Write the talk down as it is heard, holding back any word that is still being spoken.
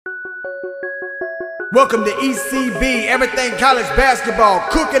Welcome to ECB, Everything College Basketball,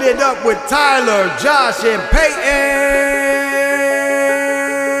 cooking it up with Tyler, Josh, and Peyton.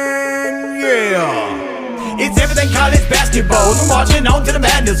 Yeah. It's Everything College Basketball. We're marching on to the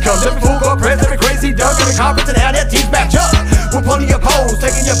madness comes. Every full court press, every crazy dunk, every conference and how that team's match up. We're pulling your poles,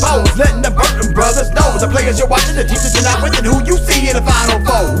 taking your bows, letting the Burton brothers know the players you're watching, the teachers you're not with, and who you see in the Final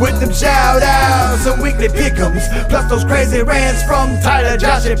Four. With them shout outs and weekly pick'ems, plus those crazy rants from Tyler,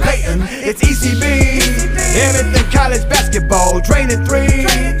 Josh, and Peyton. It's ECB, Everything College Basketball, training three.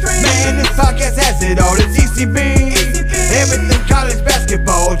 Man, this podcast has it all. It's ECB, Everything College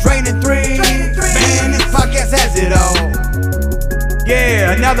Basketball, training three. Man, this podcast has it all.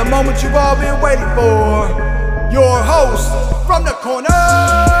 Yeah, now the moment you've all been waiting for. Your host from the corner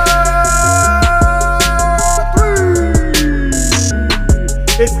three.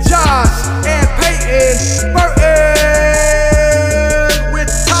 It's Josh and Peyton Burton with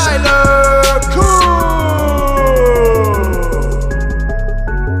Tyler Cool.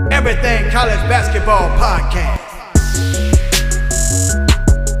 Everything College Basketball Podcast.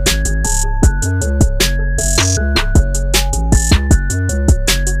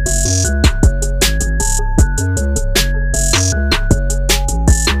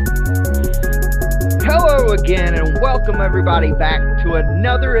 Again, and welcome everybody back to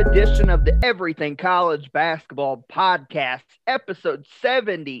another edition of the Everything College Basketball Podcast, episode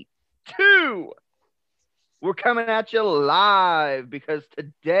 72. We're coming at you live because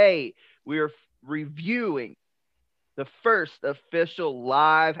today we are reviewing the first official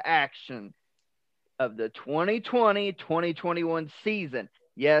live action of the 2020-2021 season.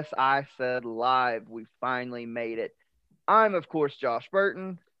 Yes, I said live. We finally made it. I'm, of course, Josh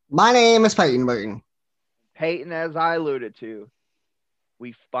Burton. My name is Peyton Burton. Peyton, as I alluded to,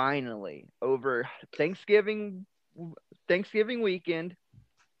 we finally, over Thanksgiving weekend,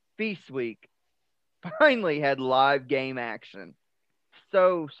 feast week, finally had live game action.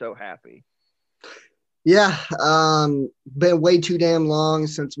 So happy. Yeah, been way too damn long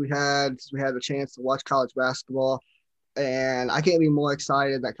since we had the chance to watch college basketball, and I can't be more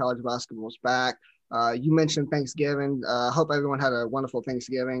excited that college basketball is back. You mentioned Thanksgiving. Hope everyone had a wonderful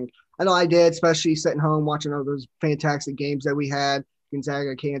Thanksgiving. I know I did, especially sitting home watching all those fantastic games that we had.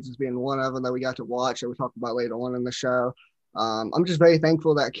 Gonzaga, Kansas being one of them that we got to watch that we'll talk about later on in the show. I'm just very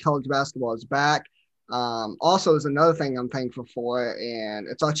thankful that college basketball is back. Also, there's another thing I'm thankful for, and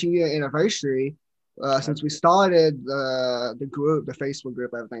it's our 2-year anniversary since we started the group, the Facebook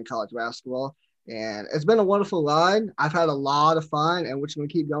group, Everything College Basketball. And it's been a wonderful ride. I've had a lot of fun, and we're just going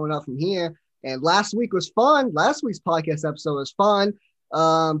to keep going up from here. And last week was fun. Last week's podcast episode was fun.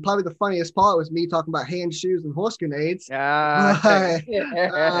 Probably the funniest part was me talking about hand shoes and horse grenades.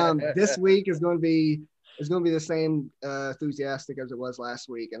 This week is going to be the same enthusiastic as it was last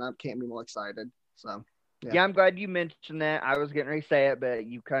week, and I can't be more excited. So yeah, I'm glad you mentioned that. I was getting ready to say it, but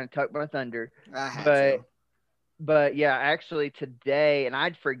you kind of took my thunder. But yeah, actually today, and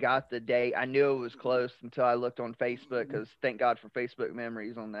I'd forgot the date. I knew it was close until I looked on Facebook, because thank God for Facebook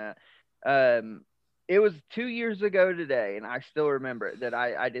memories on that. It was 2 years ago today, and I still remember it, that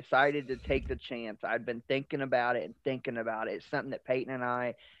I decided to take the chance. I'd been thinking about it. It's something that Peyton and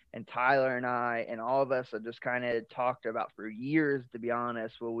I and Tyler and I and all of us have just kind of talked about for years, to be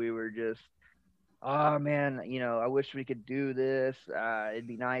honest, where we were just, oh man, I wish we could do this. It'd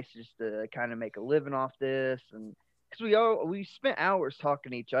be nice just to kind of make a living off this. And because we spent hours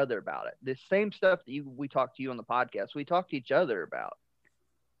talking to each other about it. The same stuff that we talked to you on the podcast, we talked to each other about.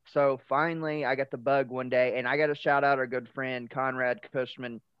 So finally, I got the bug one day, and I got to shout out our good friend Conrad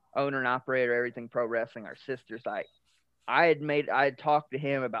Cushman, owner and operator of Everything Pro Wrestling, our sister site. I had talked to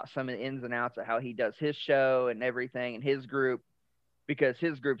him about some of the ins and outs of how he does his show and everything, and his group, because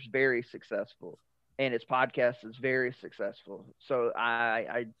his group's very successful and his podcast is very successful. So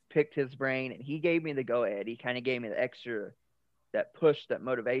I picked his brain, and he gave me the go ahead. He kind of gave me the extra, that push, that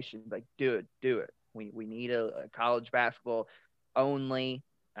motivation, like do it. We need a college basketball only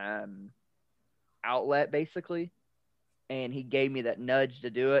outlet, basically, and he gave me that nudge to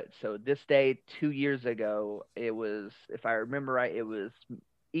do it. So this day 2 years ago, it was, if I remember right, it was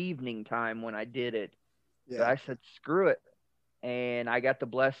evening time when I did it. Yeah. So I said screw it, and I got the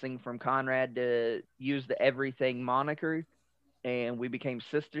blessing from Conrad to use the Everything moniker, and we became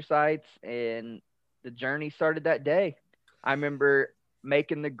sister sites, and the journey started that day. I remember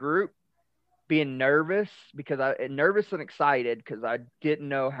making the group, being nervous and excited because I didn't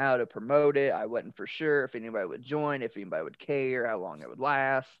know how to promote it. I wasn't for sure if anybody would join, if anybody would care, how long it would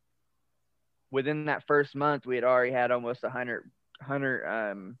last. Within that first month, we had already had almost 100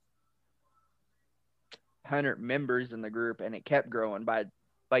 100 members in the group, and it kept growing. By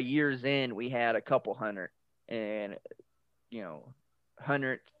by year's end, we had a couple hundred and,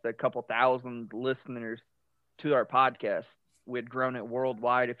 hundreds, a couple thousand listeners to our podcast. We had grown it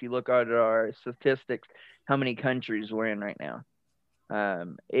worldwide. If you look at our statistics, how many countries we're in right now.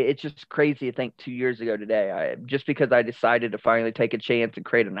 It's just crazy to think 2 years ago today, just because I decided to finally take a chance and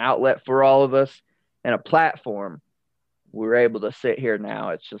create an outlet for all of us and a platform, we were able to sit here now.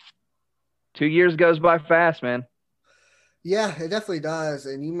 It's just 2 years goes by fast, man. Yeah, it definitely does.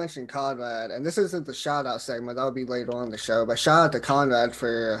 And you mentioned Conrad, and this isn't the shout out segment, that'll be later on in the show, but shout out to Conrad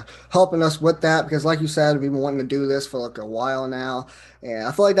for helping us with that, because like you said, we've been wanting to do this for like a while now. And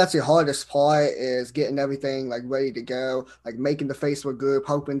I feel like that's the hardest part, is getting everything like ready to go, like making the Facebook group,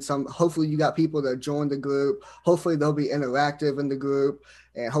 hopefully you got people that join the group. Hopefully they'll be interactive in the group,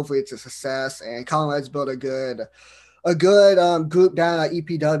 and hopefully it's a success. And Conrad's built a good group down at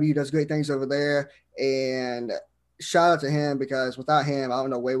EPW, does great things over there. And shout out to him, because without him, I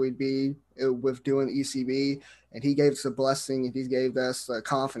don't know where we'd be with doing ECB. And he gave us a blessing, and he gave us the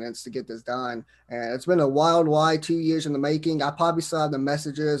confidence to get this done. And it's been a wild 2 years in the making. I probably saw the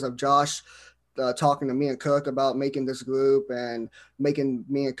messages of Josh talking to me and Cook about making this group and making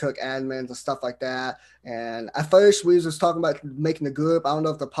me and Cook admins and stuff like that. And at first we was just talking about making the group. I don't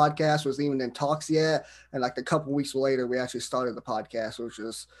know if the podcast was even in talks yet. And like a couple weeks later, we actually started the podcast, which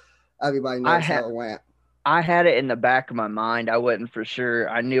is everybody knows how it went. I had it in the back of my mind. I wasn't for sure.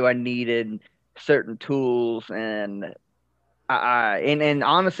 I knew I needed certain tools, and and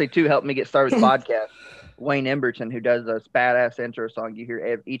honestly too, helped me get started with the podcast. Wayne Emberton, who does this badass intro song you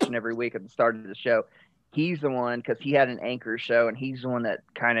hear each and every week at the start of the show, he's the one, because he had an Anchor show, and he's the one that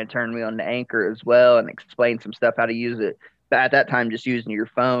kind of turned me on to Anchor as well and explained some stuff, how to use it. But at that time, just using your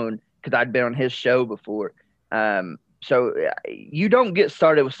phone, because I'd been on his show before. So you don't get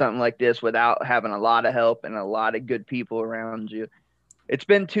started with something like this without having a lot of help and a lot of good people around you. It's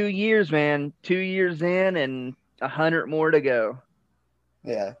been 2 years, man. 2 years in and 100 more to go.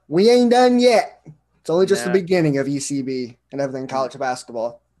 Yeah, we ain't done yet. It's only just the beginning of ECB and everything college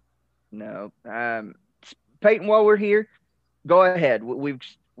basketball. No. Peyton, while we're here, go ahead. We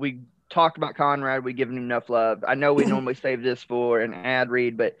talked about Conrad. We've given him enough love. I know we normally save this for an ad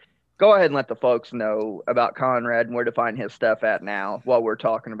read, but go ahead and let the folks know about Conrad and where to find his stuff at now while we're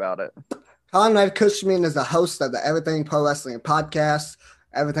talking about it. Conrad Cushman is the host of the Everything Pro Wrestling podcast.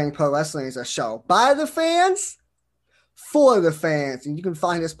 Everything Pro Wrestling is a show by the fans, for the fans. And you can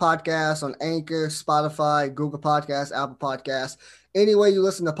find his podcast on Anchor, Spotify, Google Podcasts, Apple Podcasts. Anywhere you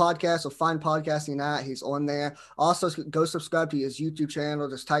listen to podcasts or find podcasting at, he's on there. Also, go subscribe to his YouTube channel.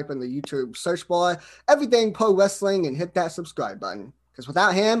 Just type in the YouTube search bar, Everything Pro Wrestling, and hit that subscribe button. Because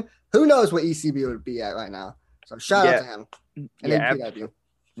without him, who knows what ECB would be at right now. So shout out to him. And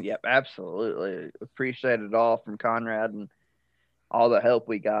Yep, absolutely. Appreciate it all from Conrad and all the help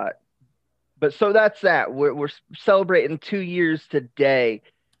we got. But so that's that. We're celebrating 2 years today.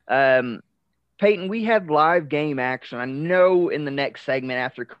 Peyton, we had live game action. I know in the next segment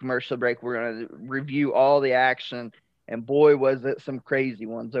after commercial break, we're going to review all the action. And boy, was it some crazy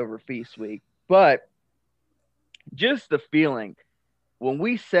ones over Feast Week. But just the feeling when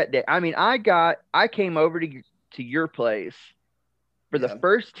we sat down, I mean, I came over to your place for the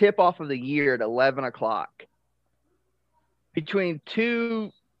first tip off of the year at 11 o'clock between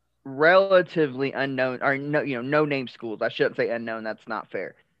two relatively unknown, or no name schools. I shouldn't say unknown. That's not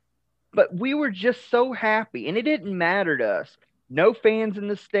fair. But we were just so happy, and it didn't matter to us. No fans in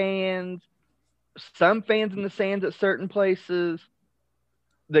the stands, some fans in the stands at certain places,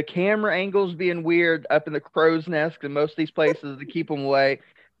 the camera angles being weird up in the crow's nest in most of these places to keep them away.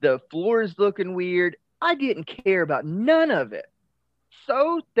 The floor is looking weird. I didn't care about none of it.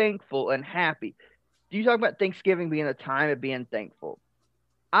 So thankful and happy. Do you talk about Thanksgiving being a time of being thankful?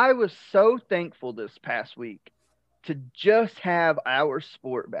 I was so thankful this past week to just have our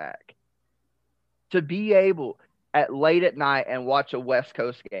sport back, to be able at late at night and watch a West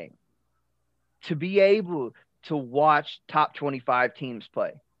Coast game, to be able to watch top 25 teams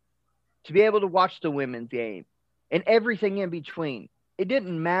play, to be able to watch the women's game and everything in between. It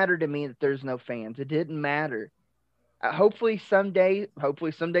didn't matter to me that there's no fans. It didn't matter. Hopefully someday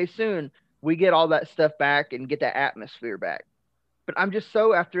soon, we get all that stuff back and get that atmosphere back. But I'm just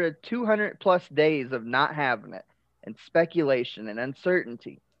so, after 200 plus days of not having it and speculation and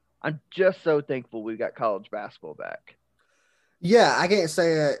uncertainty, I'm just so thankful we got college basketball back. Yeah, I can't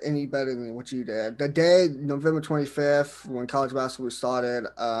say it any better than what you did. The day, November 25th, when college basketball started,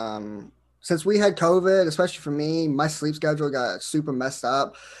 since we had COVID, especially for me, my sleep schedule got super messed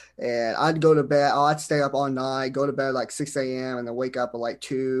up. And I'd go to bed, I'd stay up all night, go to bed like 6 a.m. and then wake up at like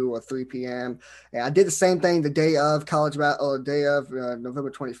 2 or 3 p.m. And I did the same thing the day of day of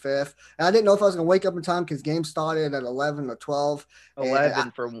November 25th. And I didn't know if I was going to wake up in time because games started at 11 or 12.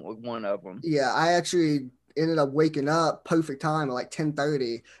 11 for one of them. Yeah, I actually ended up waking up perfect time at like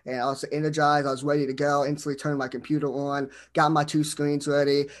 10:30, and I was energized. I was ready to go. Instantly turned my computer on, got my 2 screens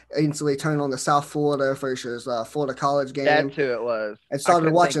ready, instantly turned on the South Florida versus Florida College game. That's who it was. And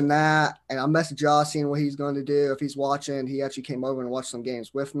started watching that. And I messaged Josh seeing what he's going to do. If he's watching, he actually came over and watched some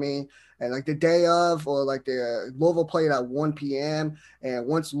games with me. And like the day of, or like the Louisville played at 1 p.m. And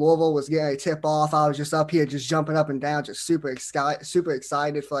once Louisville was getting a tip off, I was just up here, just jumping up and down, just super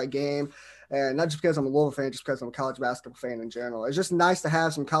excited for that game. And not just because I'm a Louisville fan, just because I'm a college basketball fan in general. It's just nice to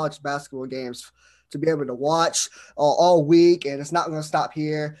have some college basketball games to be able to watch all week, and it's not going to stop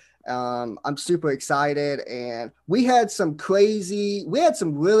here. I'm super excited, and we had some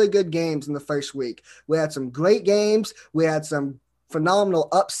really good games in the first week. We had some great games. We had some phenomenal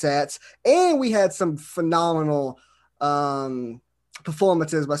upsets, and we had some phenomenal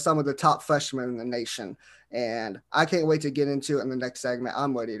performances by some of the top freshmen in the nation. And I can't wait to get into it in the next segment.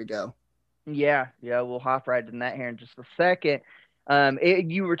 I'm ready to go. Yeah, we'll hop right in that here in just a second.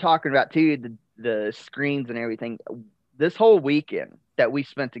 You were talking about too the screens and everything. This whole weekend that we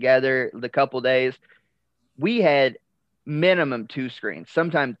spent together, the couple days, we had minimum 2 screens,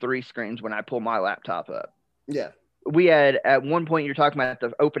 sometimes 3 screens when I pull my laptop up. Yeah. We had at one point, you're talking about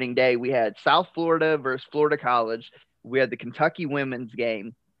the opening day, we had South Florida versus Florida College. We had the Kentucky women's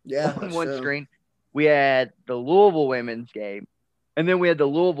game on one screen. We had the Louisville women's game. And then we had the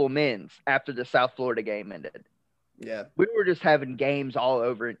Louisville men's after the South Florida game ended. Yeah. We were just having games all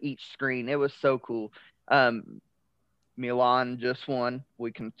over in each screen. It was so cool. Milan just won.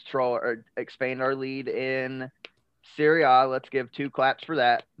 We control or expand our lead in Serie A. Let's give 2 claps for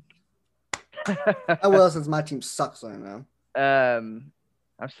that. I will, since my team sucks right now. I'm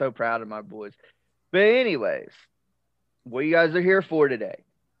so proud of my boys. But anyways, what you guys are here for today.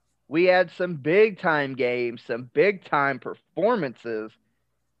 We had some big-time games, some big-time performances,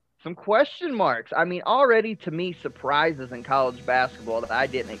 some question marks. I mean, already to me, surprises in college basketball that I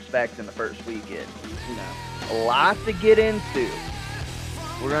didn't expect in the first weekend. A lot to get into.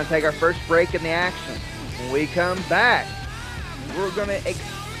 We're going to take our first break in the action. When we come back, we're going to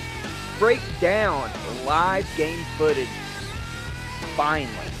break down live game footage.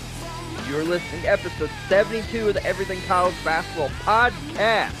 Finally. You're listening to episode 72 of the Everything College Basketball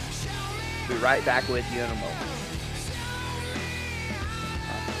Podcast. We'll be right back with you in a moment.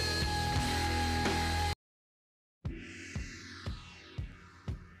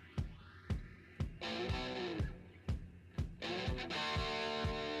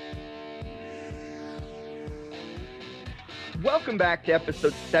 Welcome back to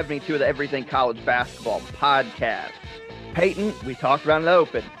episode 72 of the Everything College Basketball Podcast. Peyton, we talked about it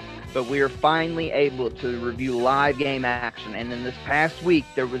open, but we are finally able to review live game action. And in this past week,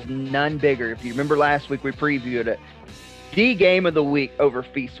 there was none bigger. If you remember last week, we previewed it. The game of the week over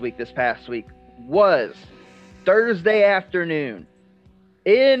Feast Week this past week was Thursday afternoon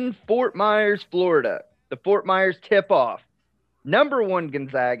in Fort Myers, Florida. The Fort Myers tip-off. Number 1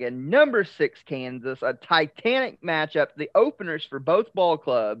 Gonzaga, number 6 Kansas, a titanic matchup, the openers for both ball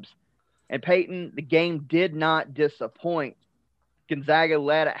clubs. And Peyton, the game did not disappoint. Gonzaga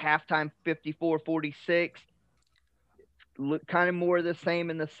led at halftime 54-46. Looked kind of more of the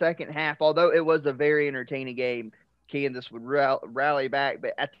same in the second half, although it was a very entertaining game. Kansas would rally back,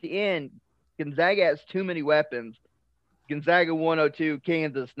 but at the end, Gonzaga has too many weapons. Gonzaga 102,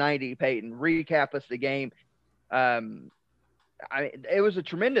 Kansas 90. Peyton, recap us the game. It was a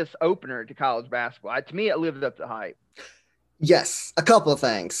tremendous opener to college basketball. To me, it lived up to hype. Yes, a couple of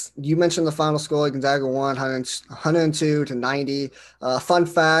things. You mentioned the final score. Gonzaga won 102-90. Fun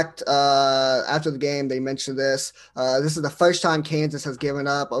fact, after the game, they mentioned this. This is the first time Kansas has given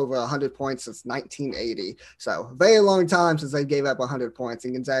up over 100 points since 1980. So very long time since they gave up 100 points,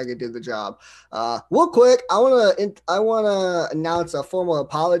 and Gonzaga did the job. Real quick, I want to announce a formal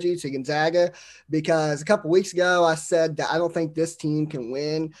apology to Gonzaga because a couple weeks ago I said that I don't think this team can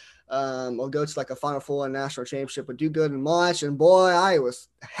win or go to like a Final Four and national championship or do good in March. And boy, I was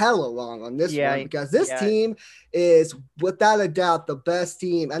hella wrong on this one because this team is without a doubt the best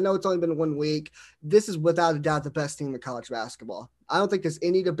team. I know it's only been 1 week this is without a doubt the best team in college basketball. I don't think there's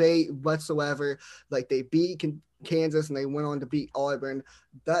any debate whatsoever. Like, they beat Kansas and they went on to beat Auburn.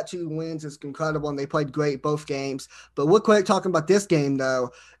 That 2 wins is incredible, and they played great both games. But we're quick talking about this game,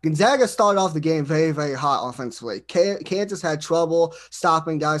 though. Gonzaga started off the game very, very hot offensively. Kansas had trouble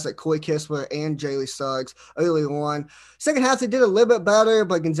stopping guys like Corey Kispert and Jalen Suggs early on. Second half, they did a little bit better,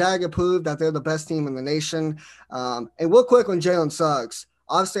 but Gonzaga proved that they're the best team in the nation. And real quick on Jalen Suggs.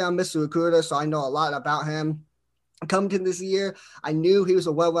 Obviously, I'm Mr. Recruiter, so I know a lot about him. Coming to this year, I knew he was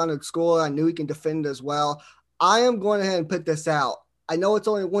a well-rounded scorer. I knew he can defend as well. I am going ahead and put this out. I know it's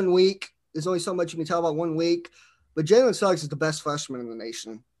only 1 week. There's only so much you can tell about 1 week, but Jalen Suggs is the best freshman in the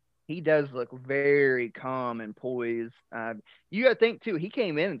nation. He does look very calm and poised. You got to think, too, he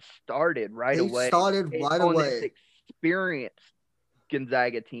came in and started right away. He started right away. This experienced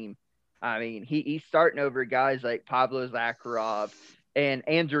Gonzaga team. I mean, he's starting over guys like Pablo Zakharov and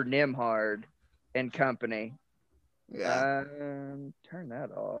Andrew Nembhard and company. Yeah. Turn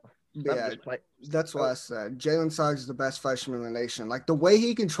that off. Yeah, that's what I said. Jalen Suggs is the best freshman in the nation. Like, the way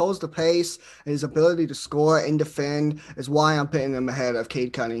he controls the pace and his ability to score and defend is why I'm putting him ahead of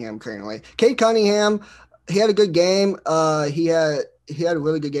Cade Cunningham currently. Cade Cunningham, he had a good game. He had a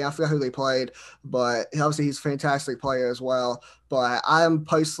really good game. I forgot who they played, but obviously he's a fantastic player as well. But I'm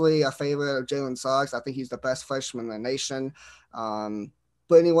personally a favorite of Jalen Suggs. I think he's the best freshman in the nation.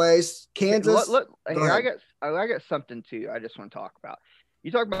 But anyways, Kansas. Look, here, I got something too. I just want to talk about.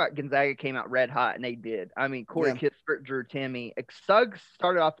 You talk about Gonzaga came out red hot, and they did. I mean, Corey Kispert, Drew Timme. Suggs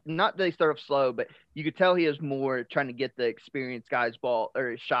started off, not that they started off slow, but you could tell he was more trying to get the experienced guys' ball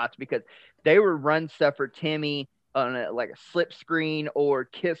or shots because they were run stuff for Timme on a slip screen, or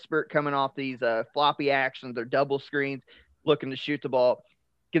Kispert coming off these floppy actions or double screens looking to shoot the ball.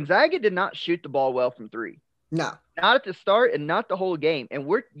 Gonzaga did not shoot the ball well from three. No. Not at the start and not the whole game. And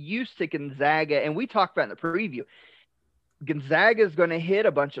we're used to Gonzaga, and we talked about in the preview, Gonzaga is going to hit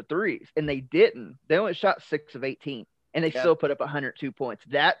a bunch of threes, and they didn't. They only shot 6 of 18, and they still put up 102 points.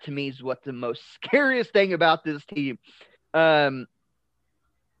 That, to me, is what the most scariest thing about this team. They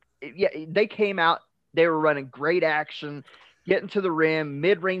came out. They were running great action, getting to the rim,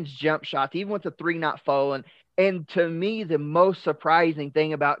 mid-range jump shots, even with the 3 not falling. And to me, the most surprising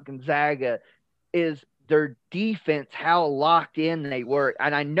thing about Gonzaga is their defense, how locked in they were.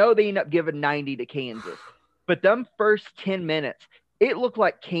 And I know they ended up giving 90 to Kansas. But them first 10 minutes, it looked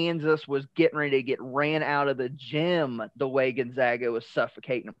like Kansas was getting ready to get ran out of the gym the way Gonzaga was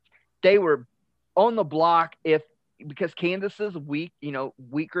suffocating them. They were on the block because Kansas is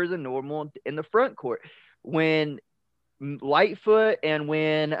weaker than normal in the front court. When Lightfoot and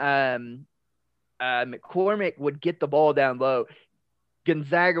when McCormick would get the ball down low,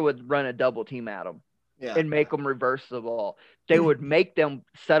 Gonzaga would run a double team at them. And make them reverse the ball. They would make them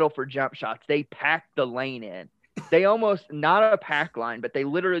settle for jump shots. They packed the lane in. They almost, not a pack line, but they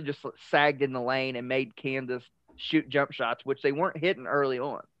literally just sagged in the lane and made Kansas shoot jump shots, which they weren't hitting early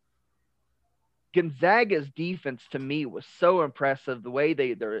on. Gonzaga's defense, to me, was so impressive. The way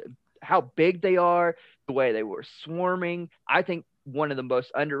how big they are, the way they were swarming. I think one of the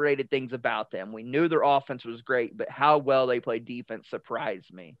most underrated things about them, we knew their offense was great, but how well they played defense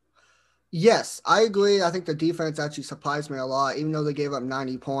surprised me. Yes, I agree. I think the defense actually surprised me a lot, even though they gave up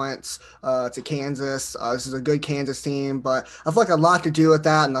 90 points to Kansas. This is a good Kansas team, but I feel like a lot to do with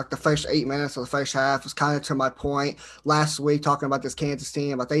that. And the first 8 minutes of the first half was kind of to my point last week talking about this Kansas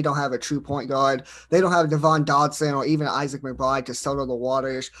team, but they don't have a true point guard. They don't have Devon Dodson or even Isaac McBride to settle the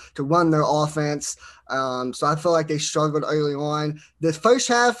waters, to run their offense. So I feel like they struggled early on. The first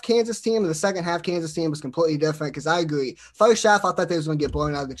half Kansas team and the second half Kansas team was completely different because I agree. First half, I thought they was going to get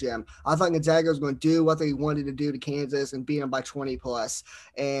blown out of the gym. I thought Gonzaga was going to do what they wanted to do to Kansas and beat them by 20 plus.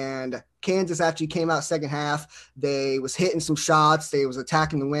 And Kansas actually came out second half. They was hitting some shots. They was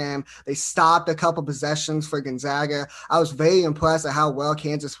attacking the rim. They stopped a couple possessions for Gonzaga. I was very impressed at how well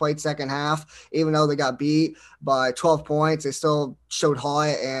Kansas played second half. Even though they got beat by 12 points, they still showed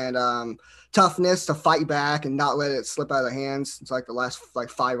heart and toughness to fight back and not let it slip out of their hands. It's like the last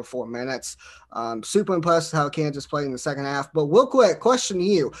 5 or 4 minutes. Super impressed how Kansas played in the second half. But real quick, question to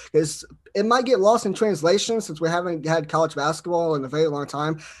you, because it might get lost in translation since we haven't had college basketball in a very long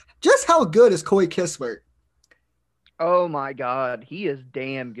time. Just how good is Corey Kispert? Oh, my God. He is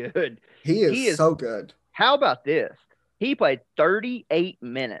damn good. He is so good. How about this? He played 38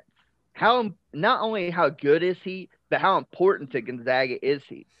 minutes. Not only how good is he, but how important to Gonzaga is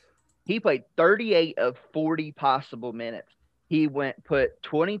he? He played 38 of 40 possible minutes. He put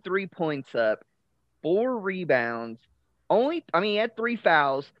 23 points up, 4 rebounds. He had 3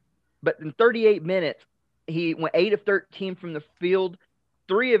 fouls, but in 38 minutes, he went 8 of 13 from the field,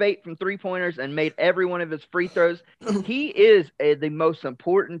 3 of 8 from three-pointers and made every one of his free throws. He is the most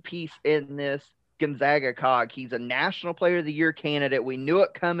important piece in this Gonzaga cog. He's a National Player of the Year candidate. We knew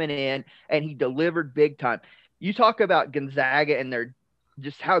it coming in, and he delivered big time. You talk about Gonzaga and their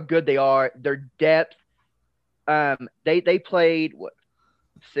just how good they are, their depth. They played what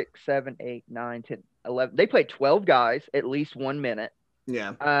 6, 7, 8, 9, 10, 11. They played 12 guys at least 1 minute.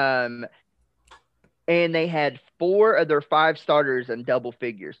 Yeah. And they had 4 of their 5 starters in double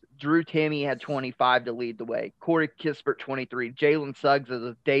figures. Drew Timme had 25 to lead the way. Corey Kispert, 23. Jalen Suggs as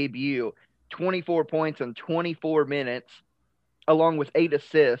his debut, 24 points in 24 minutes, along with 8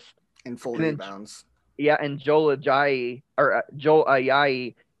 assists. And 4 rebounds. Yeah, and Joel Ayayi,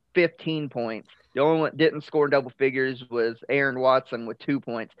 15 points. The only one that didn't score in double figures was Aaron Watson with 2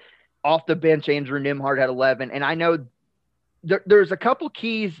 points. Off the bench, Andrew Nembhard had 11. And I know there's a couple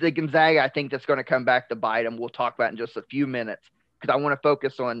keys that Gonzaga, I think, that's going to come back to bite them. We'll talk about in just a few minutes because I want to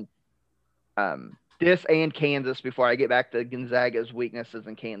focus on this and Kansas before I get back to Gonzaga's weaknesses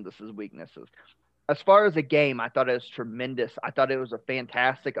and Kansas's weaknesses. As far as the game, I thought it was tremendous. I thought it was a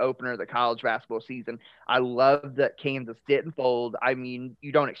fantastic opener of the college basketball season. I love that Kansas didn't fold. I mean,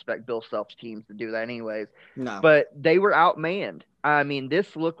 you don't expect Bill Self's teams to do that anyways. No. But they were outmanned. I mean,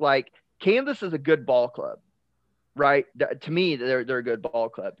 this looked like Kansas is a good ball club, right? To me, they're a good ball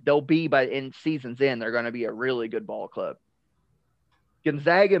club. They'll be in season's end, they're going to be a really good ball club.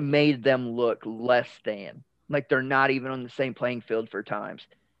 Gonzaga made them look less than, like they're not even on the same playing field for times.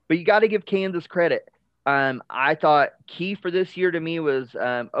 But you got to give Kansas credit. I thought key for this year to me was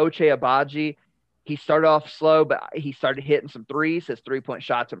Ochai Agbaji. He started off slow, but he started hitting some threes. His three-point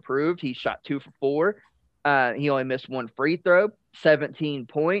shots improved. He shot 2 for 4. He only missed 1 free throw, 17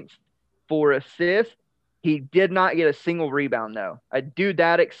 points, 4 assists. He did not get a single rebound, though. A dude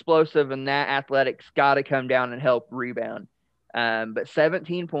that explosive and that athletic's got to come down and help rebound. But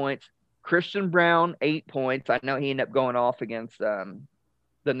 17 points. Christian Braun, 8 points. I know he ended up going off against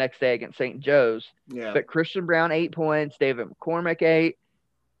the next day against St. Joe's. Yeah. But Christian Braun, 8 points. David McCormick, 8.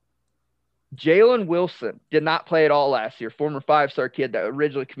 Jalen Wilson did not play at all last year. Former 5-star kid that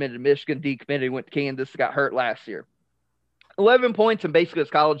originally committed to Michigan, decommitted, went to Kansas, got hurt last year. 11 points in basically his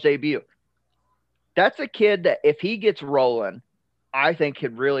college debut. That's a kid that if he gets rolling, I think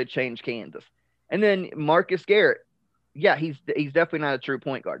could really change Kansas. And then Marcus Garrett. Yeah, he's definitely not a true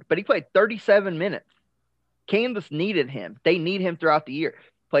point guard, but he played 37 minutes. Kansas needed him. They need him throughout the year.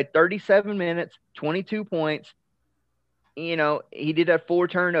 Played 37 minutes, 22 points. You know, he did have 4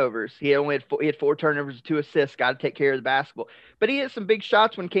 turnovers. He had 4 turnovers, 2 assists, got to take care of the basketball. But he hit some big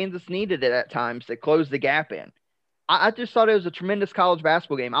shots when Kansas needed it at times to close the gap in. I just thought it was a tremendous college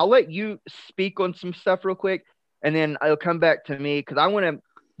basketball game. I'll let you speak on some stuff real quick, and then I'll come back to me because I want to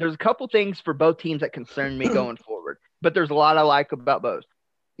 – there's a couple things for both teams that concern me going forward, but there's a lot I like about both.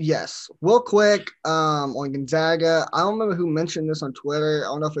 Yes. Real quick on Gonzaga, I don't remember who mentioned this on Twitter. I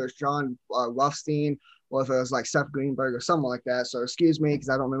don't know if it was John Rothstein or if it was like Seth Greenberg or someone like that. So excuse me because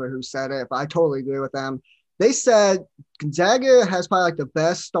I don't remember who said it, but I totally agree with them. They said Gonzaga has probably like the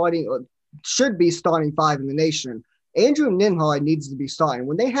best starting or should be starting 5 in the nation. Andrew Nembhard needs to be starting.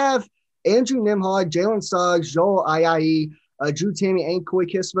 When they have Andrew Nembhard, Jalen Suggs, Joel Ayayi, Drew Timme, and Corey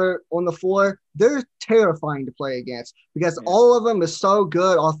Kispert on the floor, they're terrifying to play against because all of them is so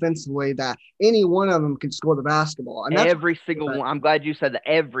good offensively that any one of them can score the basketball. And every single one. I'm glad you said that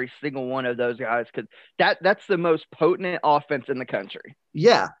every single one of those guys, because that's the most potent offense in the country.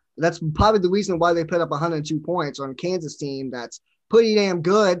 Yeah, that's probably the reason why they put up 102 points on a Kansas team that's pretty damn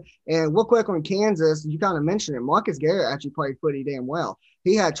good. And real quick on Kansas, you kind of mentioned it. Marcus Garrett actually played pretty damn well.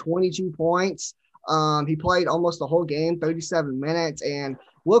 He had 22 points. He played almost the whole game, 37 minutes. And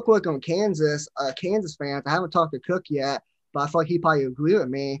real quick on Kansas, Kansas fans, I haven't talked to Cook yet, but I feel like he probably agree with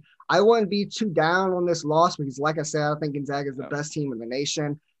me. I wouldn't be too down on this loss because, like I said, I think Gonzaga is the best team in the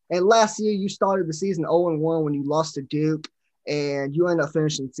nation. And last year, you started the season 0-1 when you lost to Duke, and you ended up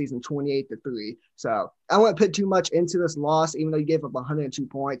finishing the season 28-3. So I wouldn't put too much into this loss, even though you gave up 102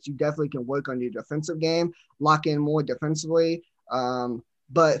 points. You definitely can work on your defensive game, lock in more defensively.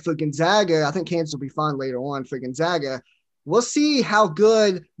 But for Gonzaga, I think Kansas will be fine later on. For Gonzaga, we'll see how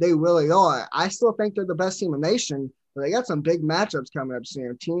good they really are. I still think they're the best team in the nation, but they got some big matchups coming up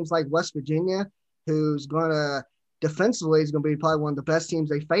soon. Teams like West Virginia, who's going to defensively is going to be probably one of the best teams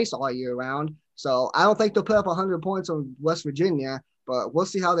they face all year round. So I don't think they'll put up 100 points on West Virginia, but we'll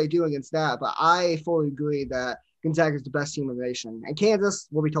see how they do against that. But I fully agree that Gonzaga is the best team in the nation, and Kansas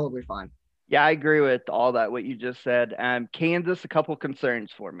will be totally fine. Yeah, I agree with all that, what you just said. Kansas, a couple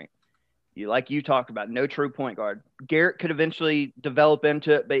concerns for me. Like you talked about, no true point guard. Garrett could eventually develop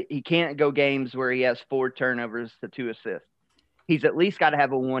into it, but he can't go games where he has 4 turnovers to 2 assists. He's at least got to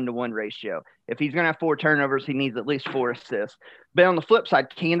have a 1-to-1 ratio. If he's going to have 4 turnovers, he needs at least 4 assists. But on the flip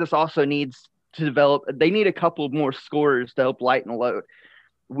side, Kansas also needs to develop. They need a couple more scorers to help lighten the load.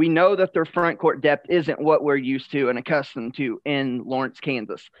 We know that their front court depth isn't what we're used to and accustomed to in Lawrence,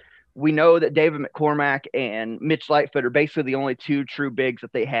 Kansas. We know that David McCormack and Mitch Lightfoot are basically the only 2 true bigs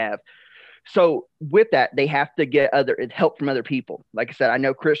that they have. So with that, they have to get help from other people. Like I said, I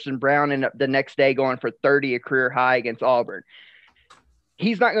know Christian Brown ended up the next day going for 30, a career high against Auburn.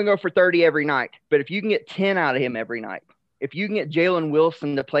 He's not going to go for 30 every night, but if you can get 10 out of him every night, if you can get Jalen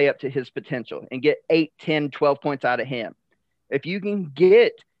Wilson to play up to his potential and get 8, 10, 12 points out of him, if you can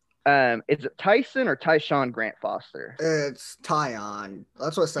get is it Tyson or Tyshawn Grant Foster? It's Tyon.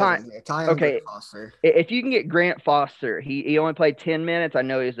 That's what it says in here. Tyon okay. Grant Foster. If you can get Grant Foster, he only played 10 minutes. I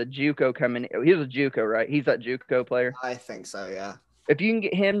know he's a JUCO coming. He was a JUCO, right? He's that JUCO player. I think so, yeah. If you can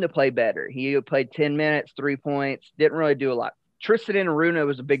get him to play better, he played 10 minutes, 3 points, didn't really do a lot. Tristan Enaruna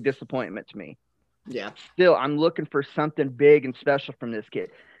was a big disappointment to me. Yeah. Still, I'm looking for something big and special from this kid.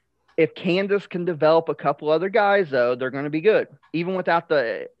 If Kansas can develop a couple other guys, though, they're going to be good, even without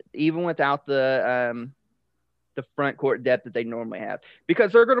the front court depth that they normally have,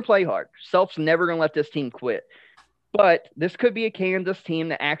 because they're going to play hard. Self's never going to let this team quit. But this could be a Kansas team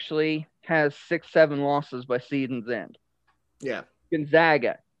that actually has 6-7 losses by season's end. Yeah.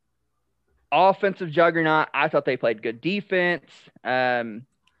 Gonzaga, offensive juggernaut. I thought they played good defense.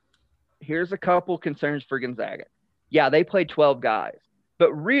 Here's a couple concerns for Gonzaga. Yeah, they played 12 guys.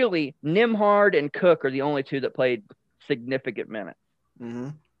 But really, Nembhard and Cook are the only 2 that played significant minutes. Mm-hmm.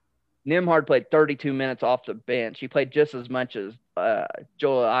 Nembhard played 32 minutes off the bench. He played just as much as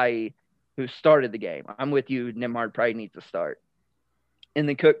Joel Ayayi, who started the game. I'm with you. Nembhard probably needs to start. And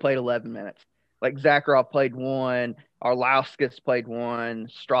then Cook played 11 minutes. Like Zakharov played 1, Arlauskas played 1,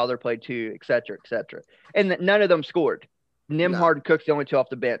 Strother played 2, et cetera, et cetera. And none of them scored. Nembhard and Cook's the only 2 off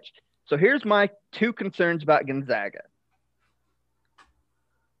the bench. So here's my 2 concerns about Gonzaga.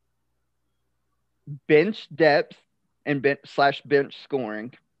 Bench depth and bench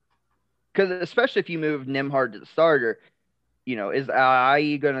scoring. Because especially if you move Nembhard to the starter, is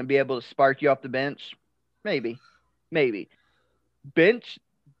IE going to be able to spark you off the bench? Maybe. Bench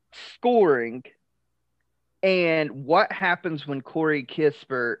scoring, and what happens when Corey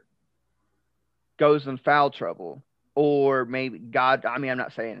Kispert goes in foul trouble? Or maybe I'm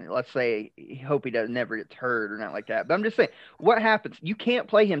not saying, let's say, hope he never gets hurt or not like that. But I'm just saying, what happens? You can't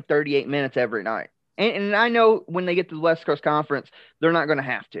play him 38 minutes every night. And I know when they get to the West Coast Conference, they're not going to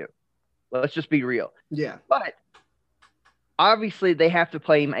have to. Let's just be real. Yeah. But obviously they have to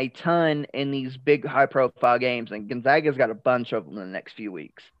play him a ton in these big high-profile games, and Gonzaga's got a bunch of them in the next few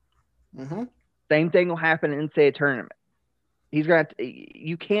weeks. Mm-hmm. Same thing will happen in, say, a tournament. He's going to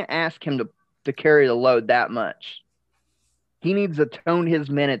you can't ask him to carry the load that much. He needs to tone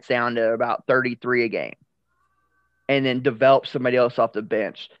his minutes down to about 33 a game and then develop somebody else off the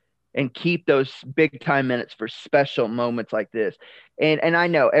bench and keep those big-time minutes for special moments like this. And I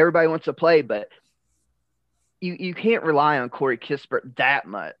know everybody wants to play, but you can't rely on Corey Kispert that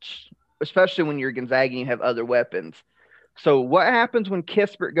much, especially when you're Gonzaga and you have other weapons. So what happens when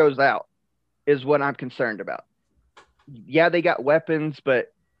Kispert goes out is what I'm concerned about. Yeah, they got weapons,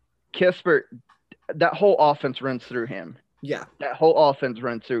 but Kispert, that whole offense runs through him. Yeah. That whole offense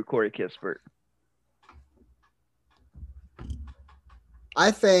runs through Corey Kispert.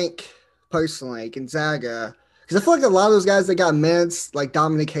 I think, personally, Gonzaga, because I feel like a lot of those guys that got minutes, like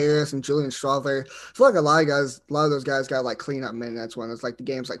Dominic Harris and Julian Strother, I feel like a lot of those guys got like clean up minutes when it's like the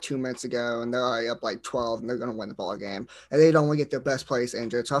game's like 2 minutes ago and they're already up like 12 and they're going to win the ball game. And they don't want to get their best players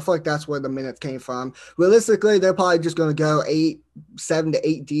injured. So I feel like that's where the minutes came from. Realistically, they're probably just going to go 7 to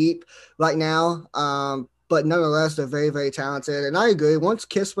 8 deep right now. But nonetheless, they're very, very talented. And I agree. Once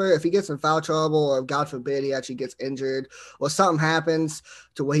Kispert, if he gets in foul trouble or God forbid he actually gets injured or something happens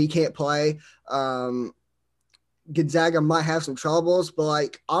to where he can't play, Gonzaga might have some troubles. But,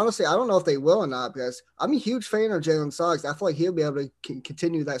 like, honestly, I don't know if they will or not because I'm a huge fan of Jalen Suggs. I feel like he'll be able to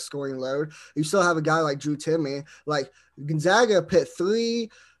continue that scoring load. You still have a guy like Drew Timme. Like, Gonzaga put 3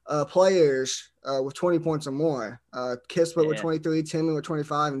 players with 20 points or more. Kispert with 23, Timme with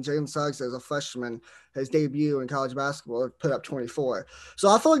 25, and Jalen Suggs as a freshman, his debut in college basketball, put up 24. So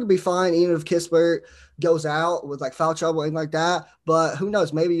I feel like it'd be fine even if Kispert goes out with like foul trouble and like that. But who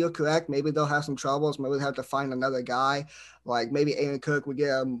knows? Maybe you're correct. Maybe they'll have some troubles. Maybe they'll have to find another guy. Like maybe Aaron Cook would get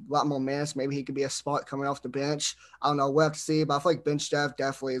a lot more minutes. Maybe he could be a spot coming off the bench. I don't know. We'll have to see. But I feel like bench depth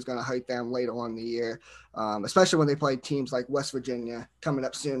definitely is going to hurt them later on in the year, especially when they play teams like West Virginia coming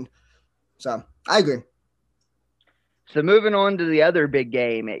up soon. So I agree. So moving on to the other big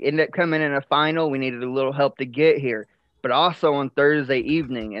game, it ended up coming in a final. We needed a little help to get here. but also on Thursday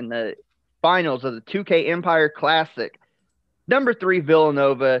evening in the finals of the 2K Empire Classic, number 3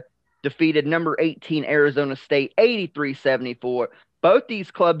 Villanova defeated number 18 Arizona State 83-74. Both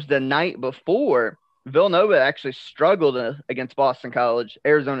these clubs the night before, Villanova actually struggled against Boston College.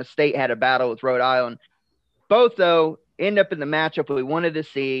 Arizona State had a battle with Rhode Island. Both, though, end up in the matchup we wanted to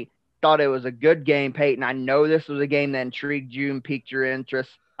see. Thought it was a good game, Peyton. I know this was a game that intrigued you and piqued your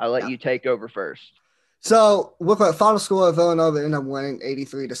interest. I'll let you take over first. So, look at final score. Villanova ended up winning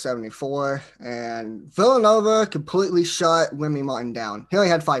 83-74, and Villanova completely shut Lemmy Martin down. He only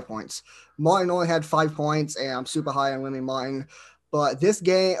had 5 points. Martin only had 5 points, and I'm super high on Lemmy Martin. But this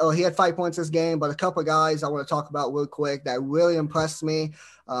game, he had 5 points this game, but a couple of guys I want to talk about real quick that really impressed me.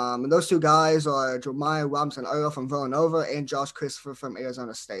 And those two guys are Jeremiah Robinson-Earl from Villanova and Josh Christopher from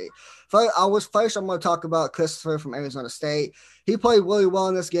Arizona State. First, I'm going to talk about Christopher from Arizona State. He played really well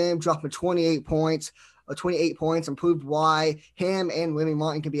in this game, dropping 28 points, and proved why him and Lemmy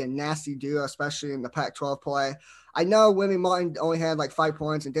Martin can be a nasty duo, especially in the Pac-12 play. I know Lemmy Martin only had like 5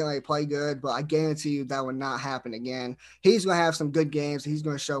 points and didn't really play good, but I guarantee you that will not happen again. He's going to have some good games. He's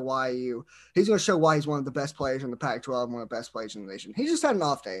going to show why he's one of the best players in the Pac-12, one of the best players in the nation. He just had an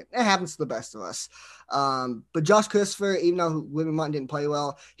off day. It happens to the best of us. But Josh Christopher, even though Lemmy Martin didn't play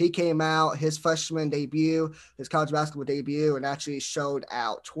well, he came out his freshman debut, his college basketball debut, and actually showed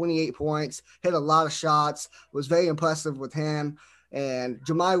out. 28 points, hit a lot of shots, was very impressive with him. And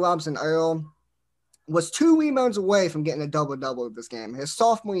Jeremiah Robinson-Earl was 2 rebounds away from getting a double-double this game. His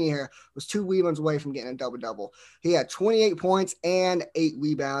sophomore year was 2 rebounds away from getting a double-double. He had 28 points and 8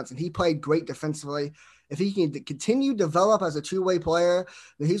 rebounds, and he played great defensively. If he can continue to develop as a two-way player,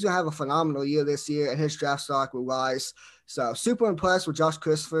 then he's going to have a phenomenal year this year, and his draft stock will rise. So super impressed with Josh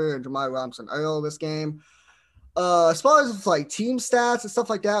Christopher and Jeremiah Robinson-Earl this game. As far as like team stats and stuff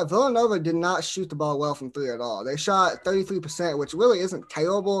like that, Villanova did not shoot the ball well from 3 at all. They shot 33%, which really isn't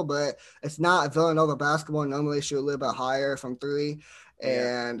terrible, but it's not Villanova basketball. Normally they shoot a little bit higher from 3.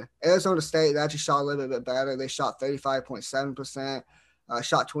 And Arizona State, they actually shot a little bit better. They shot 35.7%,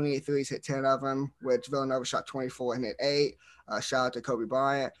 shot 28 threes, hit 10 of them, which Villanova shot 24 and hit 8. Shout out to Kobe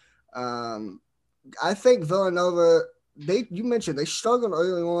Bryant. I think Villanova – you mentioned they struggled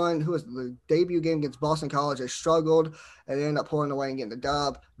early on. Who was the debut game against Boston College? They struggled and they ended up pulling away and getting the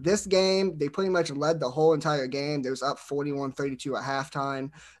dub. This game, they pretty much led the whole entire game. They was up 41-32 at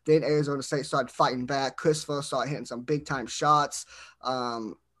halftime. Then Arizona State started fighting back. Christopher started hitting some big time shots.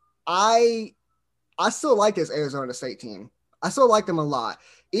 I still like this Arizona State team. I still like them a lot.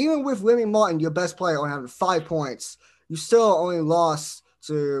 Even with Lemmy Martin, your best player, only having 5 points, you still only lost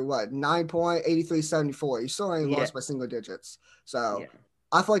to 9.83-74. You still only lost by single digits. So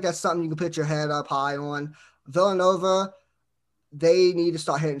I feel like that's something you can put your head up high on. Villanova, they need to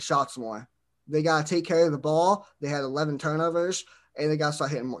start hitting shots more. They got to take care of the ball. They had 11 turnovers, and they got to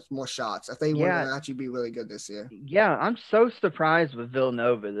start hitting more shots if they want to actually be really good this year. Yeah, I'm so surprised with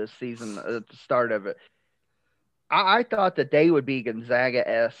Villanova this season at the start of it. I thought that they would be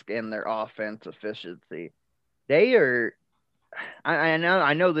Gonzaga-esque in their offense efficiency. They are – I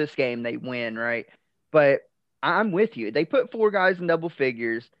know this game they win, right? But I'm with you. They put 4 guys in double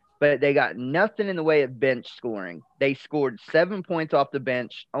figures, but they got nothing in the way of bench scoring. They scored 7 points off the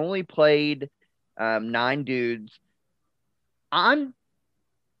bench, only played 9 dudes. I'm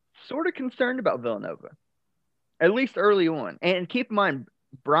sort of concerned about Villanova, at least early on. And keep in mind,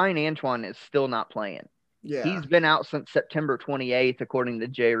 Brian Antoine is still not playing. Yeah. He's been out since September 28th, according to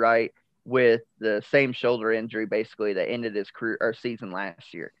Jay Wright, with the same shoulder injury, basically, that ended his career or season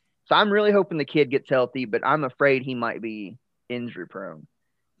last year. So I'm really hoping the kid gets healthy, but I'm afraid he might be injury prone.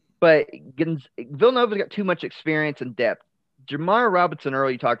 But Villanova's got too much experience and depth. Jeremiah Robinson-Earl,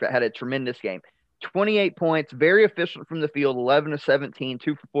 you talked about, had a tremendous game. 28 points, very efficient from the field, 11 of 17,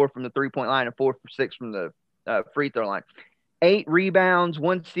 2 for 4 from the three-point line, and 4 for 6 from the free throw line. 8 rebounds,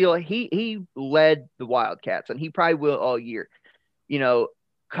 1 steal. He led the Wildcats, and he probably will all year.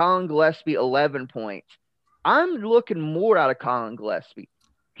 Colin Gillespie, 11 points. I'm looking more out of Colin Gillespie.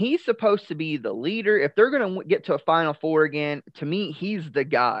 He's supposed to be the leader. If they're going to get to a Final Four again, to me, he's the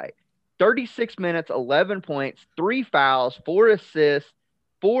guy. 36 minutes, 11 points, 3 fouls, 4 assists,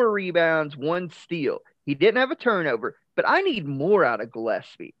 4 rebounds, 1 steal. He didn't have a turnover, but I need more out of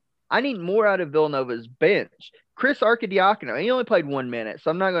Gillespie. I need more out of Villanova's bench. Chris Arcidiacono, he only played 1 minute,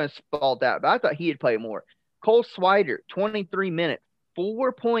 so I'm not going to fault that, but I thought he'd play more. Cole Swider, 23 minutes.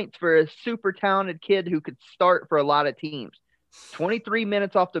 4 points for a super talented kid who could start for a lot of teams. 23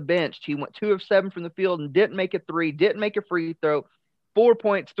 minutes off the bench. He went 2 of 7 from the field and didn't make a 3, didn't make a free throw. 4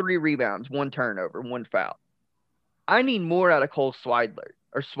 points, 3 rebounds, 1 turnover, 1 foul. I need more out of Cole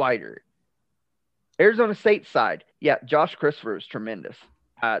Swider. Arizona State side, yeah, Josh Christopher was tremendous.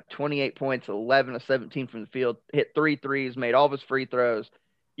 28 points, 11 of 17 from the field, hit 3 threes, made all of his free throws.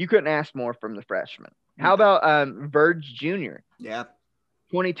 You couldn't ask more from the freshman. How about Verge Jr.? Yeah.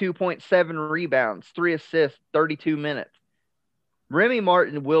 22.7 rebounds, 3 assists, 32 minutes. Remy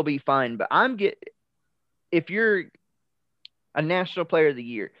Martin will be fine, but if you're a national player of the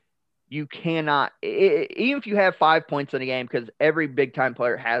year, you cannot, even if you have 5 points in a game, because every big time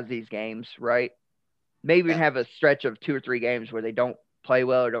player has these games, right? Maybe even have a stretch of 2 or 3 games where they don't play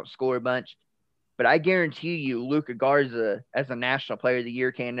well or don't score a bunch. But I guarantee you, Luka Garza, as a national player of the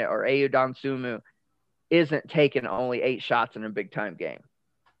year candidate, or Ayo Dosunmu, isn't taking only 8 shots in a big time game.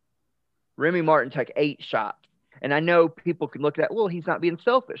 Remy Martin took 8 shots. And I know people can look at that, well, he's not being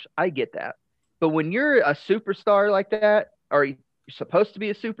selfish. I get that. But when you're a superstar like that, or you're supposed to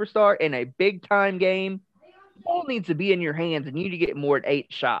be a superstar in a big time game, the ball needs to be in your hands and you need to get more than 8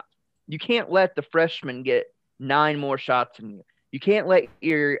 shots. You can't let the freshman get 9 more shots than you. You can't let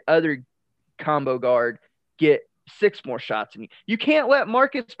your other combo guard get 6 more shots than you. You can't let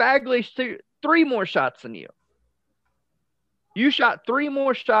Marcus Bagley shoot 3 more shots than you. You shot 3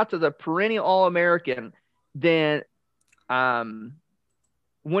 more shots as a perennial All-American than one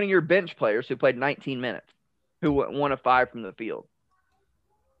of your bench players who played 19 minutes, who went 1 of 5 from the field.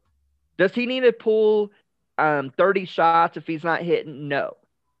 Does he need to pull 30 shots if he's not hitting? No.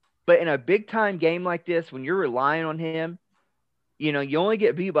 But in a big-time game like this, when you're relying on him, you only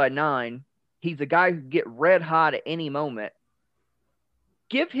get beat by 9. He's a guy who can get red hot at any moment.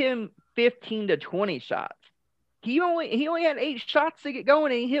 Give him 15 to 20 shots. He only had 8 shots to get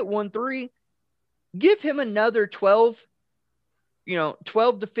going, and he hit 1 3. Give him another 12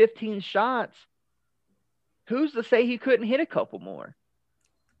 to 15 shots. Who's to say he couldn't hit a couple more?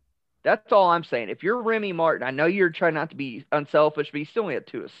 That's all I'm saying. If you're Remy Martin, I know you're trying not to be unselfish, but he still only had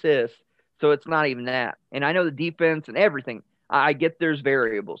 2 assists, so it's not even that. And I know the defense and everything. I get there's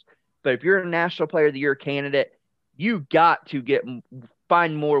variables. But if you're a National Player of the Year candidate, you got to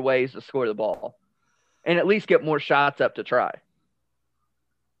find more ways to score the ball and at least get more shots up to try.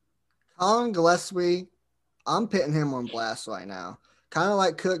 Colin Gillespie, I'm putting him on blast right now. Kind of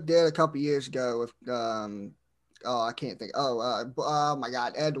like Cook did a couple years ago with I can't think. Oh my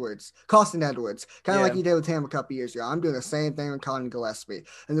God, Edwards, Carson Edwards. Kind of like he did with him a couple years ago. I'm doing the same thing with Colin Gillespie.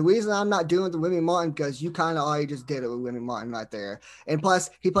 And the reason I'm not doing it with Remy Martin, because you kind of already just did it with Remy Martin right there. And plus,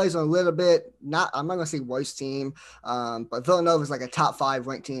 he plays on a little bit, I'm not going to say worst team, but Villanova is like a top 5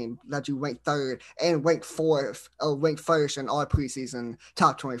 ranked team that you ranked 3rd and ranked 4th, or ranked 1st in all preseason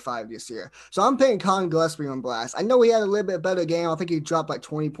top 25 this year. So I'm putting Colin Gillespie on blast. I know he had a little bit better game. I think he dropped like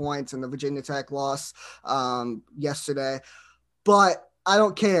 20 points in the Virginia Tech loss yesterday, but I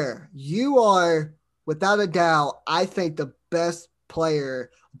don't care. You are, without a doubt, I think the best player,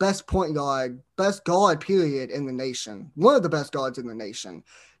 best point guard, best guard period in the nation. One of the best guards in the nation.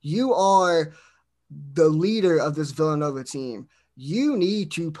 You are the leader of this Villanova team. You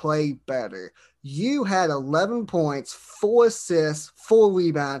need to play better. You had 11 points, 4 assists, 4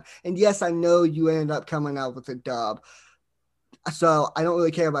 rebounds, and yes, I know you ended up coming out with a dub. So I don't really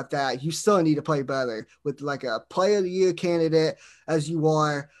care about that. You still need to play better with like a player of the year candidate, as you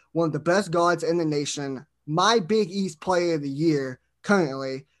are one of the best guards in the nation. My Big East player of the year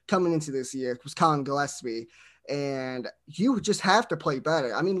currently coming into this year was Colin Gillespie. And you just have to play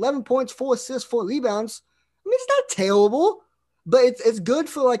better. I mean, 11 points, 4 assists, 4 rebounds. I mean, it's not terrible, but it's good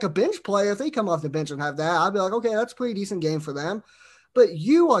for like a bench player. If they come off the bench and have that, I'll be like, okay, that's a pretty decent game for them. But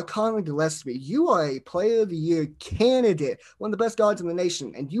you are Colin Gillespie. You are a player of the year candidate, one of the best guards in the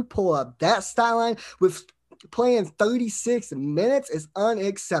nation. And you pull up that stat line with playing 36 minutes is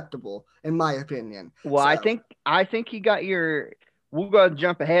unacceptable, in my opinion. Well, so. I think he got your – we'll go ahead and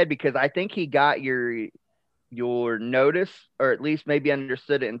jump ahead because I think he got your notice, or at least maybe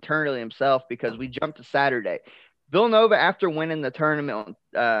understood it internally himself, because we jumped to Saturday. Villanova, after winning the tournament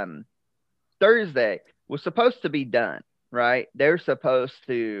on Thursday, was supposed to be done. Right? They're supposed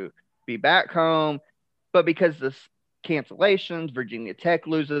to be back home, but because of the cancellations, Virginia Tech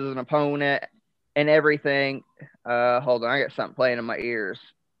loses an opponent and everything. Hold on, I got something playing in my ears.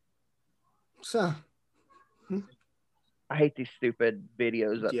 So, I hate these stupid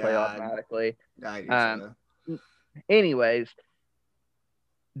videos that play automatically. Anyways,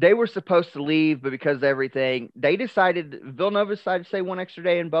 they were supposed to leave, but because of everything, Villanova decided to stay 1 extra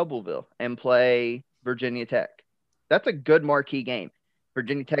day in Bubbleville and play Virginia Tech. That's a good marquee game.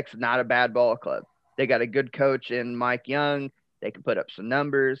 Virginia Tech's not a bad ball club. They got a good coach in Mike Young. They can put up some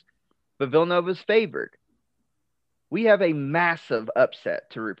numbers. But Villanova's favored. We have a massive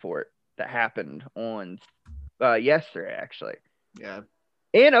upset to report that happened on yesterday, actually. Yeah.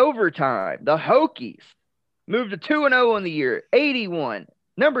 In overtime, the Hokies moved to 2-0 on the year, 81.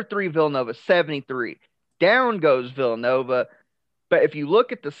 Number 3, Villanova, 73. Down goes Villanova. But if you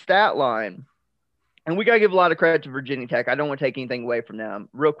look at the stat line, and we got to give a lot of credit to Virginia Tech. I don't want to take anything away from them.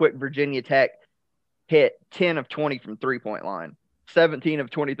 Real quick, Virginia Tech hit 10 of 20 from three-point line, 17 of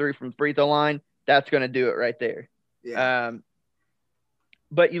 23 from free throw line. That's going to do it right there. Yeah.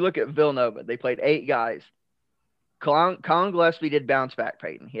 But you look at Villanova. They played 8 guys. Colin Gillespie did bounce back,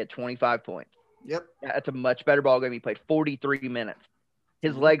 Peyton. He had 25 points. Yep. That's a much better ball game. He played 43 minutes.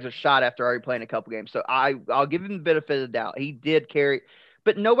 His legs are shot after already playing a couple games. So I'll give him the benefit of the doubt. He did carry,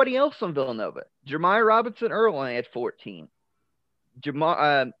 but nobody else on Villanova. Jeremiah Robinson Earl only had 14.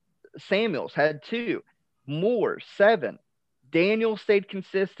 Samuels had 2. Moore, 7. Daniel stayed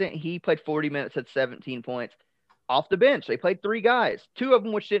consistent. He played 40 minutes, had 17 points. Off the bench, they played 3 guys, 2 of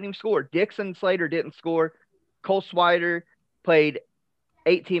them which didn't even score. Dixon and Slater didn't score. Cole Swider played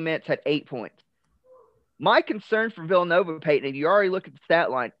 18 minutes, had 8 points. My concern for Villanova, Peyton, and you already look at the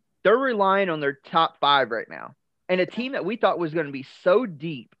stat line, they're relying on their top 5 right now. And a team that we thought was going to be so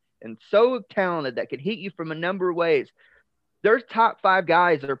deep and so talented that could hit you from a number of ways, their top 5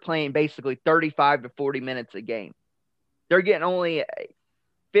 guys are playing basically 35 to 40 minutes a game. They're getting only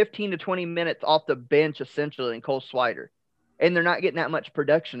 15 to 20 minutes off the bench, essentially, in Cole Swider. And they're not getting that much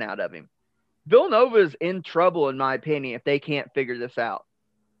production out of him. Villanova is in trouble, in my opinion, if they can't figure this out.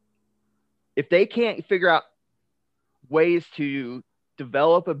 If they can't figure out ways to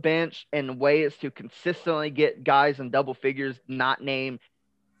develop a bench and ways to consistently get guys in double figures, not named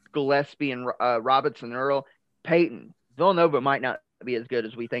Gillespie and Robinson Earl, Peyton, Villanova might not be as good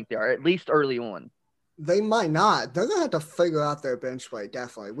as we think they are, at least early on. They might not. They're going to have to figure out their bench play,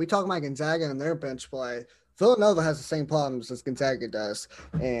 definitely. We talk about Gonzaga and their bench play. Villanova has the same problems as Gonzaga does.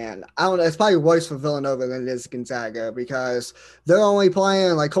 And I don't know, it's probably worse for Villanova than it is Gonzaga because they're only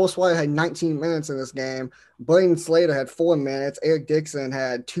playing, like Cole Swider had 19 minutes in this game. Braden Slater had 4 minutes. Eric Dixon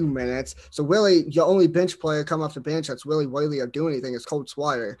had 2 minutes. So really, your only bench player come off the bench that's really worthy of doing anything is Cole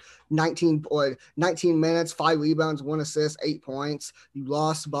Swider. 19 minutes, 5 rebounds, 1 assist, 8 points. You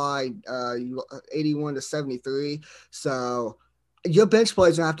lost by 81 to 73. So your bench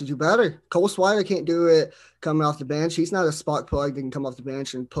players are going to have to do better. Cole Swider can't do it coming off the bench. He's not a spark plug that can come off the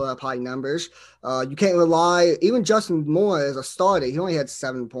bench and put up high numbers. You can't rely – even Justin Moore as a starter, he only had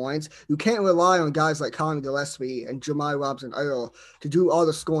 7 points. You can't rely on guys like Colin Gillespie and Jeremiah Robinson Earl to do all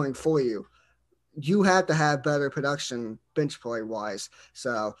the scoring for you. You have to have better production bench play-wise.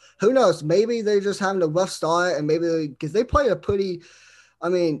 So who knows? Maybe they're just having a rough start and maybe – because they play a pretty – I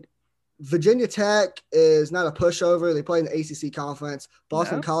mean – Virginia Tech is not a pushover. They play in the ACC conference.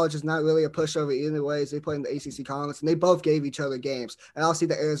 Boston College is not really a pushover either ways. They play in the ACC conference, and they both gave each other games. And I'll see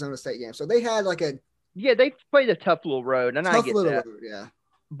the Arizona State game. So they had like a – yeah, they played a tough little road, and I get that. Road, yeah.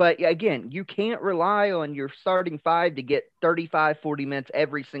 But, again, you can't rely on your starting 5 to get 35, 40 minutes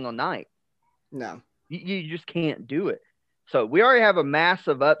every single night. No. You just can't do it. So we already have a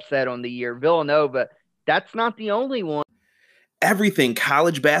massive upset on the year. Villanova, that's not the only one. Everything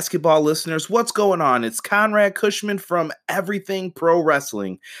college basketball listeners, what's going on? It's Conrad Cushman from Everything Pro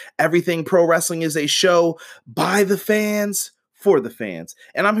Wrestling. Everything Pro Wrestling is a show by the fans, for the fans.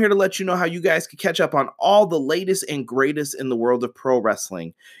 And I'm here to let you know how you guys can catch up on all the latest and greatest in the world of pro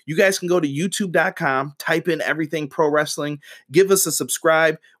wrestling. You guys can go to youtube.com, type in Everything Pro Wrestling, give us a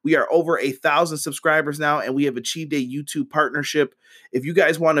subscribe. We are over 1,000 subscribers now, and we have achieved a YouTube partnership. If you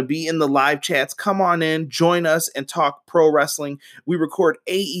guys want to be in the live chats, come on in, join us, and talk pro wrestling. We record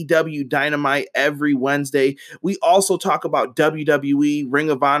AEW Dynamite every Wednesday. We also talk about WWE,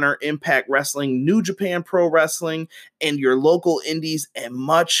 Ring of Honor, Impact Wrestling, New Japan Pro Wrestling, and your local indies, and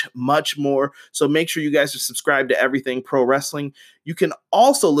much, much more. So make sure you guys are subscribed to Everything Pro Wrestling. You can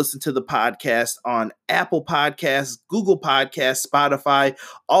also listen to the podcast on Apple Podcasts, Google Podcasts, Spotify.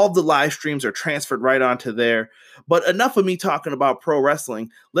 All of the live streams are transferred right onto there. But enough of me talking about pro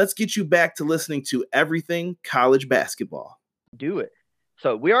wrestling. Let's get you back to listening to Everything College Basketball. Do it.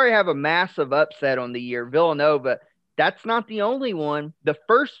 So we already have a massive upset on the year. Villanova, that's not the only one. The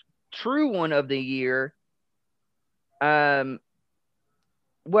first true one of the year, well,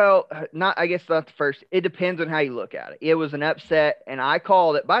 I guess not the first. It depends on how you look at it. It was an upset, and I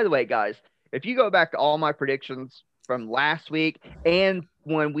called it. By the way, guys, if you go back to all my predictions from last week and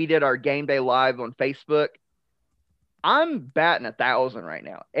when we did our game day live on Facebook, I'm batting 1,000 right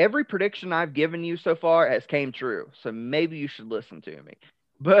now. Every prediction I've given you so far has came true, so maybe you should listen to me.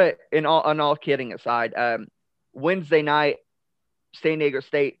 But on all kidding aside, Wednesday night, San Diego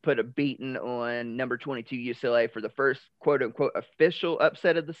State put a beating on number 22 UCLA for the first quote unquote official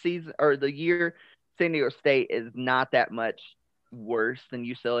upset of the season or the year. San Diego State is not that much worse than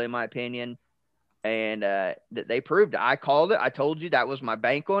UCLA in my opinion. And they proved it. I called it. I told you that was my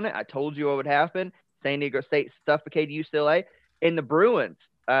bank on it. I told you what would happen. San Diego State suffocated UCLA. And the Bruins,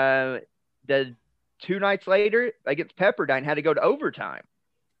 the 2 nights later against Pepperdine, had to go to overtime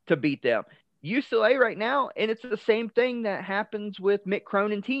to beat them. UCLA right now, and it's the same thing that happens with Mick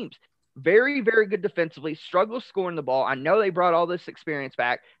Cronin teams. Very, very good defensively, struggle scoring the ball. I know they brought all this experience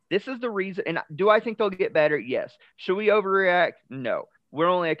back. This is the reason. And do I think they'll get better? Yes. Should we overreact? No. We're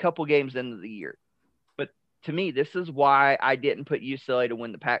only a couple games into the year. To me, this is why I didn't put UCLA to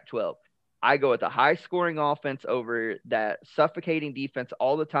win the Pac-12. I go with a high-scoring offense over that suffocating defense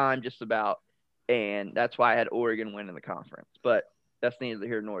all the time, just about, and that's why I had Oregon winning the conference. But that's neither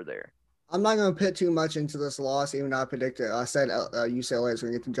here nor there. I'm not going to put too much into this loss, even though I said UCLA is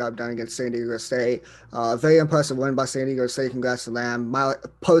going to get the job done against San Diego State. Very impressive win by San Diego State. Congrats to them.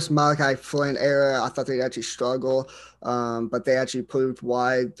 Post-Malachi Flynn era, I thought they'd actually struggle, but they actually proved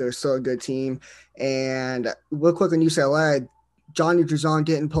why they're still a good team. And real quick on UCLA, Johnny Drizon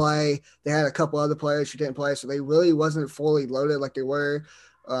didn't play. They had a couple other players who didn't play, so they really wasn't fully loaded like they were.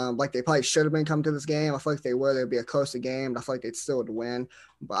 Like they probably should have been coming to this game. I feel like they were. There'd be a closer game. I feel like they'd still win.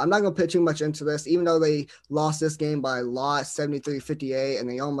 But I'm not going to put too much into this. Even though they lost this game by a lot, 73-58, and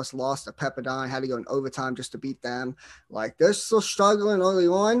they almost lost to Pepperdine, had to go in overtime just to beat them. Like, they're still struggling early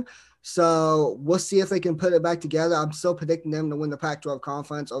on. So we'll see if they can put it back together. I'm still predicting them to win the Pac-12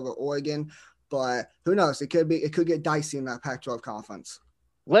 conference over Oregon. But who knows? It could get dicey in that Pac-12 conference.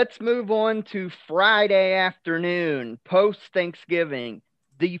 Let's move on to Friday afternoon, post-Thanksgiving.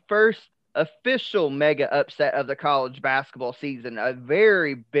 The first official mega upset of the college basketball season, a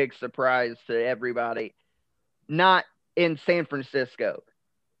very big surprise to everybody, not in San Francisco.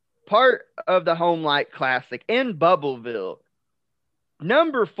 Part of the Home Light Classic in Bubbleville,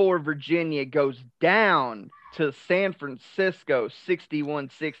 number 4 Virginia goes down to San Francisco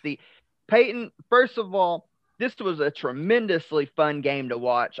 61-60. Peyton, first of all, this was a tremendously fun game to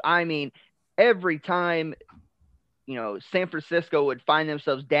watch. I mean, every time San Francisco would find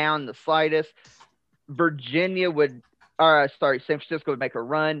themselves down the slightest, San Francisco would make a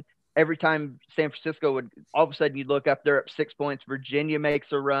run. Every time San Francisco would, all of a sudden you'd look up, they're up 6 points. Virginia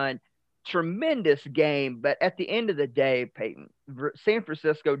makes a run. Tremendous game. But at the end of the day, Peyton, San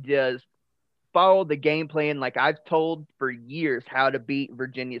Francisco does follow the game plan like I've told for years how to beat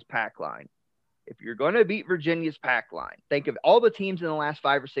Virginia's pack line. If you're going to beat Virginia's pack line, think of all the teams in the last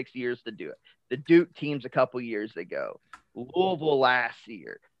 5 or 6 years to do it. The Duke teams a couple years ago, Louisville last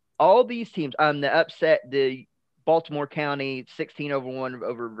year, all these teams, the upset, the Baltimore County 16-1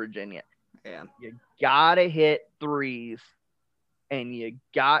 over Virginia. Yeah. You got to hit threes, and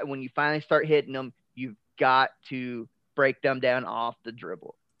when you finally start hitting them, you've got to break them down off the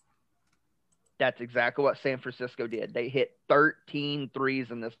dribble. That's exactly what San Francisco did. They hit 13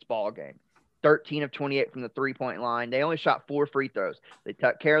 threes in this ball game. 13 of 28 from the three-point line. They only shot 4 free throws. They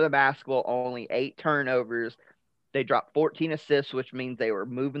took care of the basketball, only 8 turnovers. They dropped 14 assists, which means they were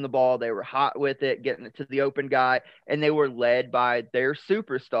moving the ball. They were hot with it, getting it to the open guy, and they were led by their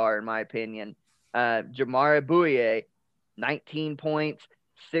superstar, in my opinion, Jamari Bouye, 19 points,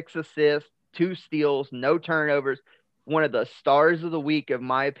 6 assists, 2 steals, no turnovers. One of the stars of the week, of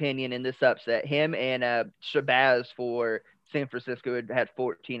my opinion, in this upset. Him and Shabazz for San Francisco had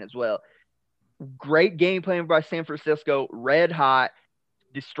 14 as well. Great game plan by San Francisco, red hot,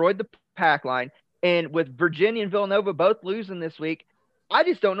 destroyed the pack line. And with Virginia and Villanova both losing this week, I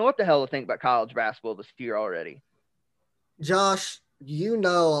just don't know what the hell to think about college basketball this year already. Josh, you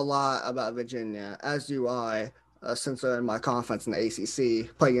know a lot about Virginia, as do I, since they're in my conference in the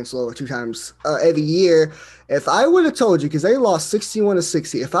ACC, play against Louisville 2 times every year. If I would have told you, because they lost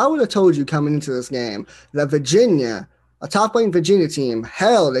 61-60, if I would have told you coming into this game that Virginia, a top-ranked Virginia team,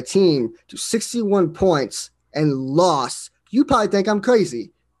 held a team to 61 points and lost, you probably think I'm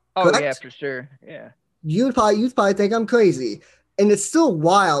crazy. Oh, correct? Yeah, for sure. Yeah. You'd probably think I'm crazy. And it's still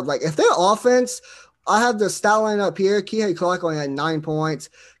wild. Like, if their offense, I have the stat line up here. Kihei Clark only had 9 points.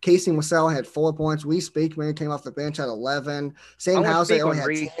 Casey Marcel had 4 points. Reese Beekman came off the bench at 11. Sam Hauser only had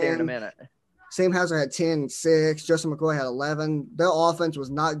 10. There in a minute. Sam Hauser had 10 and 6. Justin McCoy had 11. Their offense was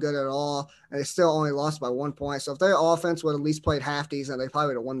not good at all, and they still only lost by 1 point. So if their offense would at least played half decent, they probably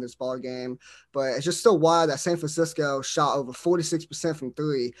would have won this ball game. But it's just still wild that San Francisco shot over 46% from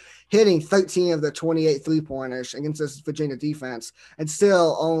 3, hitting 13 of the 28 three-pointers against this Virginia defense, and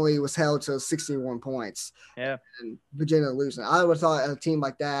still only was held to 61 points. Yeah. And Virginia losing. I would have thought a team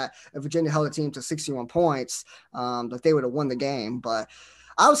like that, if Virginia held a team to 61 points, that they would have won the game. But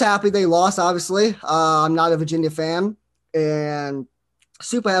I was happy they lost, obviously. I'm not a Virginia fan, and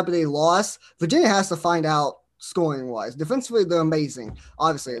super happy they lost. Virginia has to find out scoring wise. Defensively, they're amazing,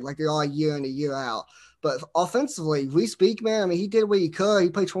 obviously, like they are year in and year out. But offensively, Reese Beekman, I mean, he did what he could. He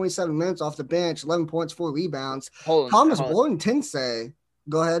played 27 minutes off the bench, 11 points, 4 rebounds. Thomas Warden Tensei,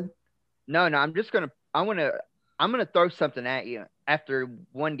 go ahead. No, I'm gonna throw something at you after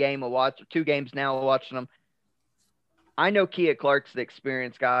one game of watch, 2 games now of watching them. I know Kia Clark's the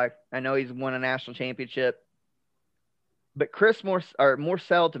experienced guy. I know he's won a national championship. But Chris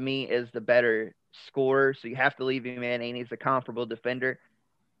Morsell to me is the better scorer, so you have to leave him in, and he's a comparable defender.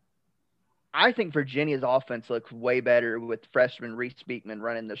 I think Virginia's offense looks way better with freshman Reese Beekman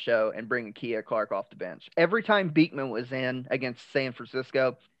running the show and bringing Kia Clark off the bench. Every time Beekman was in against San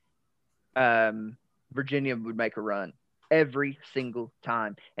Francisco, Virginia would make a run every single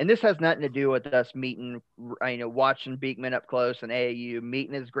time. And this has nothing to do with us meeting, watching Beekman up close and AAU,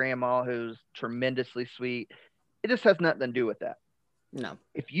 meeting his grandma, who's tremendously sweet. It just has nothing to do with that. No.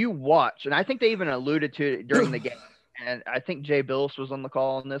 If you watch, and I think they even alluded to it during the game, and I think Jay Billis was on the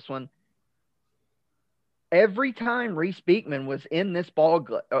call on this one. Every time Reese Beekman was in this ball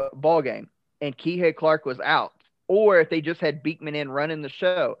game and Kihei Clark was out, or if they just had Beekman in running the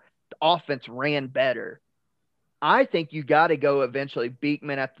show, the offense ran better. I think you got to go eventually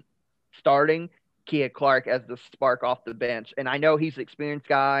Beekman at starting, Kihei Clark as the spark off the bench. And I know he's an experienced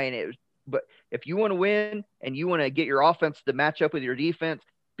guy, but if you want to win and you want to get your offense to match up with your defense,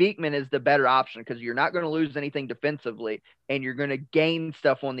 Beekman is the better option because you're not going to lose anything defensively and you're going to gain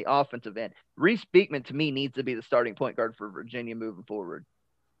stuff on the offensive end. Reese Beekman, to me, needs to be the starting point guard for Virginia moving forward.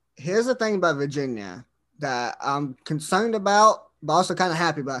 Here's the thing about Virginia that I'm concerned about, but also kind of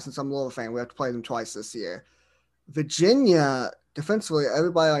happy about since I'm a Louisville fan. We have to play them twice this year. Virginia, defensively,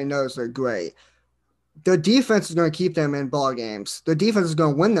 everybody already knows they're great. Their defense is going to keep them in ball games. Their defense is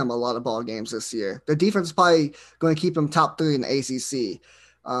going to win them a lot of ball games this year. Their defense is probably going to keep them top 3 in the ACC.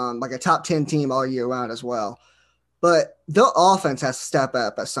 Like a top 10 team all year round as well. But their offense has to step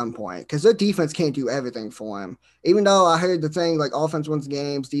up at some point because their defense can't do everything for them. Even though I heard the thing like offense wins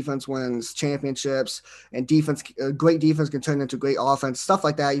games, defense wins championships, and great defense can turn into great offense, stuff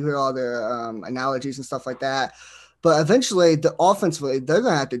like that. You hear all their analogies and stuff like that. But eventually, the offensively, they're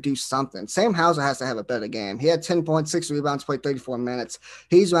going to have to do something. Sam Hauser has to have a better game. He had 10 points, 6 rebounds, played 34 minutes.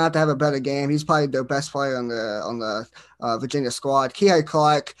 He's going to have a better game. He's probably their best player on the Virginia squad. Kihei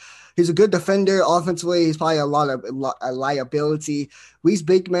Clark, he's a good defender. Offensively, he's probably a liability. Reese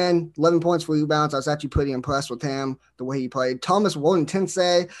Beekman, 11 points, 4 rebounds. I was actually pretty impressed with him, the way he played. Thomas Warden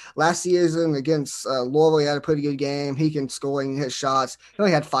Tensei, last season against Louisville, he had a pretty good game. He can score and hit shots. He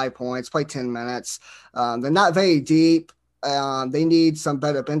only had 5 points, played 10 minutes. They're not very deep. They need some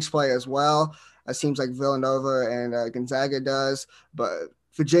better bench play as well. It seems like Villanova and Gonzaga does. But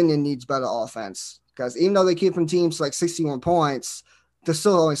Virginia needs better offense because even though they keep them teams like 61 points, they're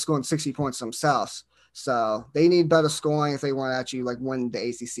still only scoring 60 points themselves. So they need better scoring if they want to actually like win the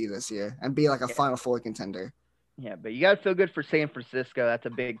ACC this year and be like a Final Four contender. Yeah, but you got to feel good for San Francisco. That's a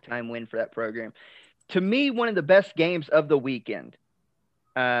big time win for that program. To me, one of the best games of the weekend,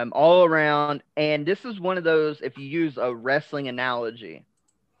 all around. And this is one of those, if you use a wrestling analogy,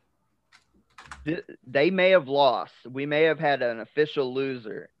 they may have lost. We may have had an official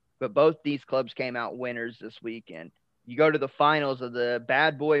loser, but both these clubs came out winners this weekend. You go to the finals of the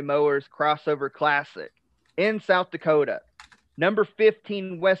Bad Boy Mowers Crossover Classic in South Dakota. Number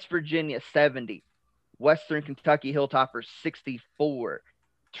 15, West Virginia, 70. Western Kentucky Hilltoppers, 64.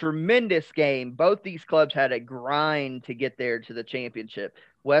 Tremendous game. Both these clubs had a grind to get there to the championship.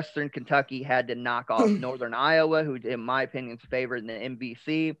 Western Kentucky had to knock off Northern Iowa, who, in my opinion, is favored in the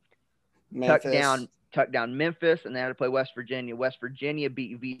MVC. Tuck down Memphis, and they had to play West Virginia. West Virginia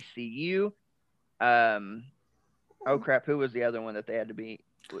beat VCU. Oh crap! Who was the other one that they had to beat?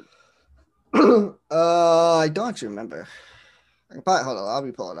 I don't remember. Hold on, I'll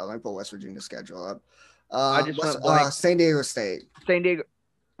be pulling up. Let me pull West Virginia's schedule up. San Diego State. San Diego.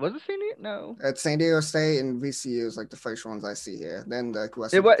 Was it San Diego? No. It's San Diego State and VCU is like the first ones I see here. Then the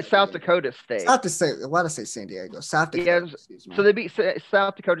South Dakota State. Why did I say San Diego? South Dakota. Yeah, so they beat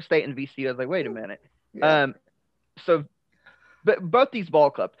South Dakota State and VCU. I was like, wait a minute. Yeah. But both these ball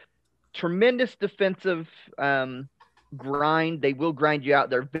clubs, tremendous defensive grind. They will grind you out.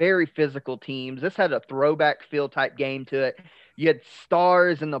 They're very physical teams. This had a throwback feel type game to it. You had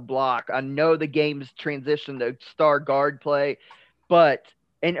stars in the block. I know the game's transitioned to star guard play, but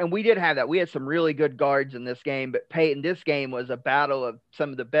and we did have that. We had some really good guards in this game, but Peyton, this game was a battle of some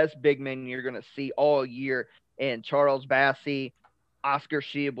of the best big men you're going to see all year. And Charles Bassey, Oscar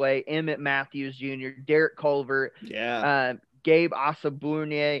Shibwe, Emmett Matthews Jr., Derek Culver, Gabe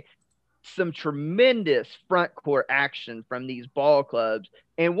Asabournier. some tremendous front court action from these ball clubs.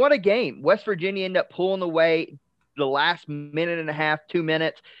 And what a game. West Virginia ended up pulling away the last minute and a half, 2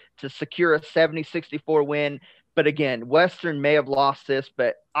 minutes to secure a 70-64 win. But again, Western may have lost this,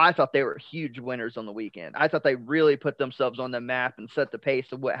 but I thought they were huge winners on the weekend. I thought they really put themselves on the map and set the pace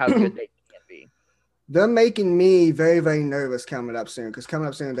of how good they can be. They're making me very, very nervous coming up soon, because coming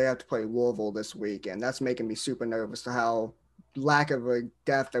up soon they have to play Louisville this week, and that's making me super nervous to how lack of a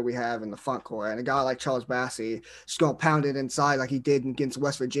depth that we have in the front court. And a guy like Charles Bassey just going to pound it inside like he did against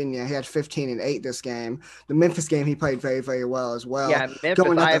West Virginia. He had 15 and 8 this game. The Memphis game, he played very, very well as well. Yeah,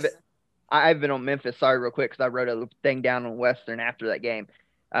 Memphis. I've been on Memphis. Sorry, real quick, because I wrote a thing down on Western after that game.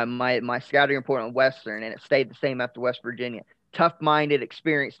 My scouting report on Western, and it stayed the same after West Virginia. Tough-minded,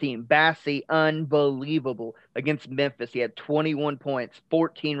 experienced team. Bassey, unbelievable against Memphis. He had 21 points,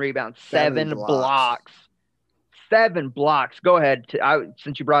 14 rebounds, 7 blocks. 7 blocks. Go ahead.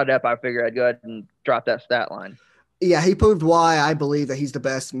 Since you brought it up, I figured I'd go ahead and drop that stat line. Yeah, he proved why I believe that he's the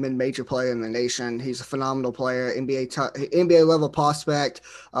best mid-major player in the nation. He's a phenomenal player, NBA level prospect.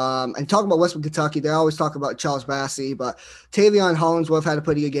 And talking about Western Kentucky, they always talk about Charles Bassey, but Tavion Hollingsworth had a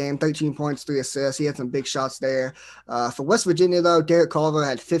pretty good game, 13 points, 3 assists. He had some big shots there. For West Virginia, though, Derek Culver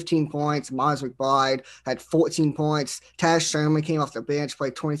had 15 points. Miles McBride had 14 points. Taz Sherman came off the bench,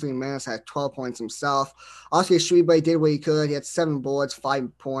 played 23 minutes, had 12 points himself. Oscar Shriebe did what he could. He had 7 boards,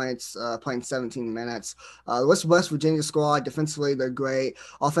 5 points, playing 17 minutes. The West Virginia squad, defensively, they're great.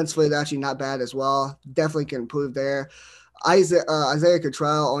 Offensively, they're actually not bad as well. Definitely can improve there. Isaiah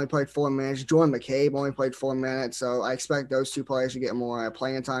Cottrell only played 4 minutes. Jordan McCabe only played 4 minutes. So I expect those 2 players to get more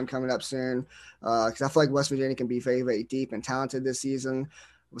playing time coming up soon, because I feel like West Virginia can be very, very deep and talented this season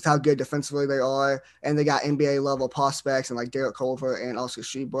with how good defensively they are. And they got NBA level prospects and like Derek Culver and Oscar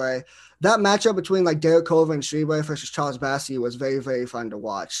Shriebe. That matchup between like Derek Culver and Shriebe versus Charles Bassey was very, very fun to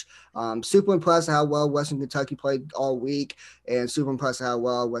watch. Super impressed how well Western Kentucky played all week, and super impressed how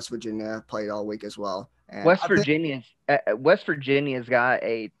well West Virginia played all week as well. And West Virginia's got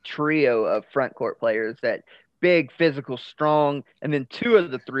a trio of front court players that big, physical, strong, and then 2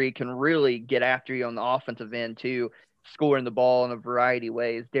 of the 3 can really get after you on the offensive end too, scoring the ball in a variety of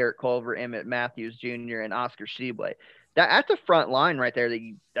ways. Derek Culver, Emmett Matthews Jr., and Oscar Shriebe. At the front line right there,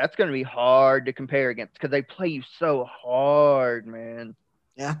 that's going to be hard to compare against because they play you so hard, man.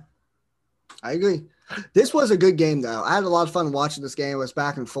 Yeah, I agree. This was a good game, though. I had a lot of fun watching this game. It was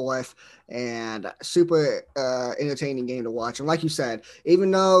back and forth and super entertaining game to watch. And like you said,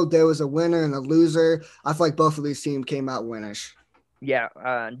 even though there was a winner and a loser, I feel like both of these teams came out winners. Yeah,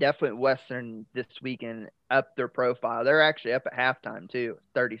 definitely Western this weekend up their profile. They're actually up at halftime, too,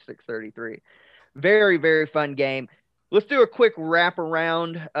 36-33. Very, very fun game. Let's do a quick wrap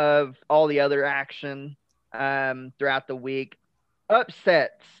around of all the other action throughout the week.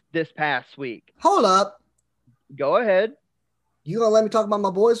 Upsets this past week. Hold up. Go ahead. You gonna let me talk about my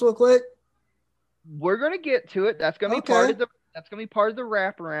boys real quick? We're gonna get to it. That's gonna be part of the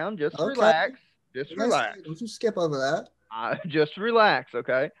wraparound. Just relax. Just relax. Don't you skip over that. Just relax,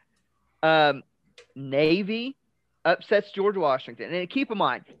 okay? Navy upsets George Washington. And keep in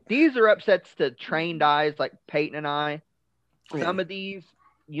mind, these are upsets to trained eyes like Peyton and I. Some of these,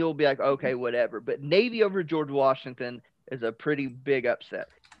 you'll be like, okay, whatever. But Navy over George Washington is a pretty big upset.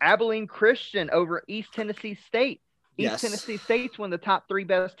 Abilene Christian over East Tennessee State. East Tennessee State's one of the top 3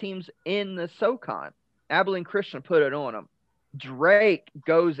 best teams in the SoCon. Abilene Christian put it on them. Drake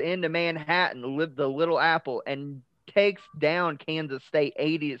goes into Manhattan, the Little Apple, and takes down Kansas State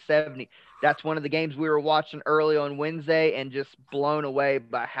 80-70. That's one of the games we were watching early on Wednesday and just blown away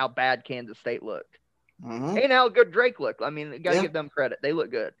by how bad Kansas State looked. And how good Drake looked. I mean, got to give them credit. They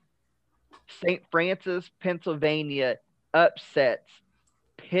look good. St. Francis, Pennsylvania upsets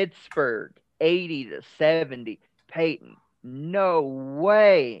Pittsburgh 80-70. Peyton, no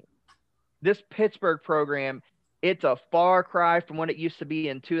way. This Pittsburgh program, it's a far cry from what it used to be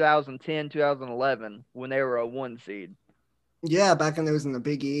in 2010, 2011 when they were a 1 seed. Yeah, back when they was in the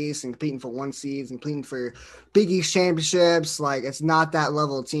Big East and competing for 1 seeds and competing for Big East championships. Like, it's not that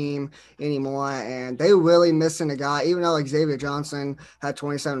level of team anymore. And they really missing a guy, even though like Xavier Johnson had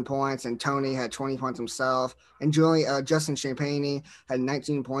 27 points and Tony had 20 points himself. And Justin Champagne had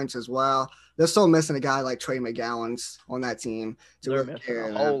 19 points as well. They're still missing a guy like Trey McGowan's on that team. They're missing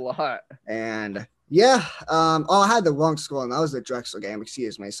a whole lot. And yeah, I had the wrong score, and that was the Drexel game.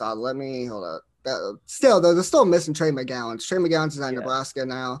 Excuse me. So hold up. They're still missing Trey McGowan. Trey McGowan's in Nebraska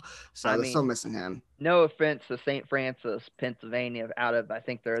now, so they're still missing him. No offense to St. Francis, Pennsylvania, out of, I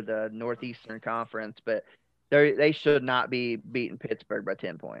think they're the Northeastern Conference, but they should not be beating Pittsburgh by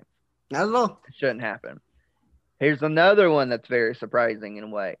 10 points. Not at all. It shouldn't happen. Here's another one that's very surprising in a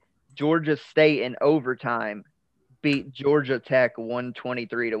way. Georgia State in overtime beat Georgia Tech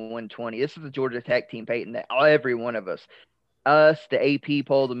 123-120. This is the Georgia Tech team, Peyton, that every one of us, the AP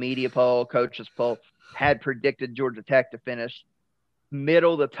poll, the media poll, coaches poll, had predicted Georgia Tech to finish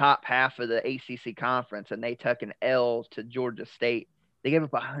middle the top half of the ACC conference, and they took an L to Georgia State. They gave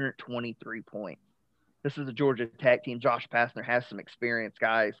up 123 points. This is a Georgia Tech team. Josh Pastner has some experience,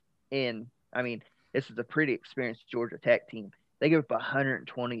 guys. This is a pretty experienced Georgia Tech team. They gave up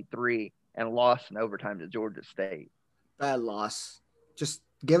 123 and lost in overtime to Georgia State. Bad loss. Just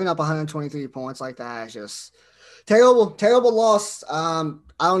giving up 123 points like that is just terrible loss. I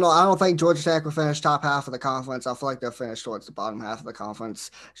don't know. I don't think Georgia Tech will finish top half of the conference. I feel like they'll finish towards the bottom half of the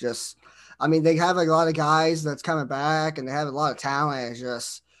conference. They have a lot of guys that's coming back, and they have a lot of talent. It's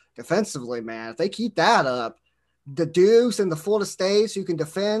just defensively, man. If they keep that up, the Dukes and the Florida States who can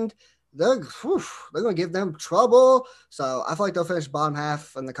defend, they're going to give them trouble. So I feel like they'll finish bottom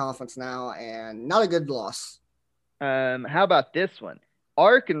half in the conference now, and not a good loss. How about this one?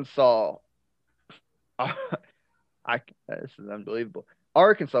 Arkansas. This is unbelievable.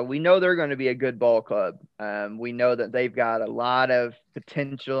 Arkansas, we know they're going to be a good ball club. We know that they've got a lot of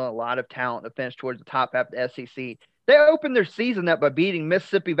potential, a lot of talent to finish towards the top half of the SEC. They opened their season up by beating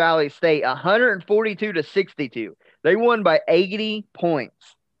Mississippi Valley State 142-62. They won by 80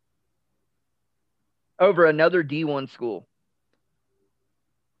 points over another D1 school.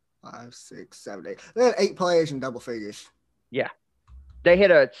 5, 6, 7, 8. They had 8 players in double figures. Yeah. They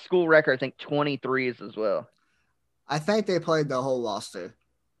hit a school record, I think 23s as well. I think they played the whole roster.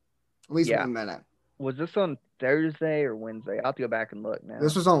 At least 1 minute. Was this on Thursday or Wednesday? I'll have to go back and look now.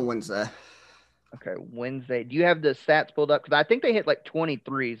 This was on Wednesday. Okay, Wednesday. Do you have the stats pulled up? Because I think they hit like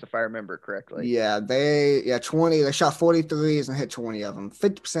 23s, if I remember correctly. Yeah, 20. They shot 43s and hit 20 of them.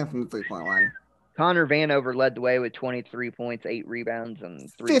 50% from the three-point line. Connor Vanover led the way with 23 points, 8 rebounds, and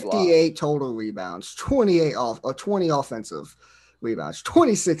 3 58 blocks. Total rebounds, 20 offensive rebounds,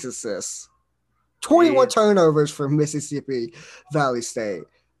 26 assists, 21 turnovers for Mississippi Valley State.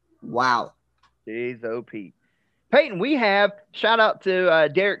 Wow. Jeez, OP. Peyton, we have, shout out to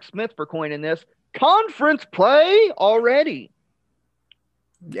Derek Smith for coining this, conference play already.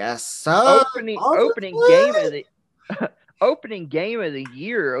 Yes, sir. Opening game of the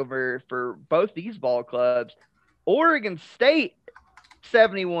year for both these ball clubs. Oregon State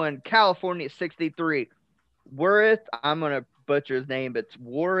 71, California 63. Worth, I'm going to butcher his name, but it's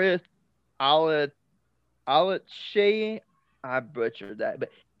Worth Alache. I butchered that, but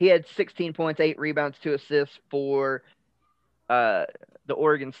he had 16 points, 8 rebounds, 2 assists for the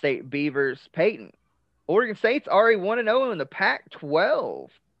Oregon State Beavers. Peyton, Oregon State's already 1-0 in the Pac-12.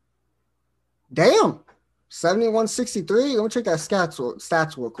 Damn. 71-63. Let me check that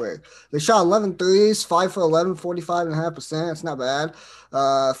stats real quick. They shot 11 threes, 5 for 11, 45.5%. It's not bad.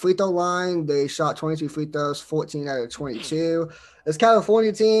 Free throw line, they shot 22 free throws, 14 out of 22. This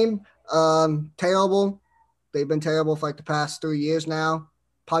California team, terrible. They've been terrible for like the past 3 years now,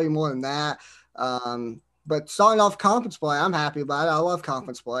 probably more than that. But starting off conference play, I'm happy about it. I love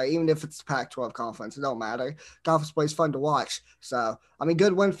conference play, even if it's the Pac-12 conference. It don't matter. Conference play is fun to watch. So,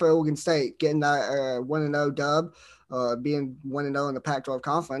 good win for Oregon State, getting that 1-0 dub, being 1-0 in the Pac-12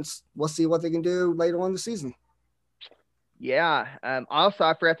 conference. We'll see what they can do later on in the season. Yeah. Also,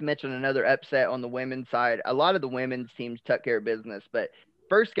 I forgot to mention another upset on the women's side. A lot of the women's teams took care of business, but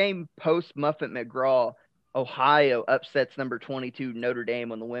first game post Muffet-McGraw, Ohio upsets number 22 Notre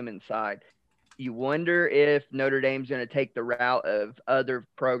Dame on the women's side. You wonder if Notre Dame's going to take the route of other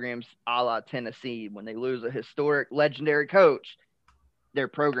programs a la Tennessee. When they lose a historic, legendary coach, their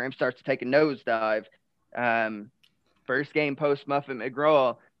program starts to take a nosedive. First game post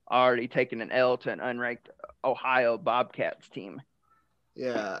Muffet-McGraw, already taking an L to an unranked Ohio Bobcats team.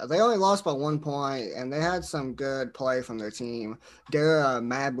 Yeah, they only lost by 1 point, and they had some good play from their team. Dara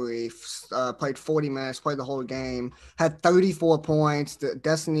Mabry played 40 minutes, played the whole game, had 34 points.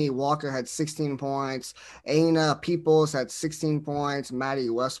 Destiny Walker had 16 points. Aina Peoples had 16 points. Maddie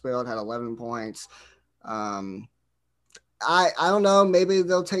Westfield had 11 points. I don't know. Maybe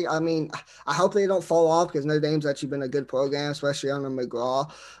they'll take – I hope they don't fall off because Notre Dame's actually been a good program, especially under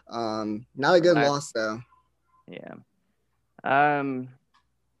McGraw. Not a good loss, though. Yeah.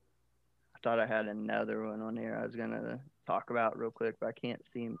 I thought I had another one on here I was gonna talk about real quick, but I can't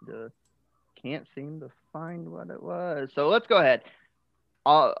seem to find what it was. So let's go ahead.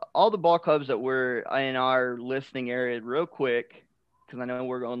 All the ball clubs that were in our listening area real quick, because I know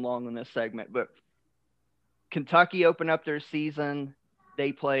we're going long on this segment, but Kentucky opened up their season.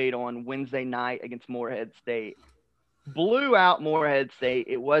 They played on Wednesday night against Morehead State. blew out Morehead State.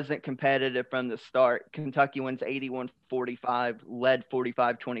 It wasn't competitive from the start. Kentucky wins 81-45, led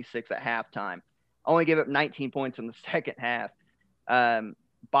 45-26 at halftime. Only gave up 19 points in the second half.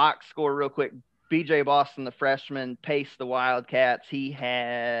 Box score real quick. BJ Boston, the freshman, paced the Wildcats. He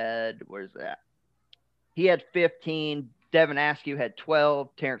had 15. Devin Askew had 12.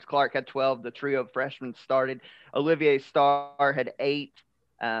 Terrence Clark had 12. The trio of freshmen started. Olivier Starr had 8,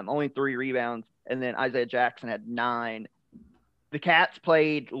 only 3 rebounds. And then Isaiah Jackson had 9. The Cats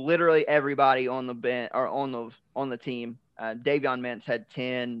played literally everybody on the bench or on the team. Davion Mintz had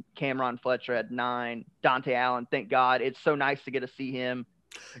 10. Cameron Fletcher had 9. Dante Allen, thank God. It's so nice to get to see him.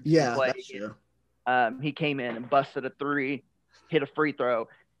 Yeah, play. that's true. He came in and busted a 3, hit a free throw.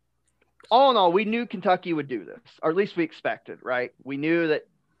 All in all, we knew Kentucky would do this, or at least we expected, right? We knew that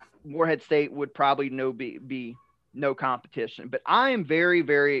Morehead State would probably be no competition. But I am very,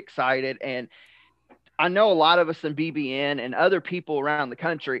 very excited, and I know a lot of us in BBN and other people around the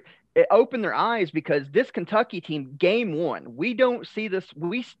country, it opened their eyes because this Kentucky team, game 1, we don't see this.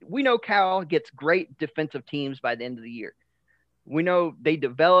 We know Cal gets great defensive teams by the end of the year. We know they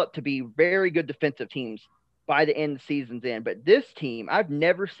develop to be very good defensive teams by the end of the season's end. But this team, I've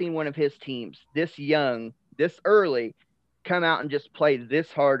never seen one of his teams this young, this early, come out and just play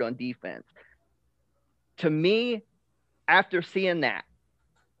this hard on defense. To me, after seeing that,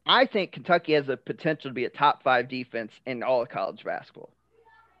 I think Kentucky has the potential to be a top 5 defense in all of college basketball.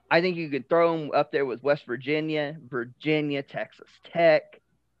 I think you could throw them up there with West Virginia, Texas Tech,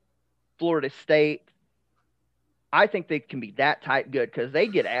 Florida State. I think they can be that type good because they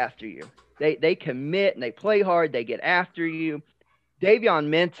get after you. They commit and they play hard. They get after you. Davion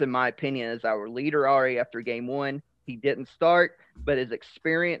Mintz, in my opinion, is our leader already after game 1. He didn't start, but his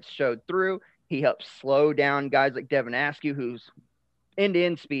experience showed through. He helped slow down guys like Devin Askew, who's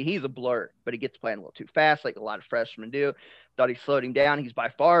end-to-end speed. He's a blur, but he gets playing a little too fast like a lot of freshmen do. Thought he slowed him down. He's by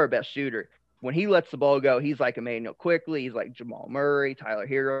far our best shooter. When he lets the ball go, he's like Emmanuel Quickly. He's like Jamal Murray, Tyler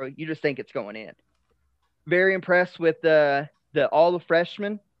Hero. You just think it's going in. Very impressed with all the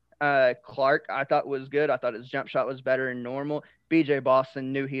freshmen. Clark, I thought was good. I thought his jump shot was better than normal. BJ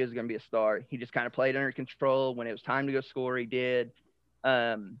Boston knew he was going to be a star. He just kind of played under control. When it was time to go score, he did.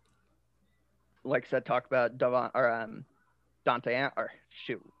 Like I said, talk about Dante, I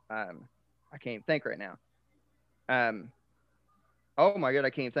can't even think right now. Oh my God,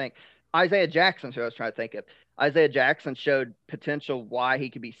 I can't even think. Isaiah Jackson, who I was trying to think of. Isaiah Jackson showed potential why he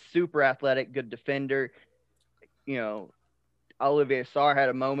could be super athletic, good defender. You know, Olivier Sarr had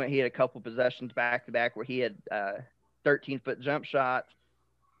a moment. He had a couple possessions back-to-back where he had 13-foot jump shots.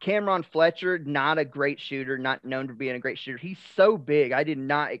 Cameron Fletcher, not a great shooter, not known for being a great shooter. He's so big. I did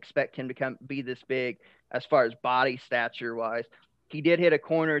not expect him to be this big as far as body stature-wise. He did hit a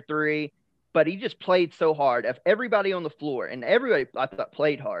corner 3, but he just played so hard. Of everybody on the floor, and everybody I thought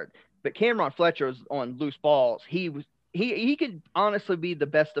played hard, but Cameron Fletcher was on loose balls. He could honestly be the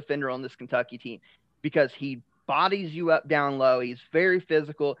best defender on this Kentucky team because he bodies you up down low. He's very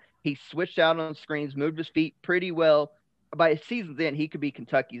physical. He switched out on screens, moved his feet pretty well. By season's end, he could be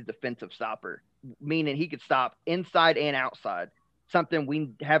Kentucky's defensive stopper, meaning he could stop inside and outside, something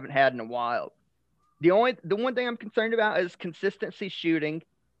we haven't had in a while. The one thing I'm concerned about is consistency shooting.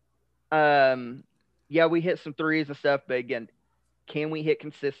 Yeah, we hit some threes and stuff, but again, can we hit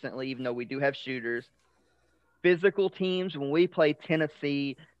consistently, even though we do have shooters? Physical teams, when we play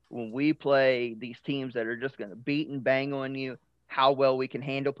Tennessee, when we play these teams that are just going to beat and bang on you, how well we can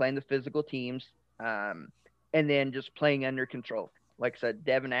handle playing the physical teams, and then just playing under control. Like I said,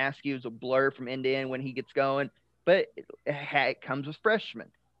 Devin Askew is a blur from end to end when he gets going, but it comes with freshmen.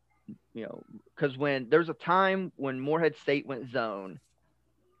 You know, because when there's a time when Morehead State went zone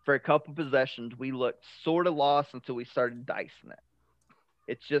for a couple possessions, we looked sort of lost until we started dicing it.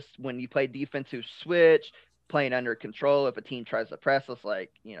 It's just when you play defensive switch, playing under control, if a team tries to press us,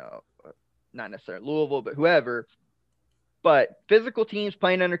 like, you know, not necessarily Louisville, but whoever. But physical teams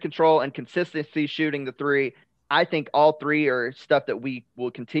playing under control and consistency shooting the 3, I think all 3 are stuff that we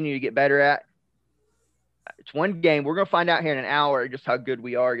will continue to get better at. It's one game. We're going to find out here in an hour just how good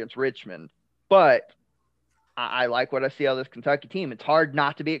we are against Richmond. But I like what I see out of this Kentucky team. It's hard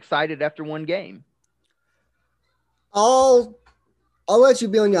not to be excited after one game. I'll let you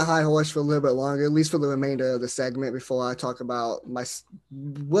be on your high horse for a little bit longer, at least for the remainder of the segment, before I talk about I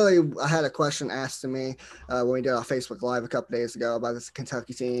had a question asked to me when we did our Facebook Live a couple days ago about this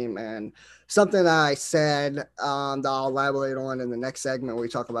Kentucky team, and something that I said that I'll elaborate on in the next segment where we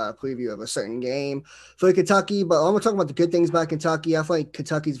talk about a preview of a certain game for Kentucky. But I'm going to talk about the good things about Kentucky. I think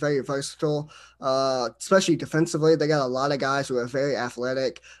Kentucky's very versatile. especially defensively. They got a lot of guys who are very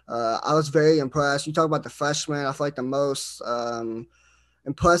athletic. I was very impressed. You talk about the freshmen. I feel like the most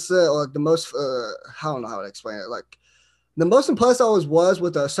impressive or the most, I don't know how to explain it. Like, the most impressed I always was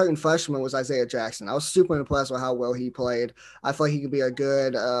with a certain freshman was Isaiah Jackson. I was super impressed with how well he played. I feel like he could be a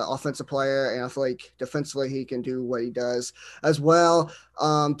good offensive player, and I feel like defensively he can do what he does as well.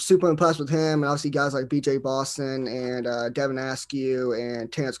 Super impressed with him, and obviously guys like B.J. Boston and Devin Askew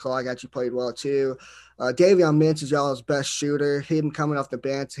and Terrence Clark actually played well too. Davion Mintz is y'all's best shooter. Him coming off the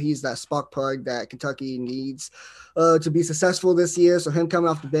bench, he's that spark plug that Kentucky needs to be successful this year. So him coming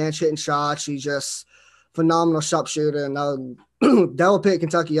off the bench, hitting shots, he's just phenomenal sharpshooter, and that will pick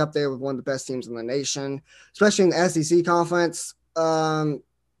Kentucky up there with one of the best teams in the nation, especially in the SEC conference.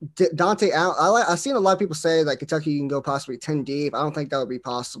 Dante Allen, I've seen a lot of people say that Kentucky can go possibly 10 deep. I don't think that would be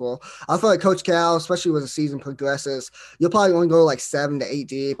possible. I feel like Coach Cal, especially as the season progresses, you'll probably only go like 7 to 8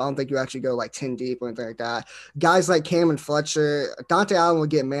 deep. I don't think you actually go like 10 deep or anything like that. Guys like Cameron Fletcher, Dante Allen will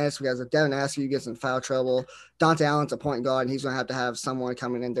get minutes because if Devin Askew gets in foul trouble, Dante Allen's a point guard, and he's going to have someone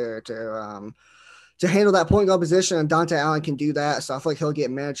coming in there to handle that point guard position, and Dante Allen can do that. So I feel like he'll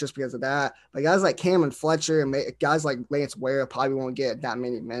get minutes just because of that. But guys like Cameron Fletcher and guys like Lance Ware probably won't get that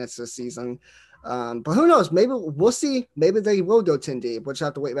many minutes this season. But who knows? Maybe we'll see. Maybe they will go 10 deep. We'll just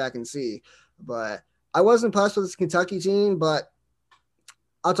have to wait back and see. But I was impressed with this Kentucky team, but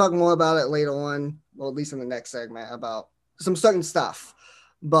I'll talk more about it later on, or at least in the next segment, about some certain stuff.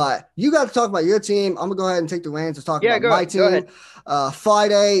 But you got to talk about your team. I'm going to go ahead and take the reins to talk about my team.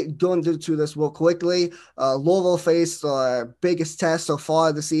 Friday, going to this real quickly. Louisville faced our biggest test so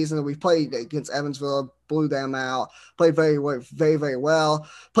far this season. We played against Evansville, blew them out, played very, very, very well.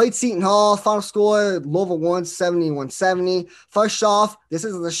 Played Seton Hall, final score, Louisville won 71-70. First off, this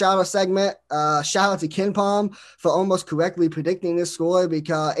is the shout-out segment. Shout out to KenPom for almost correctly predicting this score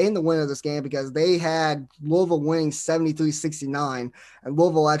in the win of this game, because they had Louisville winning 73-69, and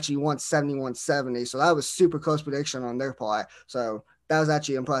Louisville actually won 71-70. So that was super close prediction on their part. So that was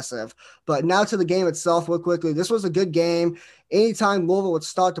actually impressive. But now to the game itself real quickly. This was a good game. Anytime Louisville would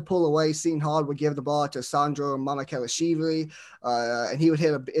start to pull away, Seton Hall would give the ball to Sandro Mamukelashvili, and he would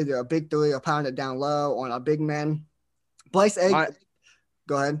hit either a big three or pound it down low on our big men. Bryce Aiken.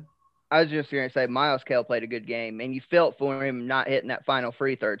 Go ahead. I was just going to say Miles Kell played a good game, and you felt for him not hitting that final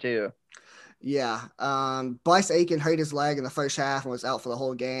free throw too. Yeah. Bryce Aiken hurt his leg in the first half and was out for the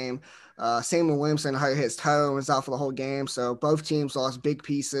whole game. Samuel Williamson hurt his toe and was out for the whole game. So both teams lost big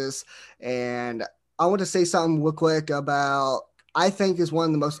pieces. And I want to say something real quick about, I think is one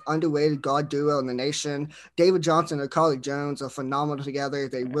of the most underrated guard duo in the nation. David Johnson and Carly Jones are phenomenal together.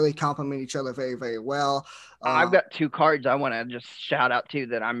 They really complement each other very, very well. I've got two cards I want to just shout out to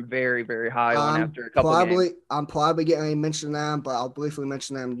that I'm very, very high on after a couple games. I'm probably getting ready to mention them, but I'll briefly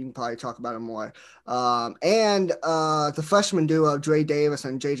mention them. You can probably talk about them more. And the freshman duo, Dre Davis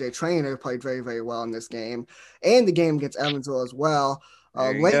and JJ Traynor, played very, very well in this game, and the game against Evansville as well.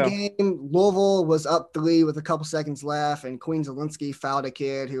 Late game, Louisville was up 3 with a couple seconds left, and Queen Zielinski fouled a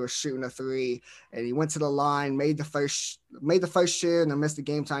kid who was shooting a 3, and he went to the line, made the first shot, and then missed the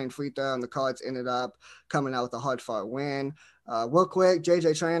game-tying free throw, and the Cards ended up coming out with a hard-fought win. Real quick,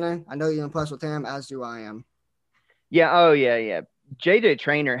 JJ Traynor, I know you're impressed with him, as do I am. Yeah, yeah. JJ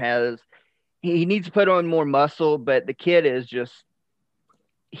Traynor he needs to put on more muscle, but the kid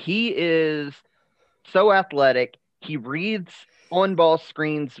he is so athletic. He reads on-ball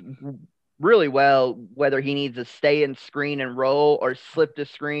screens really well, whether he needs to stay in screen and roll or slip the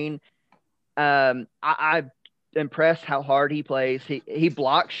screen. I'm impressed how hard he plays. He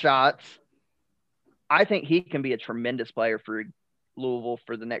blocks shots. I think he can be a tremendous player for Louisville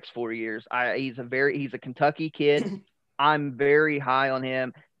for the next 4 years. He's a Kentucky kid. I'm very high on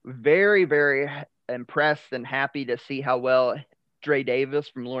him. Very, very impressed and happy to see how well Dre Davis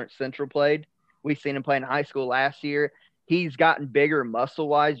from Lawrence Central played. We've seen him play in high school last year. He's gotten bigger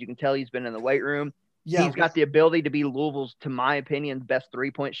muscle-wise. You can tell he's been in the weight room. Yeah, he's got the ability to be Louisville's, to my opinion, best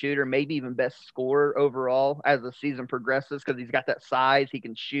three-point shooter, maybe even best scorer overall as the season progresses, because he's got that size. He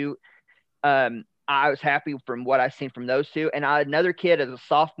can shoot. I was happy from what I've seen from those two. And another kid as a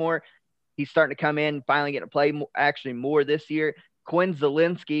sophomore, he's starting to come in, finally getting to play more this year. Quinn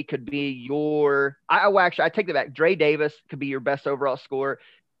Zielinski could be I take that back. Dre Davis could be your best overall scorer.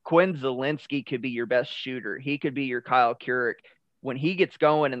 Quinn Zielinski could be your best shooter. He could be your Kyle Kuric. When he gets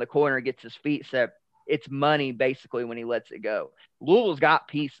going in the corner, gets his feet set, it's money basically when he lets it go. Louisville's got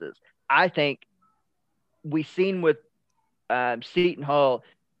pieces. I think we've seen with Seton Hall,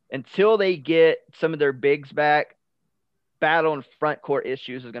 until they get some of their bigs back, battle and front court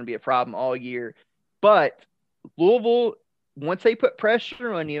issues is going to be a problem all year. But Louisville, once they put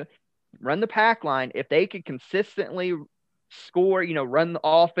pressure on you, run the pack line. If they could consistently score, run the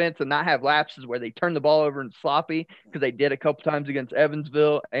offense and not have lapses where they turn the ball over and sloppy, because they did a couple times against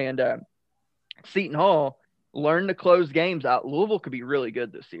Evansville and Seton Hall, learn to close games out. Louisville could be really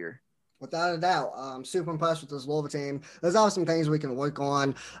good this year. Without a doubt. I'm super impressed with this Louisville team. There's always some things we can work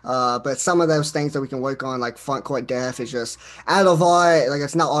on, but some of those things that we can work on, like front court depth, is just out of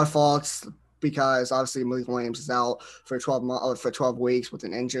it's not our fault, because obviously Malik Williams is out for 12 weeks with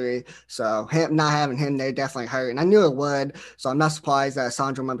an injury. So not having him there definitely hurt. And I knew it would. So I'm not surprised that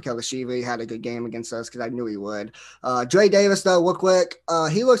Sandro Mambakele-Shivi had a good game against us, because I knew he would. Dre Davis, though, real quick,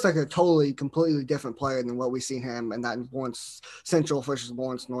 he looks like a completely different player than what we seen him in that Lawrence Central versus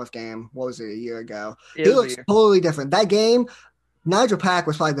Lawrence North game. What was it, a year ago? He looks totally different. That game, Nigel Pack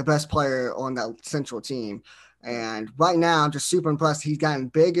was probably the best player on that Central team. And right now, I'm just super impressed. He's gotten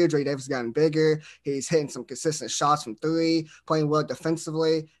bigger. Dre Davis has gotten bigger. He's hitting some consistent shots from three, playing well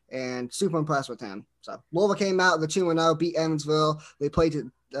defensively, and super impressed with him. So Louisville came out the 2-0, beat Evansville. They played it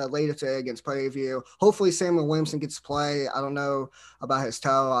later today against Prairie View. Hopefully Samuel Williamson gets to play. I don't know about his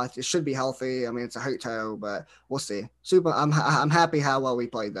toe. It should be healthy. I mean, it's a hurt toe, but we'll see. I'm happy how well we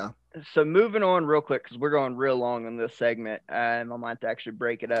played, though. So moving on real quick, because we're going real long on this segment, and I might actually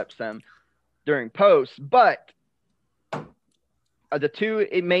break it up some during post, but the two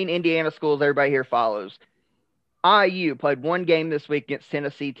main Indiana schools everybody here follows. IU played one game this week against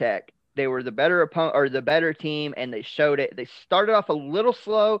Tennessee Tech. They were the better opponent, or the better team, and they showed it. They started off a little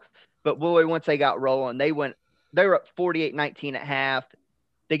slow, but boy, once they got rolling, they were up 48-19 at half.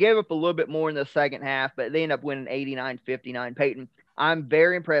 They gave up a little bit more in the second half, but they ended up winning 89-59. Peyton, I'm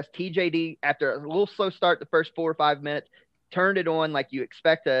very impressed. TJD, after a little slow start the first 4 or 5 minutes, turned it on like you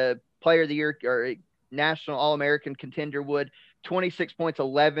expect a player of the year or a national All-American contender would. 26 points,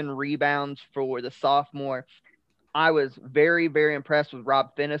 11 rebounds for the sophomore. I was very, very impressed with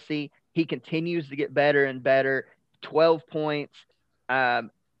Rob Phinisee. He continues to get better and better. 12 points.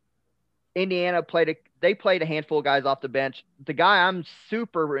 Indiana played a handful of guys off the bench. The guy I'm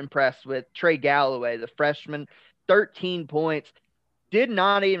super impressed with, Trey Galloway, the freshman, 13 points. Did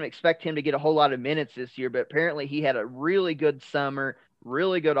not even expect him to get a whole lot of minutes this year, but apparently he had a really good summer,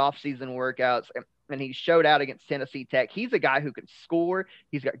 really good offseason workouts, and he showed out against Tennessee Tech. He's a guy who can score.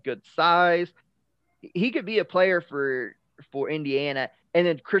 He's got good size. He could be a player for Indiana. And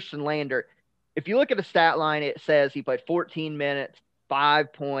then Christian Lander, if you look at the stat line, it says he played 14 minutes,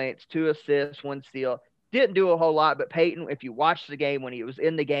 5 points, 2 assists, 1 steal. Didn't do a whole lot, but Peyton, if you watch the game, when he was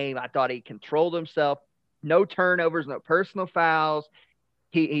in the game, I thought he controlled himself. No turnovers, no personal fouls.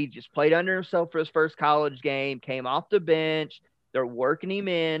 He just played under himself for his first college game, came off the bench. They're working him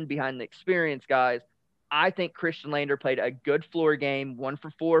in behind the experienced guys. I think Christian Lander played a good floor game, 1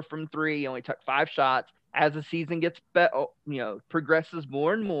 for 4 from 3. He only took 5 shots. As the season gets better, progresses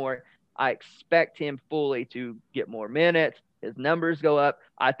more and more, I expect him fully to get more minutes. His numbers go up.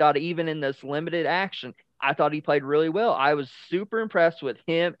 I thought even in this limited action, I thought he played really well. I was super impressed with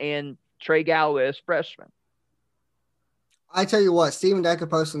him and Trey Galloway as freshmen. I tell you what, Stephen Decker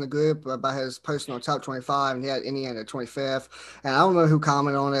posted in the group about his personal top 25, and he had Indiana 25th. And I don't know who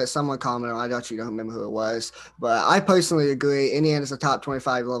commented on it. Someone commented on it. I actually don't remember who it was. But I personally agree. Indiana's a top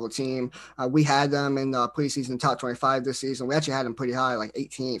 25 level team. We had them in the preseason top 25 this season. We actually had them pretty high, like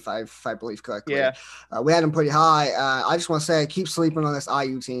 18th, if I believe correctly. Yeah. We had them pretty high. I just want to say, keep sleeping on this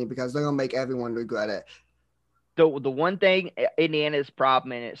IU team, because they're going to make everyone regret it. The one thing Indiana's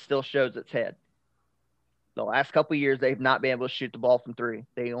problem, and it still shows its head. The last couple of years, they've not been able to shoot the ball from 3.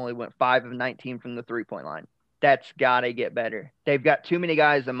 They only went 5 of 19 from the 3-point line. That's got to get better. They've got too many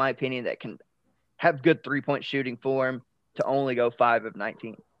guys, in my opinion, that can have good 3-point shooting for them to only go 5 of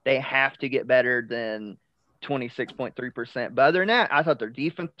 19. They have to get better than 26.3%. But other than that, I thought their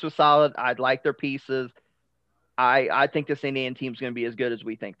defense was solid. I like their pieces. I think this Indiana team is going to be as good as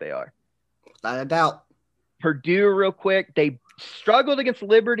we think they are. Without a doubt. Purdue, real quick, they struggled against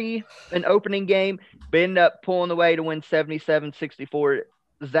Liberty in opening game, but ended up pulling the way to win 77-64.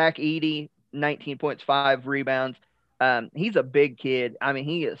 Zach Edey, 19 points, 5 rebounds. He's a big kid. I mean,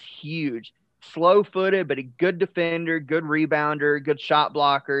 he is huge. Slow-footed, but a good defender, good rebounder, good shot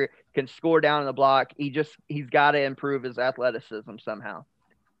blocker, can score down on the block. He's got to improve his athleticism somehow.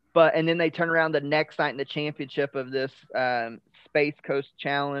 And then they turn around the next night in the championship of this Space Coast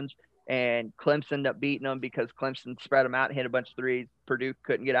Challenge, and Clemson ended up beating them because Clemson spread them out and hit a bunch of threes. Purdue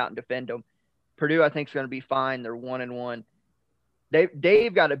couldn't get out and defend them. Purdue, I think, is going to be fine. They're 1-1.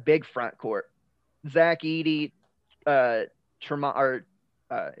 They've got a big front court. Zach Edey, Tremont, or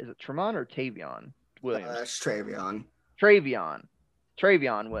is it Tremont or Tavion Williams? It's Travion.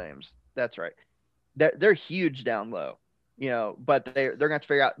 Travion Williams. That's right. They're huge down low. but they're going to have to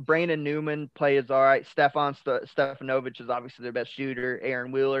figure out. Brandon Newman plays all right. Stefanovic is obviously their best shooter.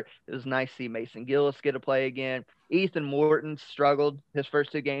 Aaron Wheeler. It was nice to see Mason Gillis get to play again. Ethan Morton struggled his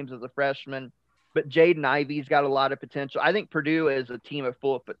first 2 games as a freshman, but Jaden Ivey's got a lot of potential. I think Purdue is a team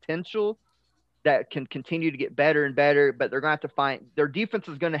full of potential that can continue to get better and better, but they're going to have to find – their defense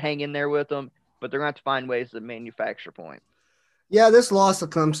is going to hang in there with them, but they're going to have to find ways to manufacture points. Yeah, this loss to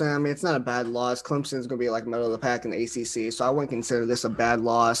Clemson, I mean, it's not a bad loss. Clemson's going to be like middle of the pack in the ACC, so I wouldn't consider this a bad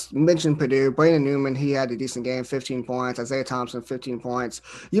loss. You mentioned Purdue. Brandon Newman, he had a decent game, 15 points. Isaiah Thompson, 15 points.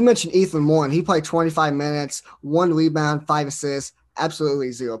 You mentioned Ethan Morton. He played 25 minutes, 1 rebound, 5 assists,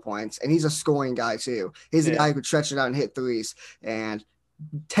 absolutely 0 points. And he's a scoring guy, too. He's a guy who could stretch it out and hit threes. And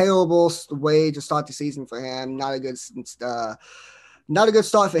terrible way to start the season for him. Not a good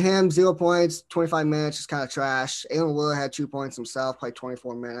start for him. 0 points, 25 minutes, just kind of trash. Aaron Wheeler had 2 points himself, played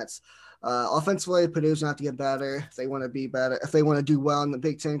 24 minutes. Offensively, Purdue's going to have to get better if they want to be better, if they want to do well in the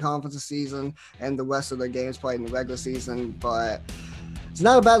Big Ten Conference this season and the rest of their games played in the regular season. But it's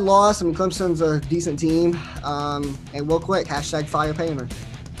not a bad loss. I mean, Clemson's a decent team. And real quick, #fire Painter.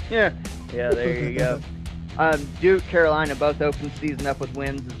 Yeah, there you go. Duke, Carolina both opened season up with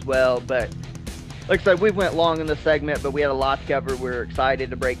wins as well, but like I said, we went long in the segment, but we had a lot to cover. We're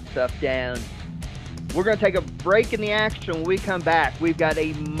excited to break stuff down. We're going to take a break in the action. When we come back, we've got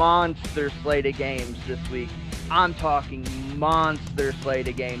a monster slate of games this week. I'm talking monster slate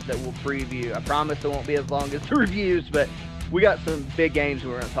of games that we'll preview. I promise it won't be as long as the reviews, but we got some big games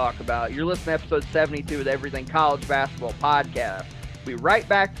we're going to talk about. You're listening to episode 72 of the Everything College Basketball Podcast. We'll be right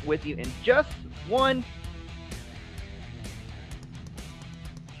back with you in just one.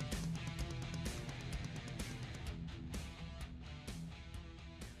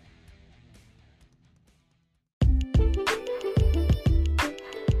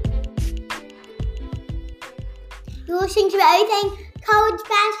 You're listening to Everything College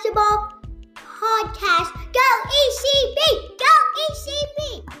Basketball Podcast. Go ECB! Go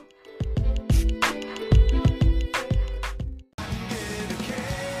ECB!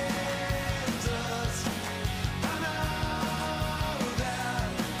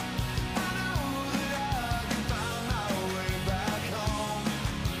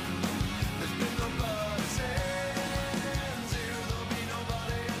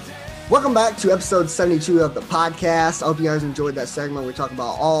 Welcome back to episode 72 of the podcast. I hope you guys enjoyed that segment. We talk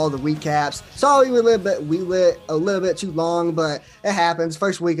about all the recaps. Sorry we went a little bit too long, but it happens.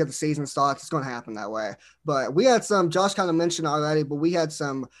 First week of the season starts. It's going to happen that way. But we had some, Josh kind of mentioned already, but we had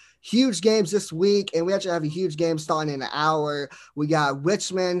some huge games this week, and we actually have a huge game starting in an hour. We got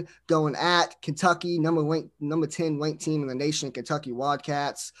Richmond going at Kentucky, number 10 ranked team in the nation, Kentucky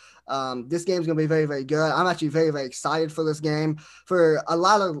Wildcats. This game is going to be very, very good. I'm actually very, very excited for this game for a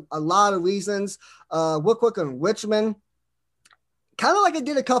lot of reasons. Real quick on Richmond, kind of like I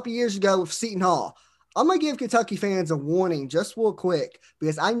did a couple years ago with Seton Hall. I'm going to give Kentucky fans a warning just real quick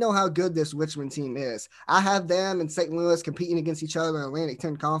because I know how good this Richmond team is. I have them and St. Louis competing against each other in the Atlantic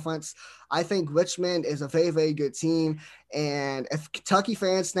 10 Conference. I think Richmond is a very, very good team. And if Kentucky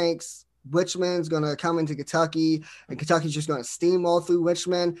fans thinks Richmond's going to come into Kentucky and Kentucky's just going to steamroll through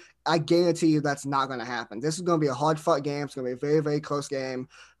Richmond, I guarantee you that's not going to happen. This is going to be a hard-fought game. It's going to be a very, very close game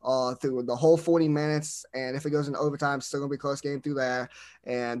through the whole 40 minutes. And if it goes into overtime, it's still going to be a close game through there.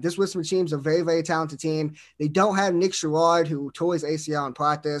 And this Richmond team's a very, very talented team. They don't have Nick Sherrard, who tore his ACL in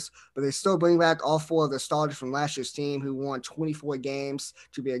practice, but they still bring back all 4 of their starters from last year's team who won 24 games,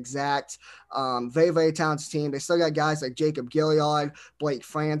 to be exact. Very, very talented team. They still got guys like Jacob Gilliard, Blake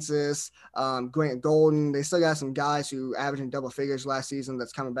Francis, Grant Golden. They still got some guys who averaged in double figures last season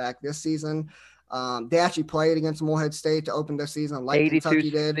that's coming back this season. They actually played against Morehead State to open their season like Kentucky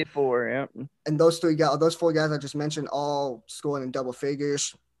did. 82-64, yeah. And those 4 guys I just mentioned all scoring in double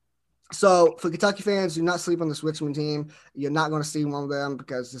figures. So for Kentucky fans, do not sleep on this Richmond team. You're not going to see one of them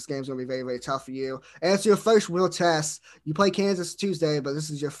because this game's going to be very, very tough for you. And it's your first real test. You play Kansas Tuesday, but this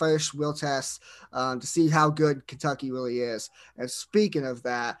is your first real test to see how good Kentucky really is. And speaking of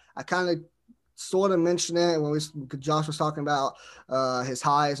that, I kind of sort of mentioned it when Josh was talking about his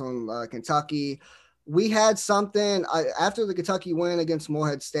highs on Kentucky. We had something after the Kentucky win against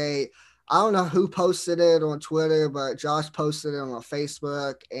Morehead State. I don't know who posted it on Twitter, but Josh posted it on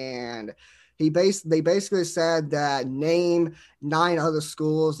Facebook, and they basically said that name 9 other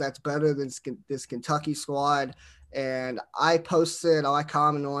schools that's better than this Kentucky squad. And I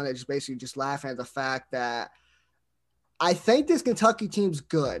commented on it, just laughing at the fact that I think this Kentucky team's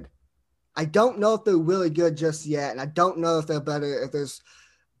good. I don't know if they're really good just yet, and I don't know if they're better, if there's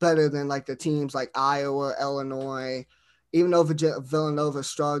better than like the teams like Iowa, Illinois, Even though Villanova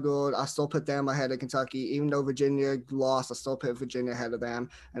struggled, I still put them ahead of Kentucky. Even though Virginia lost, I still put Virginia ahead of them.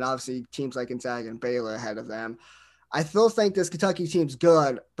 And obviously teams like Gonzaga and Baylor ahead of them. I still think this Kentucky team's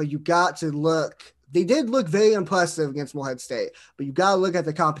good, but you got to look. They did look very impressive against Morehead State, but you got to look at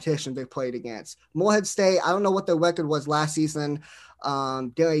the competition they played against. Morehead State, I don't know what their record was last season.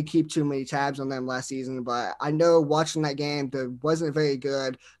 Didn't really keep too many tabs on them last season, but I know watching that game, they wasn't very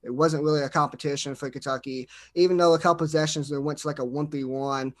good. It wasn't really a competition for Kentucky, even though a couple possessions they went to like a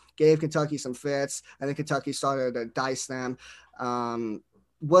 1-3-1, gave Kentucky some fits, and then Kentucky started to dice them.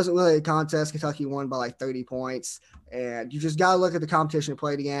 Wasn't really a contest. Kentucky won by like 30 points. And you just got to look at the competition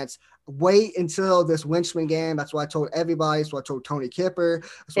played against. Wait until this Winchman game. That's what I told everybody. That's what I told Tony Kipper.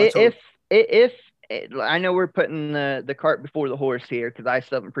 If I know we're putting the cart before the horse here because I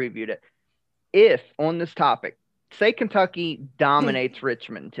still haven't previewed it. If on this topic, say Kentucky dominates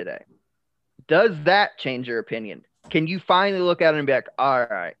Richmond today, does that change your opinion? Can you finally look at it and be like, all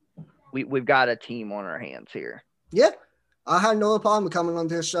right, we've got a team on our hands here? Yeah. I have no problem with coming on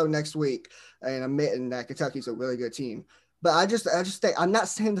this show next week and admitting that Kentucky's a really good team. But I just think I'm not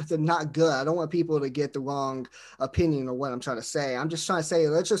saying that they're not good. I don't want people to get the wrong opinion of what I'm trying to say. I'm just trying to say,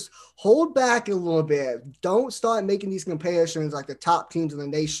 let's just hold back a little bit. Don't start making these comparisons like the top teams in the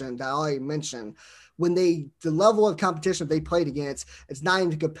nation that I already mentioned. When the level of competition they played against, it's not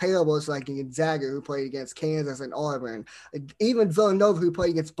even comparable to like Gonzaga, who played against Kansas and Auburn, even Villanova, who played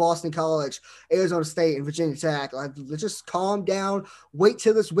against Boston College, Arizona State, and Virginia Tech. Like, let's just calm down, wait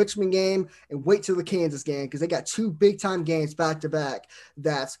till this Richmond game, and wait till the Kansas game, because they got two big time games back to back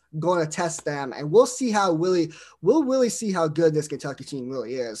that's going to test them, and we'll really see how good this Kentucky team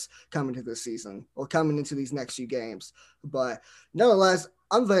really is coming to this season or coming into these next few games. But nonetheless,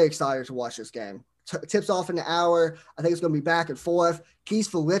 I'm very excited to watch this game. Tips off in an hour. I think it's going to be back and forth. Keys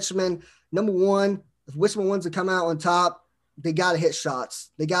for Richmond. Number one, if Richmond wants to come out on top, they got to hit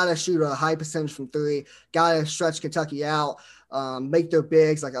shots. They got to shoot a high percentage from three. Got to stretch Kentucky out. Make their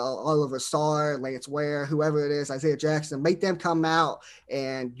bigs like Oliver Starr, Lance Ware, whoever it is, Isaiah Jackson. Make them come out,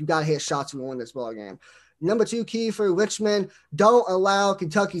 and you got to hit shots and win this ball game. Number two key for Richmond, don't allow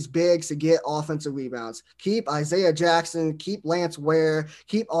Kentucky's bigs to get offensive rebounds. Keep Isaiah Jackson, keep Lance Ware,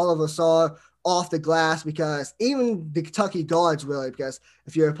 keep Oliver Starr off the glass, because even the Kentucky guards really, because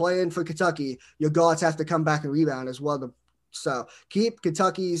if you're playing for Kentucky, your guards have to come back and rebound as well. So keep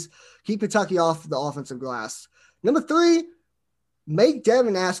Kentucky off the offensive glass. Number three, make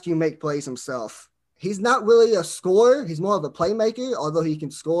Devin Askew make plays himself. He's not really a scorer. He's more of a playmaker, although he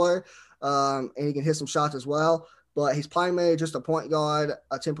can score and he can hit some shots as well. But he's primarily just a point guard,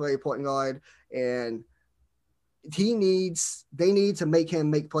 a temporary point guard, and they need to make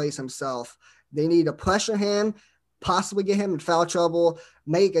him make plays himself. They need to pressure him, possibly get him in foul trouble,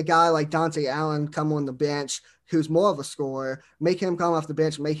 make a guy like Dante Allen come on the bench who's more of a scorer, make him come off the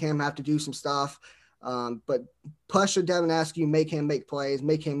bench, make him have to do some stuff. But pressure Devin Askew, make him make plays,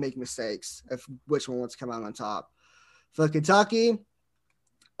 make him make mistakes if which one wants to come out on top. For Kentucky,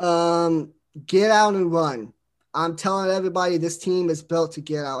 get out and run. I'm telling everybody this team is built to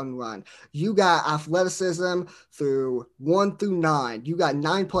get out and run. You got athleticism through 1 through 9. You got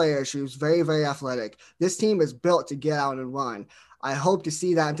 9 players who's very, very athletic. This team is built to get out and run. I hope to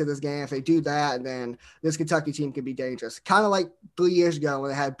see that into this game. If they do that, then this Kentucky team can be dangerous. Kind of like 3 years ago when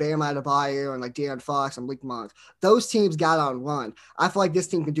they had Bam Adebayo and like De'Aaron Fox and Malik Monk. Those teams got out and run. I feel like this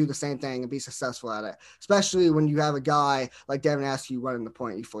team can do the same thing and be successful at it, especially when you have a guy like Devin Askew running the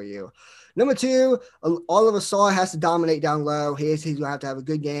point for you. Number two, Oliver Starr has to dominate down low. He's going to have a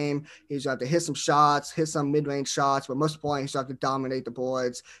good game. He's going to have to hit some shots, hit some mid-range shots, but most importantly, he's going to have to dominate the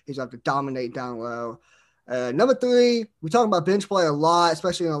boards. He's going to have to dominate down low. Number three, we talk about bench play a lot,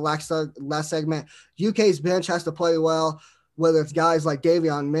 especially in the last segment. UK's bench has to play well, whether it's guys like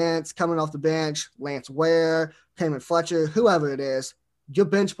Davion Mintz coming off the bench, Lance Ware, Kamen Fletcher, whoever it is. Your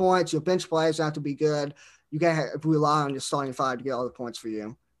bench points, your bench plays have to be good. You can't rely on your starting five to get all the points for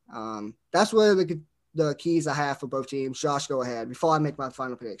you. That's where the keys I have for both teams. Josh, go ahead before I make my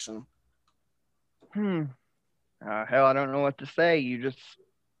final prediction. Hell, I don't know what to say. You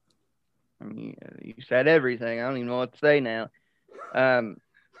said everything. I don't even know what to say now. I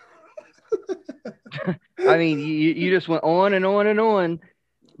mean, you just went on and on and on.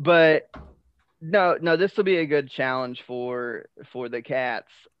 But no, this will be a good challenge for the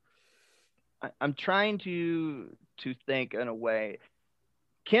Cats. I'm trying to think in a way.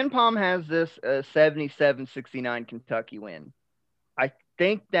 KenPom has this 77-69 Kentucky win. I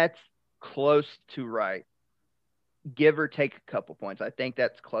think that's close to right. Give or take a couple points. I think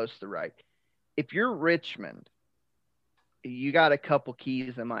that's close to right. If you're Richmond, you got a couple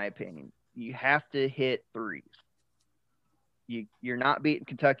keys in my opinion. You have to hit threes. You're not beating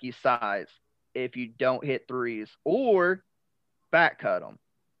Kentucky's size if you don't hit threes or back cut them.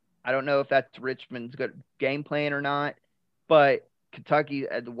 I don't know if that's Richmond's good game plan or not, but Kentucky,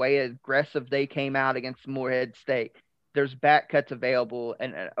 the way aggressive they came out against Morehead State, there's back cuts available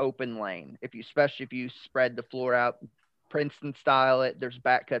in an open lane. Especially if you spread the floor out, Princeton style it, there's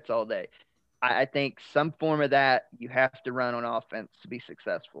back cuts all day. I think some form of that you have to run on offense to be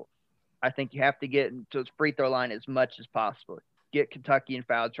successful. I think you have to get to the free throw line as much as possible. Get Kentucky in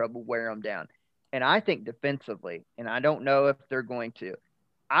foul trouble, wear them down. And I think defensively, and I don't know if they're going to,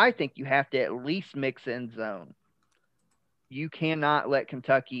 I think you have to at least mix in zone. You cannot let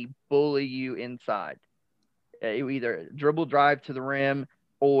Kentucky bully you inside. Either dribble drive to the rim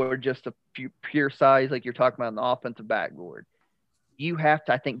or just a pure size like you're talking about on the offensive backboard. You have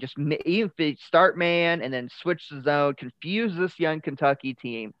to, I think, just even if you start man and then switch the zone, confuse this young Kentucky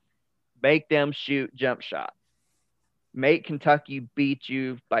team, make them shoot jump shots. Make Kentucky beat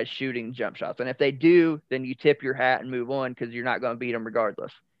you by shooting jump shots. And if they do, then you tip your hat and move on because you're not going to beat them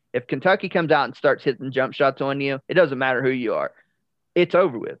regardless. If Kentucky comes out and starts hitting jump shots on you, it doesn't matter who you are. It's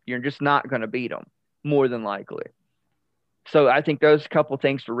over with. You're just not going to beat them, more than likely. So I think those couple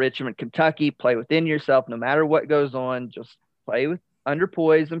things for Richmond. Kentucky, play within yourself no matter what goes on. Just play with under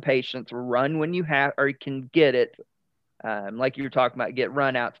poise and patience. Run when you have or you can get it. Like you were talking about, get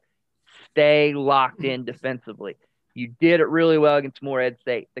runouts. Stay locked in defensively. You did it really well against Morehead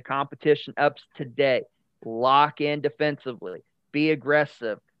State. The competition ups today. Lock in defensively. Be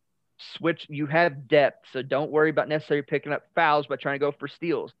aggressive. Switch. You have depth, so don't worry about necessarily picking up fouls by trying to go for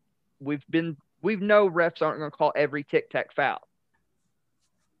steals. We know refs aren't going to call every tic-tac foul.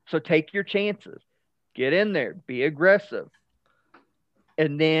 So take your chances. Get in there. Be aggressive.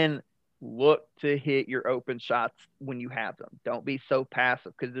 And then look to hit your open shots when you have them. Don't be so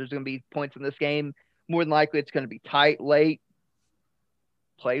passive because there's going to be points in this game. More than likely, it's going to be tight late.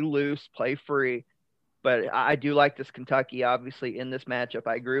 Play loose. Play free. But I do like this Kentucky, obviously, in this matchup.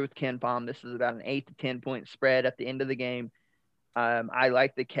 I agree with Ken Palm. This is about an 8 to 10 point spread at the end of the game. I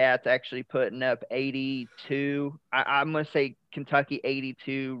like the Cats actually putting up 82. I'm going to say Kentucky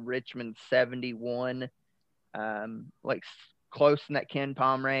 82, Richmond 71. Like close in that Ken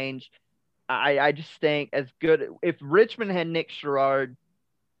Palm range. I just think as good. If Richmond had Nick Sherrard,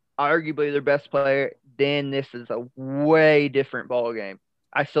 arguably their best player, then this is a way different ball game.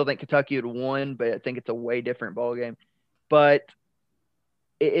 I still think Kentucky would have won, but I think it's a way different ball game. But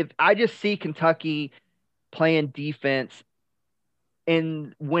if I just see Kentucky playing defense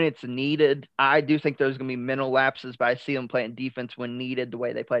and when it's needed, I do think there's going to be mental lapses, but I see them playing defense when needed the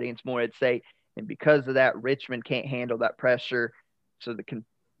way they played against Morehead State. And because of that, Richmond can't handle that pressure. So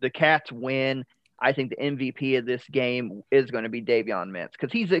the Cats win. I think the MVP of this game is going to be Davion Mintz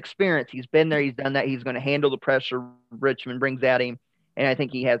because he's experienced. He's been there. He's done that. He's going to handle the pressure Richmond brings at him. And I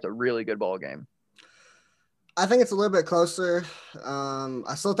think he has a really good ball game. I think it's a little bit closer.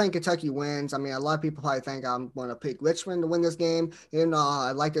 I still think Kentucky wins. I mean, a lot of people probably think I'm going to pick Richmond to win this game. Even though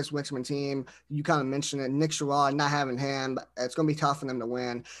I like this Richmond team, you kind of mentioned it. Nick Sherrod not having him, it's going to be tough for them to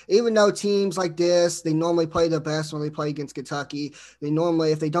win. Even though teams like this, they normally play their best when they play against Kentucky. They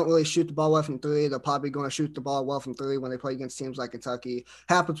normally, if they don't really shoot the ball well from three, they're probably going to shoot the ball well from three when they play against teams like Kentucky.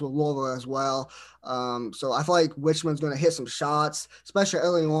 Happens with Louisville as well. So I feel like Richmond's going to hit some shots, especially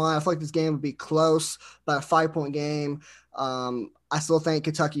early on. I feel like this game would be close, about a 5-point game. I still think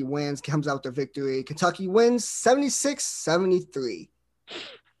Kentucky wins, comes out with the victory. Kentucky wins 76-73. It's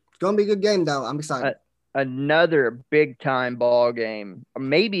going to be a good game, though. I'm excited. Another big-time ball game, or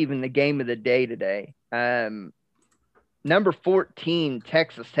maybe even the game of the day today. Number 14,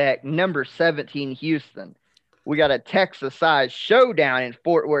 Texas Tech. Number 17, Houston. We got a Texas-sized showdown in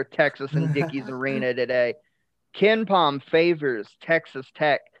Fort Worth, Texas, in Dickies Arena today. Ken Palm favors Texas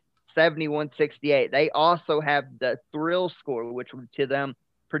Tech 71-68. They also have the thrill score, which to them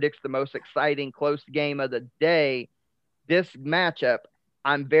predicts the most exciting close game of the day. This matchup,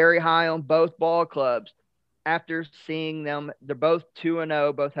 I'm very high on both ball clubs. After seeing them, they're both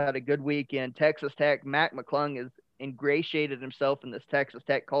 2-0, both had a good weekend. Texas Tech, Mac McClung has ingratiated himself in this Texas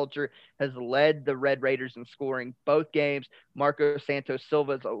Tech culture, has led the Red Raiders in scoring both games. Marco Santos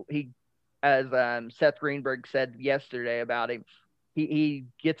Silva, as Seth Greenberg said yesterday about him, he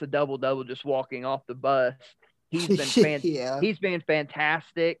gets a double-double just walking off the bus. He's been He's been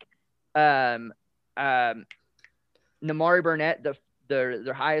fantastic. Namari Burnett,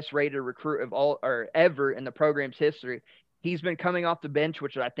 the highest rated recruit of all or ever in the program's history, he's been coming off the bench,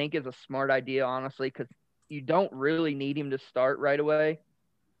 which I think is a smart idea, honestly, because you don't really need him to start right away.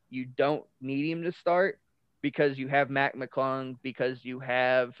 You don't need him to start because you have Mac McClung, because you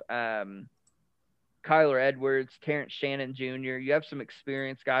have Kyler Edwards, Terrence Shannon Jr. You have some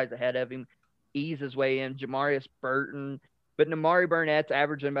experienced guys ahead of him. Ease his way in. Jamarius Burton. But Nimari Burnett's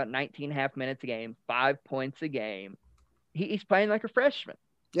averaging about 19.5 minutes a game, 5 points a game. He's playing like a freshman.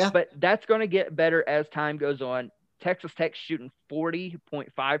 Yeah. But that's going to get better as time goes on. Texas Tech's shooting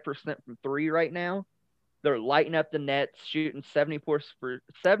 40.5% from three right now. They're lighting up the nets, shooting 74% from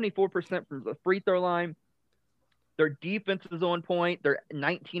the free throw line. Their defense is on point. They're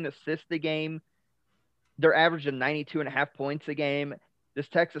 19 assists a game. They're averaging 92.5 points a game. This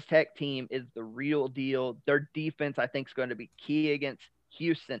Texas Tech team is the real deal. Their defense, I think, is going to be key against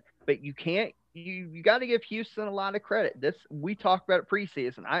Houston. But you got to give Houston a lot of credit. We talked about it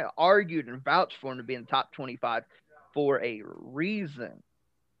preseason. I argued and vouched for him to be in the top 25 for a reason.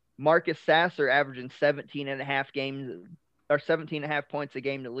 Marcus Sasser averaging 17.5 points a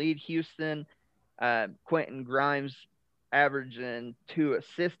game to lead Houston. Quentin Grimes averaging 2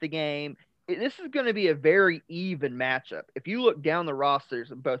 assists a game. This is going to be a very even matchup. If you look down the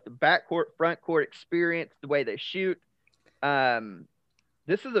rosters of both the backcourt, front court experience, the way they shoot,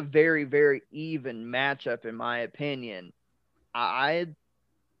 this is a very, very even matchup in my opinion. I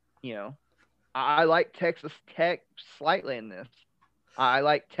like Texas Tech slightly in this. I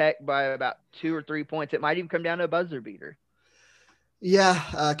like Tech by about 2 or 3 points. It might even come down to a buzzer beater. Yeah,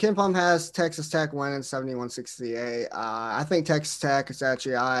 KenPom has Texas Tech winning 71-68. I think Texas Tech is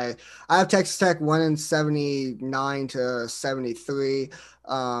actually I have Texas Tech winning 79-73.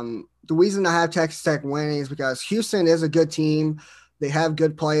 The reason I have Texas Tech winning is because Houston is a good team. They have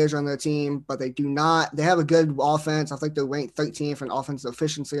good players on their team, but they have a good offense. I think they're ranked 13th in offensive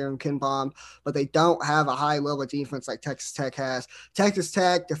efficiency in KenPom, but they don't have a high level of defense like Texas Tech has. Texas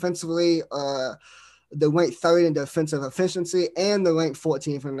Tech defensively, they're ranked third in defensive efficiency, and they're ranked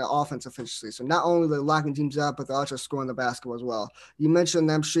 14th in the offensive efficiency. So not only they're locking teams up, but they're also scoring the basketball as well. You mentioned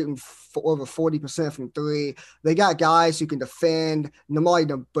them shooting over 40% from three. They got guys who can defend.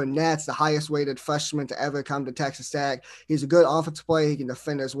 Nimari Burnett's the highest rated freshman to ever come to Texas Tech. He's a good offensive player. He can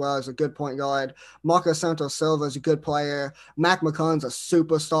defend as well. He's a good point guard. Marco Santos Silva is a good player. Mac McClung's a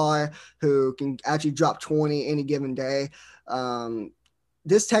superstar who can actually drop 20 any given day.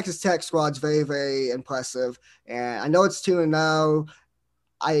 This Texas Tech squad's very, very impressive, and I know it's 2-0.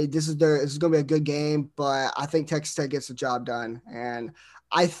 This is going to be a good game, but I think Texas Tech gets the job done. And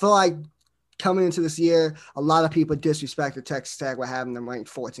I feel like coming into this year, a lot of people disrespected Texas Tech by having them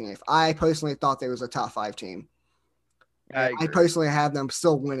ranked 14th. I personally thought they was a top 5 team. I personally have them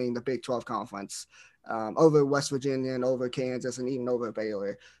still winning the Big 12 conference over West Virginia and over Kansas and even over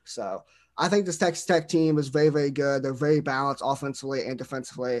Baylor. So I think this Texas Tech team is very, very good. They're very balanced offensively and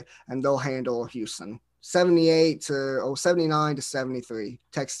defensively, and they'll handle Houston. 79-73.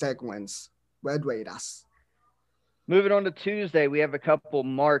 Texas Tech wins. Red Raiders. Moving on to Tuesday, we have a couple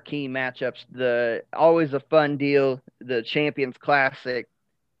marquee matchups. Always a fun deal, the Champions Classic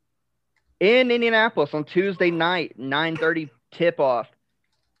in Indianapolis on Tuesday night, 9:30 tip-off.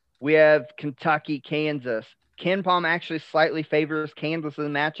 We have Kentucky, Kansas. KenPom actually slightly favors Kansas in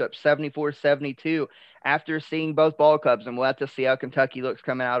the matchup, 74-72, after seeing both ball clubs, and we'll have to see how Kentucky looks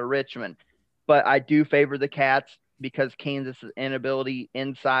coming out of Richmond. But I do favor the Cats because Kansas' inability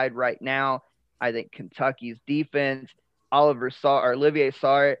inside right now. I think Kentucky's defense, Olivier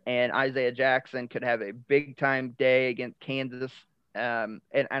Sarr and Isaiah Jackson could have a big-time day against Kansas, and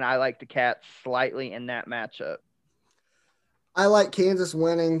I like the Cats slightly in that matchup. I like Kansas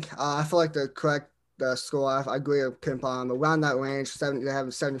winning. I feel like the correct score. I agree with KenPom. Around that range, they have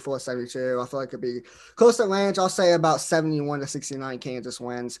 74-72. I feel like it'd be close to that range. I'll say about 71-69 Kansas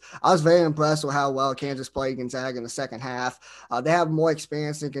wins. I was very impressed with how well Kansas played Gonzaga in the second half. They have more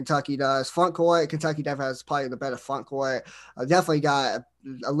experience than Kentucky does. Front court, Kentucky definitely has probably the better front court. Definitely got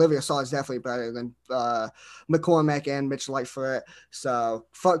Olivia Saw is definitely better than McCormack and Mitch Lightfoot. So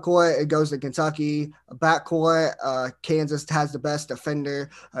front court, it goes to Kentucky. Back court, Kansas has the best defender,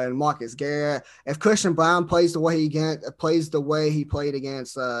 and Marcus Garrett. If Christian Brown plays the way he played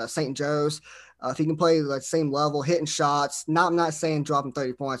against St. Joe's, if he can play at the same level, hitting shots, I'm not saying dropping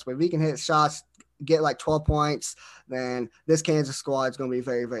 30 points, but if he can hit shots, get like 12 points, then this Kansas squad is going to be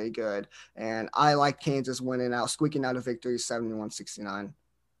very, very good. And I like Kansas squeaking out a victory 71-69.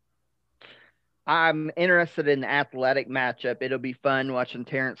 I'm interested in the athletic matchup. It'll be fun watching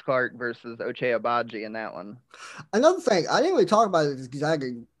Terrence Clark versus Ochai Agbaji in that one. Another thing, I didn't really talk about this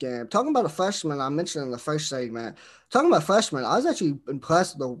Gonzaga game. Talking about a freshman I mentioned in the first segment. Talking about freshmen, I was actually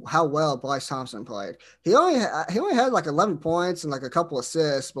impressed with how well Bryce Thompson played. He only had like 11 points and like a couple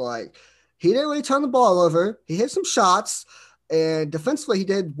assists, but like he didn't really turn the ball over. He hit some shots. And defensively, he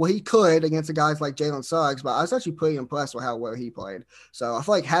did what he could against the guys like Jalen Suggs, but I was actually pretty impressed with how well he played. So I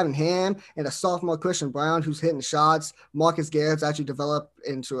feel like having him and a sophomore Christian Brown who's hitting shots, Marcus Garrett's actually developed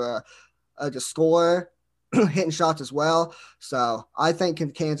into a scorer, hitting shots as well. So I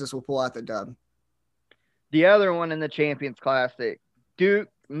think Kansas will pull out the dub. The other one in the Champions Classic, Duke,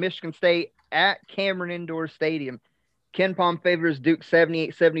 Michigan State at Cameron Indoor Stadium. KenPom favors Duke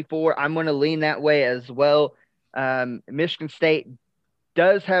 78-74. I'm going to lean that way as well. Michigan State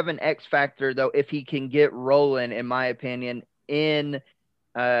does have an X factor, though, if he can get rolling, in my opinion, in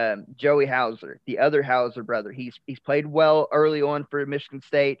Joey Hauser, the other Hauser brother. He's played well early on for Michigan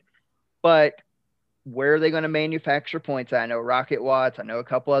State, but where are they going to manufacture points? I know Rocket Watts. I know a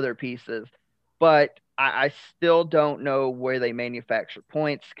couple other pieces, but I still don't know where they manufacture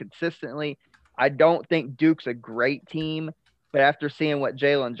points consistently. I don't think Duke's a great team, but after seeing what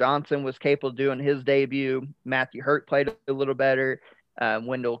Jalen Johnson was capable of doing his debut, Matthew Hurt played a little better,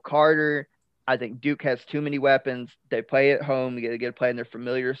 Wendell Carter, I think Duke has too many weapons. They play at home. They get to play in their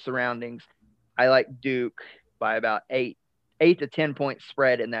familiar surroundings. I like Duke by about 8 to 10 point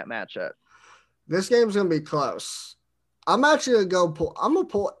spread in that matchup. This game's going to be close. I'm actually going to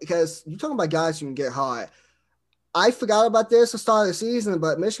pull because you're talking about guys who can get hot. I forgot about this at the start of the season,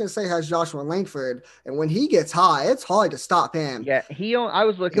 but Michigan State has Joshua Langford, and when he gets high, it's hard to stop him. Yeah, I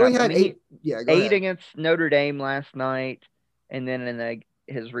was looking at eight against Notre Dame last night, and then in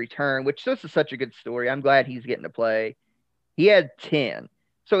his return, which this is such a good story. I'm glad he's getting to play. He had 10.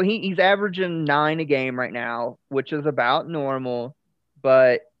 So he's averaging 9 a game right now, which is about normal.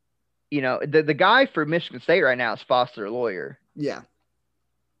 But, the guy for Michigan State right now is Foster Loyer. Yeah.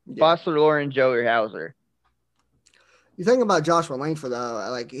 Foster Loyer and Joey Hauser. You think about Joshua Langford,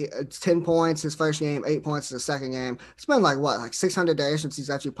 though, it's 10 points his first game, 8 points his second game. It's been 600 days since he's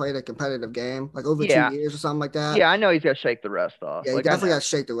actually played a competitive game, over 2 years or something like that. Yeah, I know he's got to shake the rust off. Yeah, he definitely got to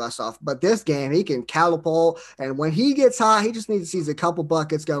shake the rust off. But this game, he can catapult, and when he gets hot, he just needs to see a couple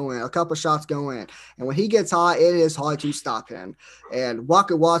buckets go in, a couple shots go in. And when he gets hot, it is hard to stop him. And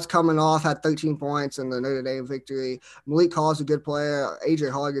Rocket Watts coming off had 13 points in the Notre Dame victory. Malik Hall's a good player. AJ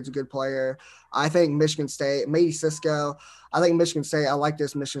Hargreaves a good player. I think Michigan State, maybe Cisco. I think Michigan State, I like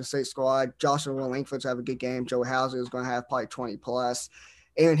this Michigan State squad. Joshua Langford's have a good game. Joey Hauser is going to have probably 20 plus.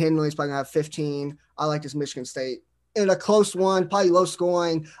 Aaron Henley's probably going to have 15. I like this Michigan State. In a close one, probably low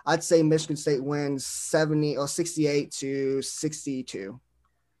scoring, I'd say Michigan State wins 68-62.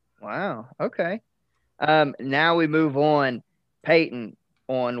 Wow. Okay. Now we move on. Peyton,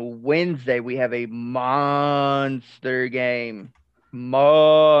 on Wednesday, we have a monster game.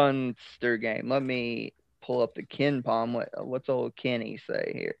 Let me pull up the KenPom. What's old Kenny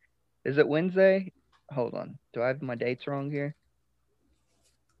say here? Is it Wednesday? Hold on. Do I have my dates wrong here?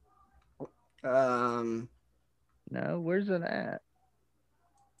 No, where's it at?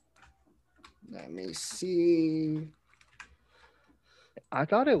 Let me see. I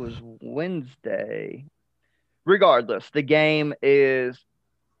thought it was Wednesday. Regardless, the game is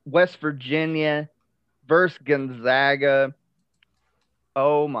West Virginia versus Gonzaga.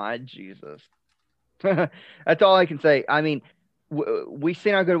 Oh, my Jesus. That's all I can say. I mean, we've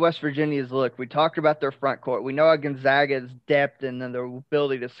seen how good West Virginia's look. We talked about their front court. We know how Gonzaga's depth and then their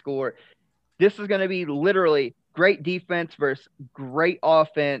ability to score. This is going to be literally great defense versus great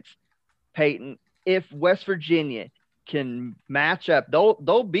offense, Peyton. If West Virginia can match up,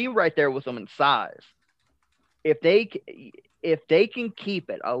 they'll be right there with them in size. If they can keep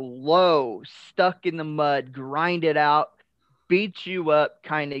it a low, stuck in the mud, grind it out, beat you up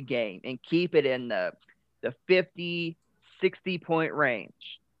kind of game and keep it in the 50, 60 point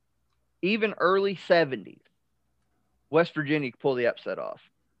range, even early 70s, West Virginia can pull the upset off.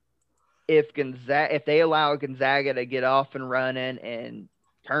 If they allow Gonzaga to get off and running and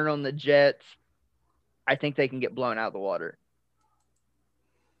turn on the Jets, I think they can get blown out of the water.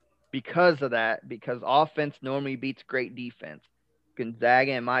 Because of that, because offense normally beats great defense.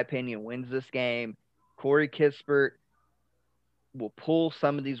 Gonzaga, in my opinion, wins this game. Corey Kispert will pull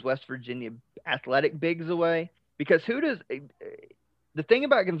some of these West Virginia athletic bigs away, because the thing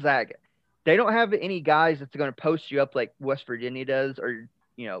about Gonzaga, they don't have any guys that's going to post you up like West Virginia does, or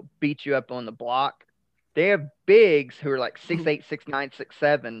beat you up on the block. They have bigs who are like 6'8", 6'9",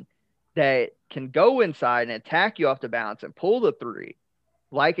 6'7", that can go inside and attack you off the bounce and pull the three,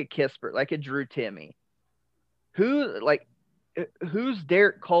 like a Kispert, like a Drew Timme. Who's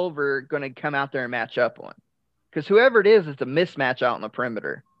Derek Culver going to come out there and match up on? Because whoever it is, it's a mismatch out on the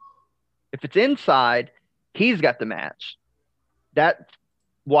perimeter. If it's inside, he's got the match. That's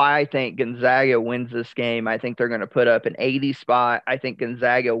why I think Gonzaga wins this game. I think they're going to put up an 80 spot. I think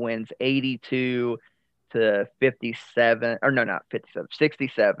Gonzaga wins 82-79. to 57, or no, not 57,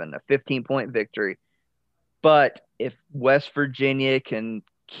 67, a 15-point victory. But if West Virginia can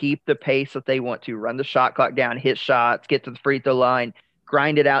keep the pace that they want to, run the shot clock down, hit shots, get to the free throw line,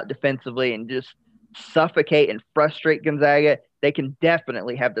 grind it out defensively, and just suffocate and frustrate Gonzaga, they can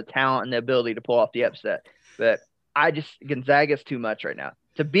definitely have the talent and the ability to pull off the upset. But Gonzaga's too much right now.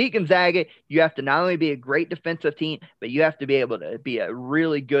 To beat Gonzaga, you have to not only be a great defensive team, but you have to be able to be a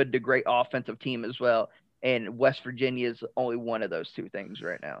really good to great offensive team as well. And West Virginia is only one of those two things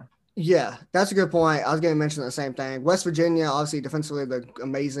right now. Yeah, that's a good point. I was going to mention the same thing. West Virginia, obviously, defensively, they're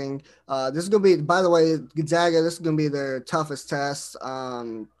amazing. This is going to be, by the way, Gonzaga, this is going to be their toughest test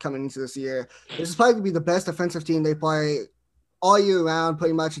coming into this year. This is probably going to be the best defensive team they play all year round,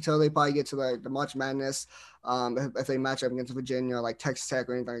 pretty much until they probably get to the March Madness. If they match up against Virginia, like Texas Tech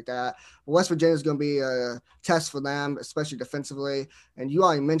or anything like that. But West Virginia is going to be a test for them, especially defensively. And you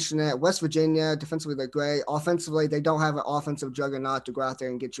already mentioned it. West Virginia, defensively, they're great. Offensively, they don't have an offensive juggernaut to go out there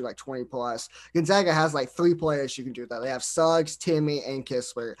and get you like 20 plus. Gonzaga has like 3 players you can do that. They have Suggs, Timmy, and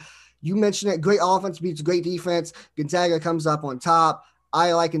Kistler. You mentioned it. Great offense beats great defense. Gonzaga comes up on top.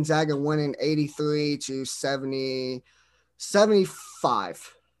 I like Gonzaga winning 83-75.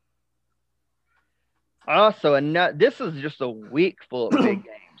 Also, this is just a week full of big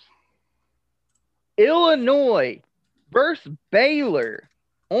games. Illinois versus Baylor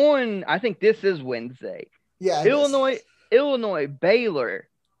on, I think this is Wednesday. Yeah. Illinois, Baylor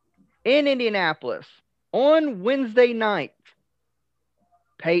in Indianapolis on Wednesday night.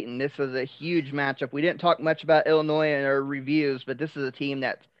 Peyton, this is a huge matchup. We didn't talk much about Illinois in our reviews, but this is a team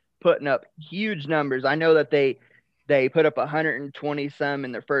that's putting up huge numbers. I know that they put up 120 some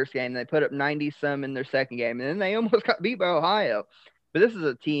in their first game. They put up 90 some in their second game, and then they almost got beat by Ohio. But this is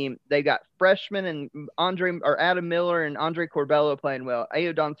a team. They got freshmen and Adam Miller and Andre Corbello playing well.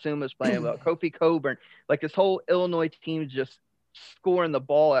 Ayo Dosunmu's playing well. Kofi Coburn. Like this whole Illinois team is just scoring the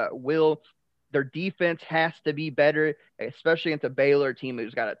ball at will. Their defense has to be better, especially against a Baylor team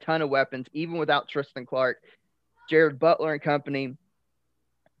who's got a ton of weapons, even without Tristan Clark, Jared Butler and company.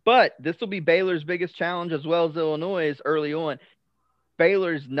 But this will be Baylor's biggest challenge as well as Illinois' early on.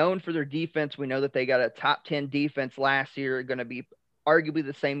 Baylor's known for their defense. We know that they got a top 10 defense last year, going to be arguably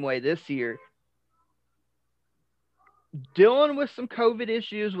the same way this year. Dealing with some COVID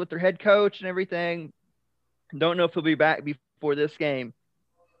issues with their head coach and everything. Don't know if he'll be back before this game.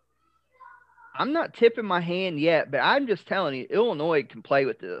 I'm not tipping my hand yet, but I'm just telling you, Illinois can play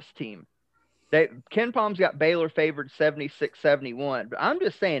with this team. Ken Palm's got Baylor favored 76-71, but I'm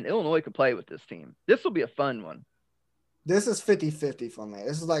just saying Illinois could play with this team. This will be a fun one. This is 50-50 for me.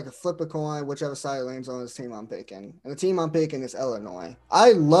 This is like a flip a coin, whichever side lands on this team I'm picking. And the team I'm picking is Illinois.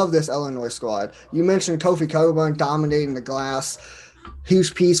 I love this Illinois squad. You mentioned Kofi Coburn dominating the glass.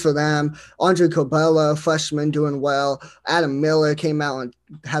 Huge piece for them. Andre Corbello, freshman, doing well. Adam Miller came out and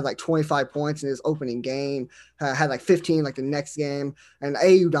had like 25 points in his opening game. Had like 15 like the next game. And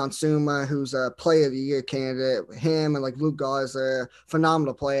Ayo Dosunmu, who's a player of the year candidate. Him and like Luke Garza,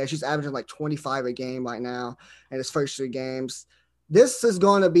 phenomenal player. She's averaging like 25 a game right now in his first 3 games. This is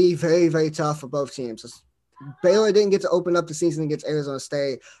going to be very, very tough for both teams. Baylor didn't get to open up the season against Arizona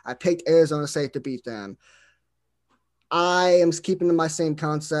State. I picked Arizona State to beat them. I am keeping to my same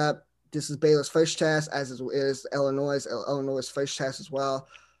concept. This is Baylor's first test, as is Illinois' first test as well.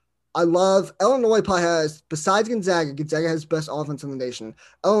 I love Illinois probably has, besides Gonzaga has the best offense in the nation.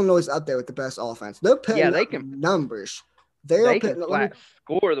 Illinois is up there with the best offense. They're putting numbers. They can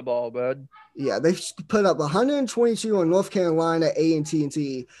score the ball, bud. Yeah, they put up 122 on North Carolina,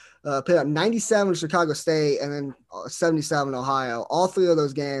 A&T, put up 97 on Chicago State, and then 77 Ohio. All 3 of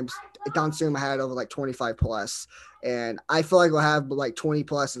those games, Dosunmu had over like 25 plus. And I feel like we'll have like 20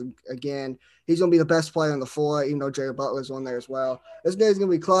 plus again. He's going to be the best player on the floor, even though Jared Butler's on there as well. This game's going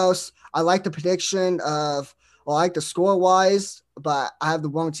to be close. I like the prediction I like the score-wise, but I have the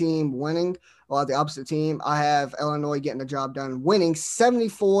wrong team winning, or the opposite team. I have Illinois getting the job done, winning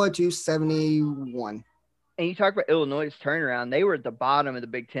 74-71. And you talk about Illinois' turnaround. They were at the bottom of the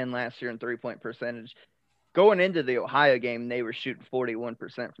Big Ten last year in three-point percentage. Going into the Ohio game, they were shooting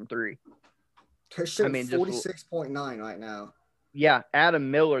 41% from 3. They're shooting 46.9 right now. Yeah, Adam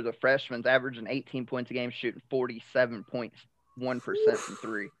Miller, the freshman's averaging 18 points a game, shooting 47.1% from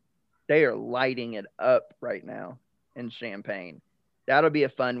 3. They are lighting it up right now in Champaign. That'll be a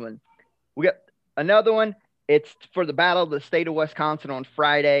fun one. We got another one. It's for the Battle of the State of Wisconsin on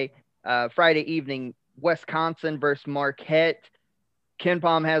Friday evening. Wisconsin versus Marquette. Ken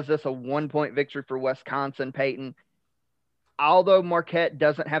Palm has this a 1-point victory for Wisconsin, Peyton. Although Marquette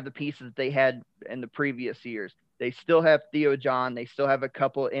doesn't have the pieces they had in the previous years, They still have Theo John. They still have a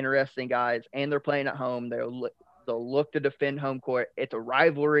couple of interesting guys, and they're playing at home. They'll look to defend home court. It's a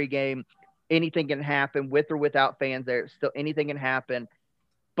rivalry game. Anything can happen with or without fans there. Still, anything can happen.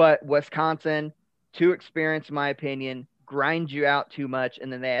 But Wisconsin, too experienced, in my opinion, grinds you out too much.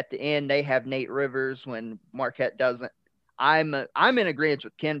 And then at the end, they have Nate Rivers when Marquette doesn't. I'm in agreement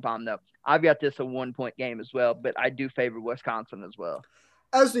with KenPom, though. I've got this a 1-point game as well, but I do favor Wisconsin as well.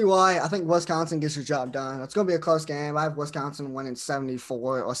 As do I. I think Wisconsin gets the job done. It's going to be a close game. I have Wisconsin winning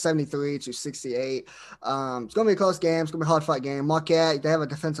 74 or 73-68. It's going to be a close game. It's going to be a hard fight game. Marquette, they have a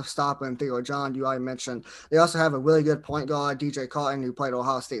defensive stopper in Theo John, you already mentioned. They also have a really good point guard, DJ Cotton, who played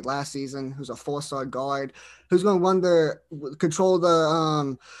Ohio State last season, who's a 4-star guard, who's going to control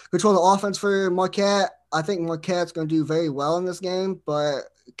the offense for Marquette. I think Marquette's going to do very well in this game, but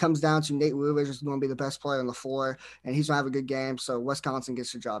it comes down to Nate Rivers is going to be the best player on the floor, and he's going to have a good game. So Wisconsin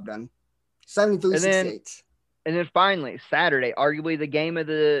gets the job done. 73-68. And then finally, Saturday, arguably the game of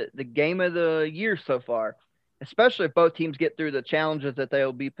the year so far, especially if both teams get through the challenges that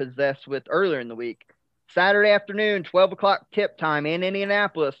they'll be possessed with earlier in the week. Saturday afternoon, 12 o'clock tip time in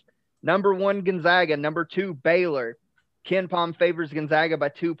Indianapolis. Number 1 Gonzaga, number 2 Baylor. KenPom favors Gonzaga by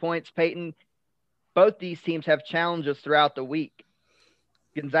 2 points. Peyton, both these teams have challenges throughout the week.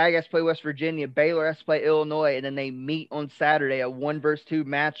 Gonzaga has to play West Virginia. Baylor has to play Illinois, and then they meet on Saturday, a 1-versus-2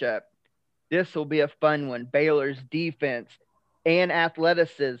 matchup. This will be a fun one. Baylor's defense and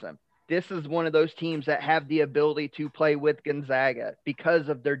athleticism. This is one of those teams that have the ability to play with Gonzaga because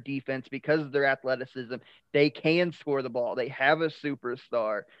of their defense, because of their athleticism. They can score the ball. They have a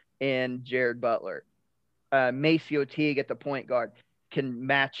superstar in Jared Butler. Maceo Teague at the point guard can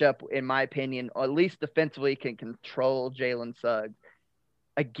match up, in my opinion, or at least defensively can control Jalen Suggs.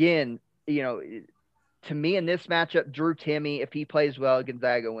 Again, to me in this matchup, Drew Timme, if he plays well,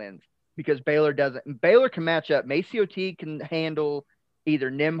 Gonzaga wins because Baylor doesn't. Baylor can match up. Maceo Teague can handle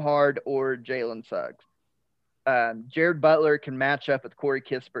either Nembhard or Jalen Suggs. Jared Butler can match up with Corey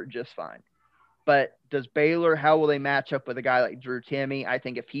Kispert just fine. But how will they match up with a guy like Drew Timme? I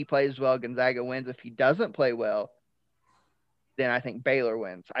think if he plays well, Gonzaga wins. If he doesn't play well, then I think Baylor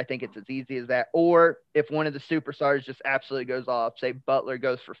wins. I think it's as easy as that. Or if one of the superstars just absolutely goes off, say Butler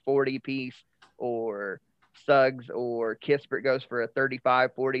goes for 40 piece or Suggs or Kispert goes for a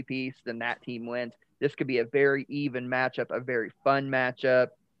 35, 40 piece, then that team wins. This could be a very even matchup, a very fun matchup.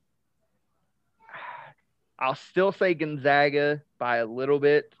 I'll still say Gonzaga by a little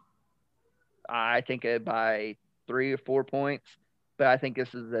bit. I think by 3 or 4 points. But I think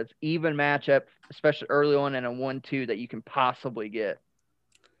this is an even matchup, especially early on in a 1-2 that you can possibly get.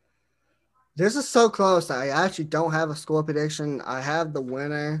 This is so close. I actually don't have a score prediction. I have the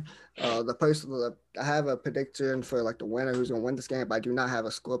winner. I have a prediction for like the winner who's going to win this game, but I do not have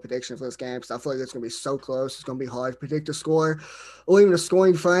a score prediction for this game because I feel like it's going to be so close. It's going to be hard to predict the score or even a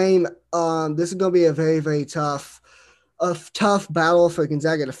scoring frame. This is going to be a very, very tough battle for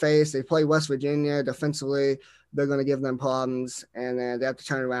Gonzaga to face. They play West Virginia defensively. They're going to give them problems, and then they have to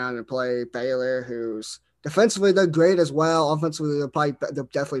turn around and play Baylor, who's defensively they're great as well. Offensively, they're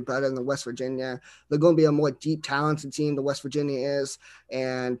definitely better than West Virginia. They're going to be a more deep, talented team than West Virginia is,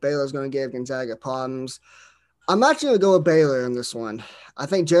 and Baylor's going to give Gonzaga problems. I'm actually going to go with Baylor in this one. I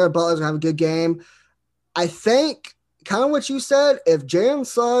think Jared Butler's going to have a good game. I think, kind of what you said, if Jalen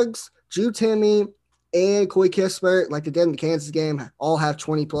Suggs, Drew Timme, and Corey Kispert, like they did in the Kansas game, all have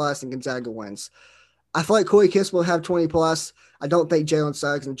 20+ and Gonzaga wins. I feel like Corey Kispert will have 20+. I don't think Jalen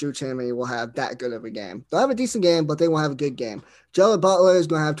Suggs and Drew Timme will have that good of a game. They'll have a decent game, but they won't have a good game. Jared Butler is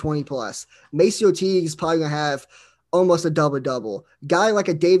going to have 20+. Maceo Teague is probably going to have almost a double-double. Guy like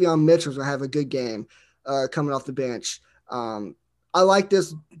a Davion Mitchell is going to have a good game coming off the bench. I like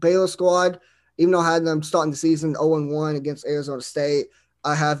this Baylor squad. Even though I had them starting the season 0-1 against Arizona State,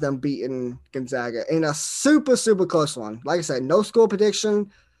 I have them beating Gonzaga in a super, super close one. Like I said, no score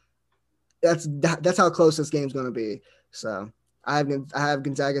prediction. That's how close this game's going to be. So I have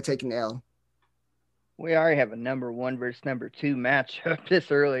Gonzaga taking the L. We already have a number 1 versus number 2 matchup this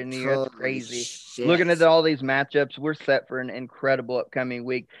early in the year. That's crazy. Shit. Looking at all these matchups, we're set for an incredible upcoming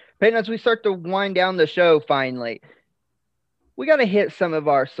week. Peyton, as we start to wind down the show finally, we got to hit some of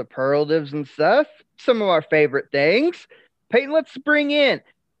our superlatives and stuff, some of our favorite things. Peyton, let's bring in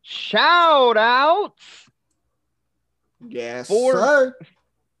shout outs. Yes, sir.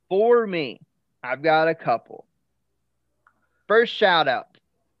 For me, I've got a couple. First shout out,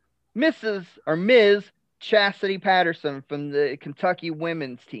 Ms. Chastity Patterson from the Kentucky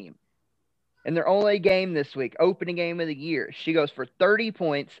women's team. In their only game this week, opening game of the year, she goes for 30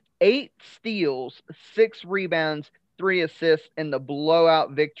 points, 8 steals, 6 rebounds, 3 assists in the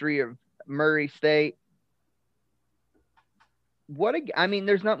blowout victory of Murray State. I mean,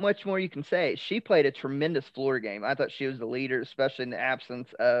 there's not much more you can say. She played a tremendous floor game. I thought she was the leader, especially in the absence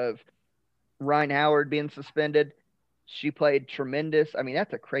of Ryan Howard being suspended. She played tremendous. I mean,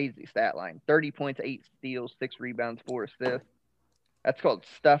 that's a crazy stat line. 30 points, 8 steals, 6 rebounds, 4 assists. That's called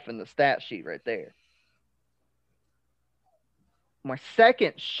stuff in the stat sheet right there. My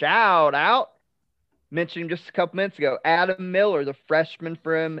second shout out, mentioned just a couple minutes ago, Adam Miller, the freshman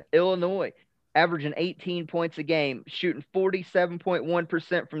from Illinois, averaging 18 points a game, shooting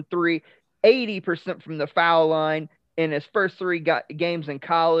 47.1% from three, 80% from the foul line in his first 3 games in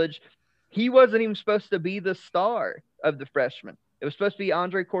college. He wasn't even supposed to be the star of the freshmen. It was supposed to be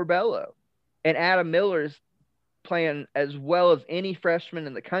Andre Corbello. And Adam Miller's playing as well as any freshman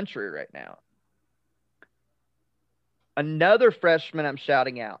in the country right now. Another freshman I'm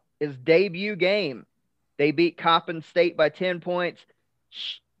shouting out, his debut game. They beat Coppin State by 10 points.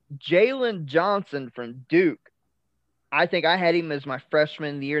 Jalen Johnson from Duke. I think I had him as my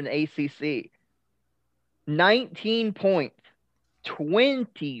freshman of the year in the ACC. 19 points,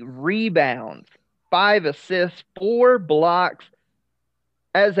 20 rebounds, 5 assists, 4 blocks.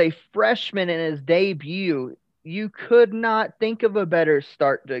 As a freshman in his debut, you could not think of a better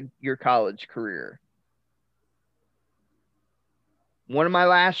start to your college career. One of my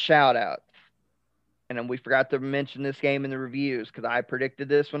last shout-outs, and we forgot to mention this game in the reviews because I predicted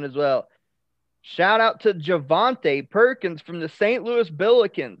this one as well. Shout out to Javonte Perkins from the St. Louis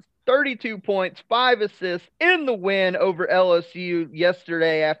Billikens. 32 points, 5 assists in the win over LSU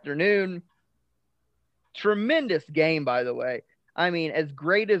yesterday afternoon. Tremendous game, by the way. I mean, as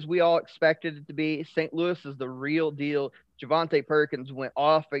great as we all expected it to be, St. Louis is the real deal. Javonte Perkins went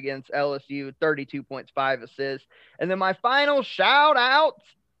off against LSU, 32 points, 5 assists. And then my final shout out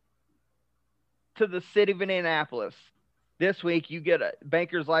to the city of Indianapolis. This week, you get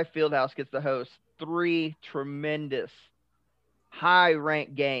Bankers Life Fieldhouse gets to host 3 tremendous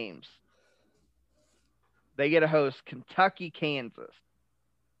high-ranked games. They get to host Kentucky, Kansas,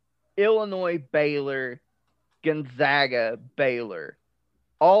 Illinois, Baylor, Gonzaga, Baylor.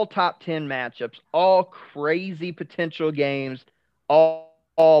 All top 10 matchups, all crazy potential games,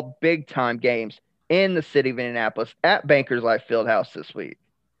 all big-time games in the city of Indianapolis at Bankers Life Fieldhouse this week.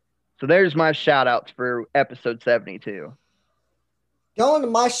 So there's my shout-outs for episode 72. Going to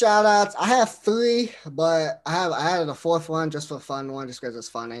my shout-outs, I have 3, but I added a 4th one just for a fun one, just because it's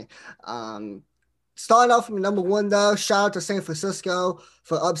funny. Starting off from number 1, though, shout out to San Francisco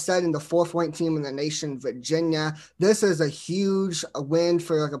for upsetting the 4th-ranked team in the nation, Virginia. This is a huge win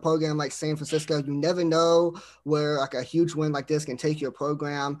for a program like San Francisco. You never know where a huge win like this can take your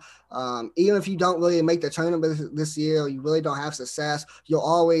program. Even if you don't really make the tournament this year or you really don't have success, you'll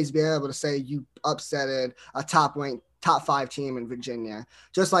always be able to say you upsetted a top-ranked top 5 team in Virginia,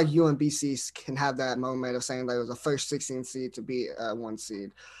 just like UMBC can have that moment of saying that it was the first 16 seed to be 1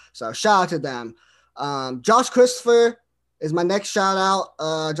 seed. So shout out to them. Josh Christopher is my next shout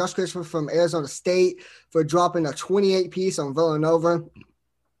out. Josh Christopher from Arizona State for dropping a 28 piece on Villanova.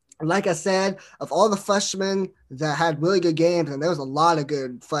 Like I said, of all the freshmen that had really good games, and there was a lot of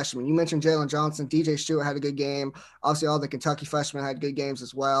good freshmen. You mentioned Jalen Johnson, DJ Stewart had a good game. Obviously, all the Kentucky freshmen had good games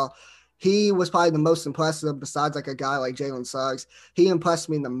as well. He was probably the most impressive besides like a guy like Jalen Suggs. He impressed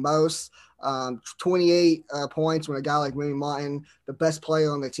me the most. 28 points when a guy like Remy Martin, the best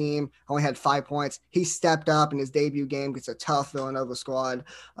player on the team, only had 5 points. He stepped up in his debut game against a tough Villanova squad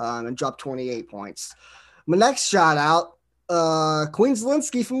and dropped 28 points. My next shout out, Queen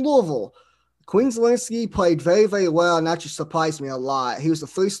Zielinski from Louisville. Queen Zielinski played very, very well, and that just surprised me a lot. He was the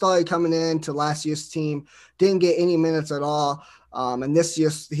 3-star coming in to last year's team, didn't get any minutes at all. And this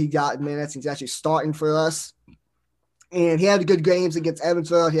year he got minutes. He's actually starting for us. And he had good games against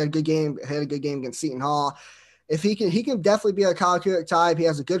Evansville. He had a good game against Seton Hall. If he can definitely be a college type. He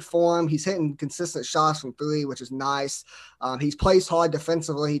has a good form. He's hitting consistent shots from 3, which is nice. He plays hard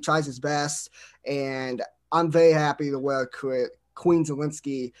defensively. He tries his best. And I'm very happy to where Queen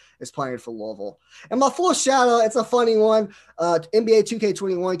Zielinski is playing for Louisville. And my 4th shout out, it's a funny one. NBA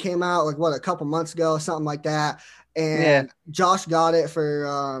 2K21 came out a couple months ago, something like that. And Josh got it for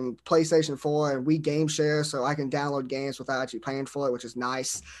PlayStation 4, and we game share, so I can download games without actually paying for it, which is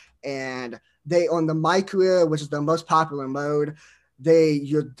nice. And they on the My Career, which is the most popular mode,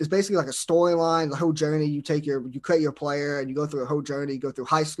 it's basically like a storyline, the whole journey. You create your player and you go through a whole journey. You go through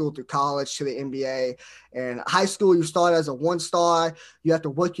high school, through college to the NBA. And high school, you start as a 1-star. You have to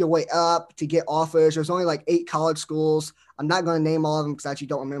work your way up to get offers. There's only 8 college schools I'm not going to name all of them because I actually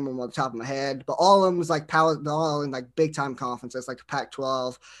don't remember them on the top of my head, but all of them is like power. They're all in like big time conferences like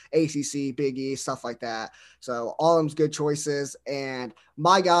Pac-12, ACC, Big East, stuff like that. So all of them's good choices. And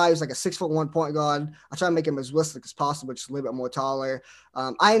my guy is like a 6'1" point guard. I try to make him as realistic as possible, just a little bit more taller.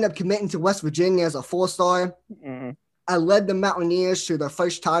 I ended up committing to West Virginia as a 4-star. Mm-hmm. I led the Mountaineers to their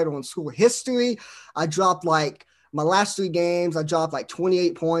first title in school history. I dropped like my last 3 games. I dropped like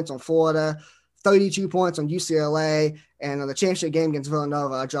 28 points on Florida, 32 points on UCLA, and on the championship game against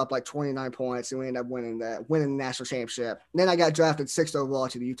Villanova, I dropped like 29 points, and we ended up winning the national championship. And then I got drafted 6th overall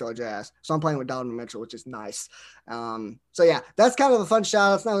to the Utah Jazz, so I'm playing with Donovan Mitchell, which is nice. So yeah, that's kind of a fun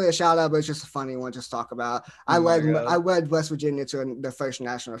shout out. It's not really a shout out, but it's just a funny one to talk about. I led West Virginia to their first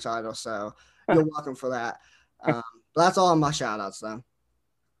national title, so you're welcome for that. But that's all my shout outs though.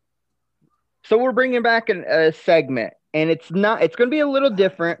 So we're bringing back a segment. And it's going to be a little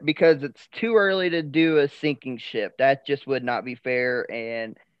different because it's too early to do a sinking ship. That just would not be fair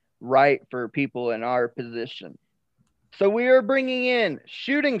and right for people in our position. So we are bringing in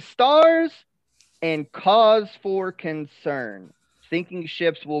shooting stars and cause for concern. Sinking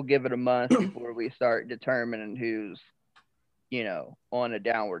ships, will give it a month before we start determining who's, on a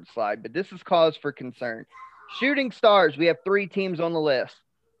downward slide. But this is cause for concern. Shooting stars, we have 3 teams on the list.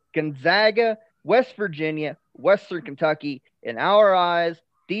 Gonzaga, West Virginia, Western Kentucky. In our eyes,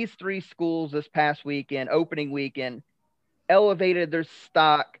 these 3 schools this past weekend, opening weekend, elevated their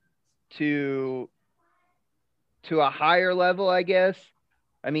stock to a higher level, I guess.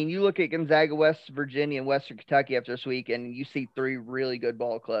 I mean, you look at Gonzaga, West Virginia, and Western Kentucky after this weekend, and you see 3 really good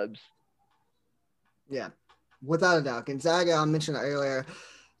ball clubs. Yeah, without a doubt. Gonzaga, I mentioned it earlier,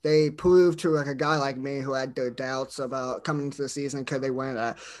 they proved to like a guy like me who had their doubts about coming into the season, could they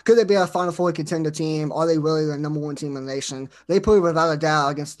be a Final Four contender team? Are they really the number 1 team in the nation? They proved without a doubt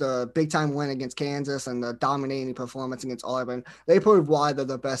against the big time win against Kansas and the dominating performance against Auburn. They proved why they're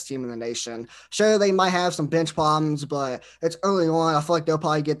the best team in the nation. Sure, they might have some bench problems, but it's early on. I feel like they'll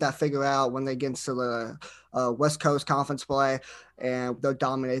probably get that figured out when they get into the West Coast Conference play, and they'll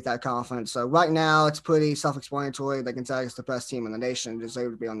dominate that conference. So right now, it's pretty self-explanatory that Gonzaga is the best team in the nation,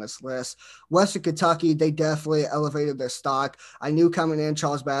 deserve to be on this list. Western Kentucky, they definitely elevated their stock. I knew coming in,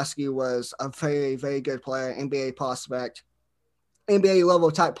 Charles Bassey was a very, very good player, NBA prospect, NBA level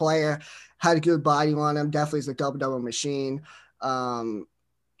type player, had a good body on him, definitely is a double-double machine.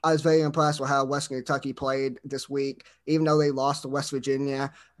 I was very impressed with how Western Kentucky played this week. Even though they lost to West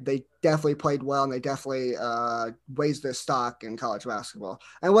Virginia, they definitely played well, and they definitely raised their stock in college basketball.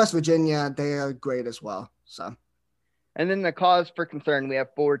 And West Virginia, they are great as well. So, and then the cause for concern, we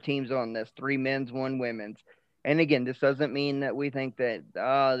have 4 teams on this, 3 men's, 1 women's. And again, this doesn't mean that we think that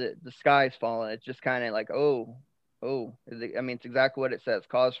the sky's falling. It's just kind of like, it's exactly what it says,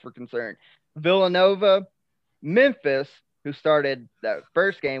 cause for concern. Villanova, Memphis, who started that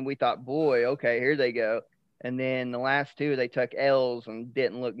first game, we thought, boy, okay, here they go. And then the last 2, they took L's and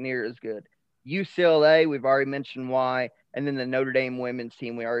didn't look near as good. UCLA, we've already mentioned why. And then the Notre Dame women's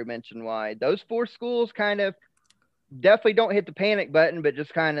team, we already mentioned why. Those 4 schools kind of definitely don't hit the panic button, but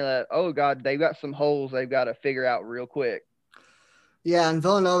just kind of, oh, God, they've got some holes they've got to figure out real quick. Yeah, and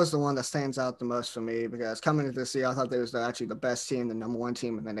Villanova is the one that stands out the most for me because coming into this year, I thought they was actually the best team, the number 1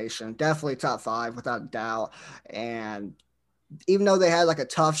 team in the nation. Definitely top 5 without a doubt. And even though they had like a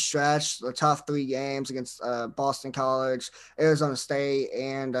tough stretch, a tough 3 games against Boston College, Arizona State,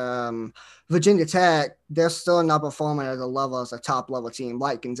 and Virginia Tech, they're still not performing at a level as a top-level team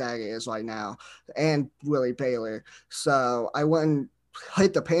like Gonzaga is right now, and really Baylor. So I wouldn't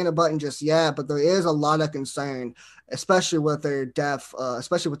hit the panic button just yet, but there is a lot of concern, especially with their depth,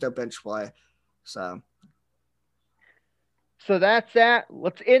 especially with their bench play. So that's that.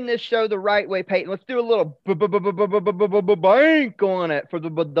 Let's end this show the right way, Peyton. Let's do a little bank on it for the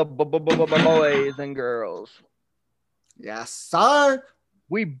boys and girls. Yes, sir.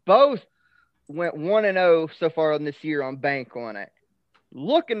 We both went 1-0 so far on this year on bank on it.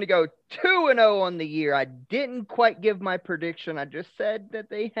 Looking to go 2-0 on the year. I didn't quite give my prediction. I just said that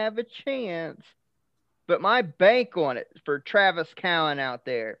they have a chance. But my bank on it for Travis Cowan out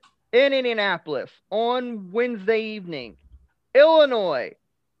there in Indianapolis on Wednesday evening. Illinois,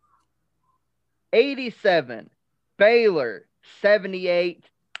 87. Baylor, 78.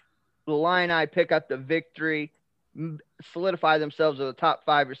 The Illini pick up the victory, solidify themselves as a top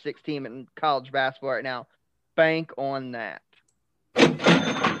 5 or 6 team in college basketball right now. Bank on that.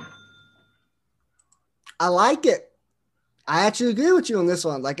 I like it. I actually agree with you on this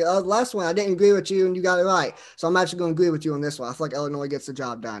one. Like the last one, I didn't agree with you, and you got it right. So I'm actually going to agree with you on this one. I feel like Illinois gets the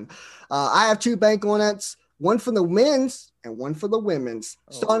job done. I have 2 bank on it. One for the men's and one for the women's.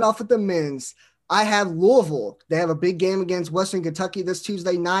 Starting off with the men's, I have Louisville. They have a big game against Western Kentucky this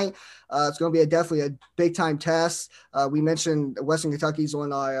Tuesday night. It's going to be definitely a big-time test. We mentioned Western Kentucky's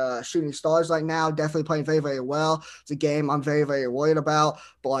on our shooting stars right now, definitely playing very, very well. It's a game I'm very, very worried about.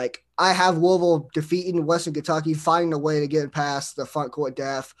 But, like, I have Louisville defeating Western Kentucky, finding a way to get past the front court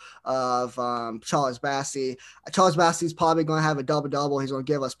depth of Charles Bassey. Charles Bassey's probably going to have a double-double. He's going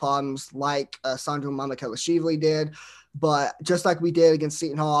to give us problems like Sandro Mamakela-Shively did. But just like we did against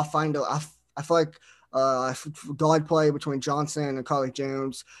Seton Hall, I feel like guard play between Johnson and Carly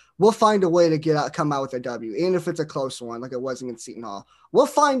Jones, we'll find a way to come out with a W, even if it's a close one like it was against Seton Hall. We'll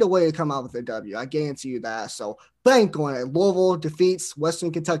find a way to come out with a W. I guarantee you that. So bank on it. Louisville defeats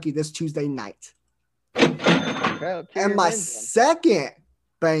Western Kentucky this Tuesday night. And my second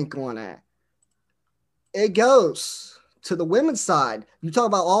bank on it, it goes to the women's side. You talk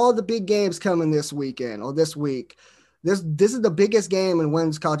about all the big games coming this weekend or this week. This is the biggest game in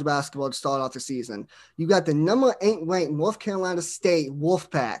women's college basketball to start off the season. You got the number 8 ranked North Carolina State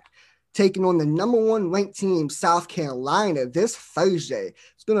Wolfpack taking on the number 1 ranked team, South Carolina, this Thursday.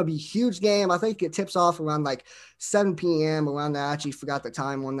 It's going to be a huge game. I think it tips off around like 7 p.m. around that. I actually forgot the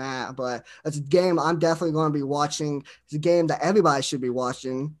time on that, but it's a game I'm definitely going to be watching. It's a game that everybody should be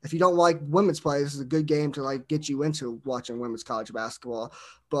watching. If you don't like women's play, this is a good game to like get you into watching women's college basketball.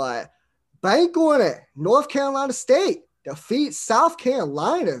 But bank on it. North Carolina State defeats South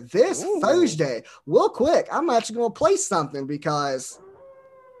Carolina this Thursday. Real quick, I'm actually going to play something because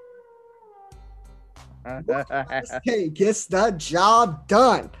State gets the job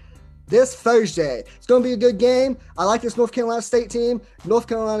done this Thursday. It's going to be a good game. I like this North Carolina State team. North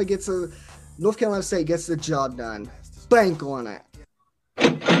Carolina State gets the job done. Bank on it.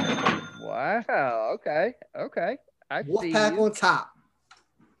 Wow. Okay. I see Wolfpack you. on top.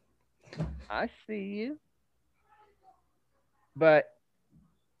 I see you. But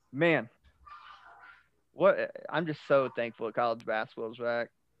man, I'm just so thankful that college basketball is back.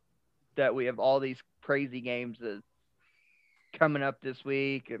 That we have all these crazy games that coming up this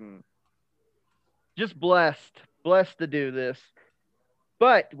week, and just blessed to do this.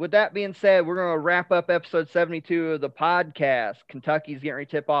 But with that being said, we're going to wrap up episode 72 of the podcast. Kentucky's getting ready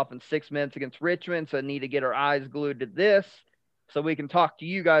to tip off in 6 minutes against Richmond, so I need to get our eyes glued to this so we can talk to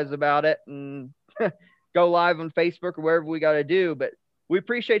you guys about it and go live on Facebook or wherever we got to do. But we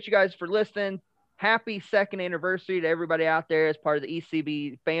appreciate you guys for listening. Happy 2nd anniversary to everybody out there as part of the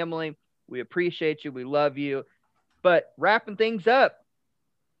ECB family. We appreciate you. We love you. But wrapping things up,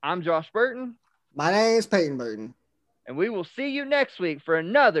 I'm Josh Burton. My name is Peyton Burton. And we will see you next week for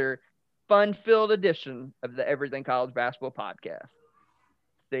another fun-filled edition of the Everything College Basketball Podcast.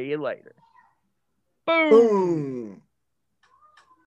 See you later. Boom.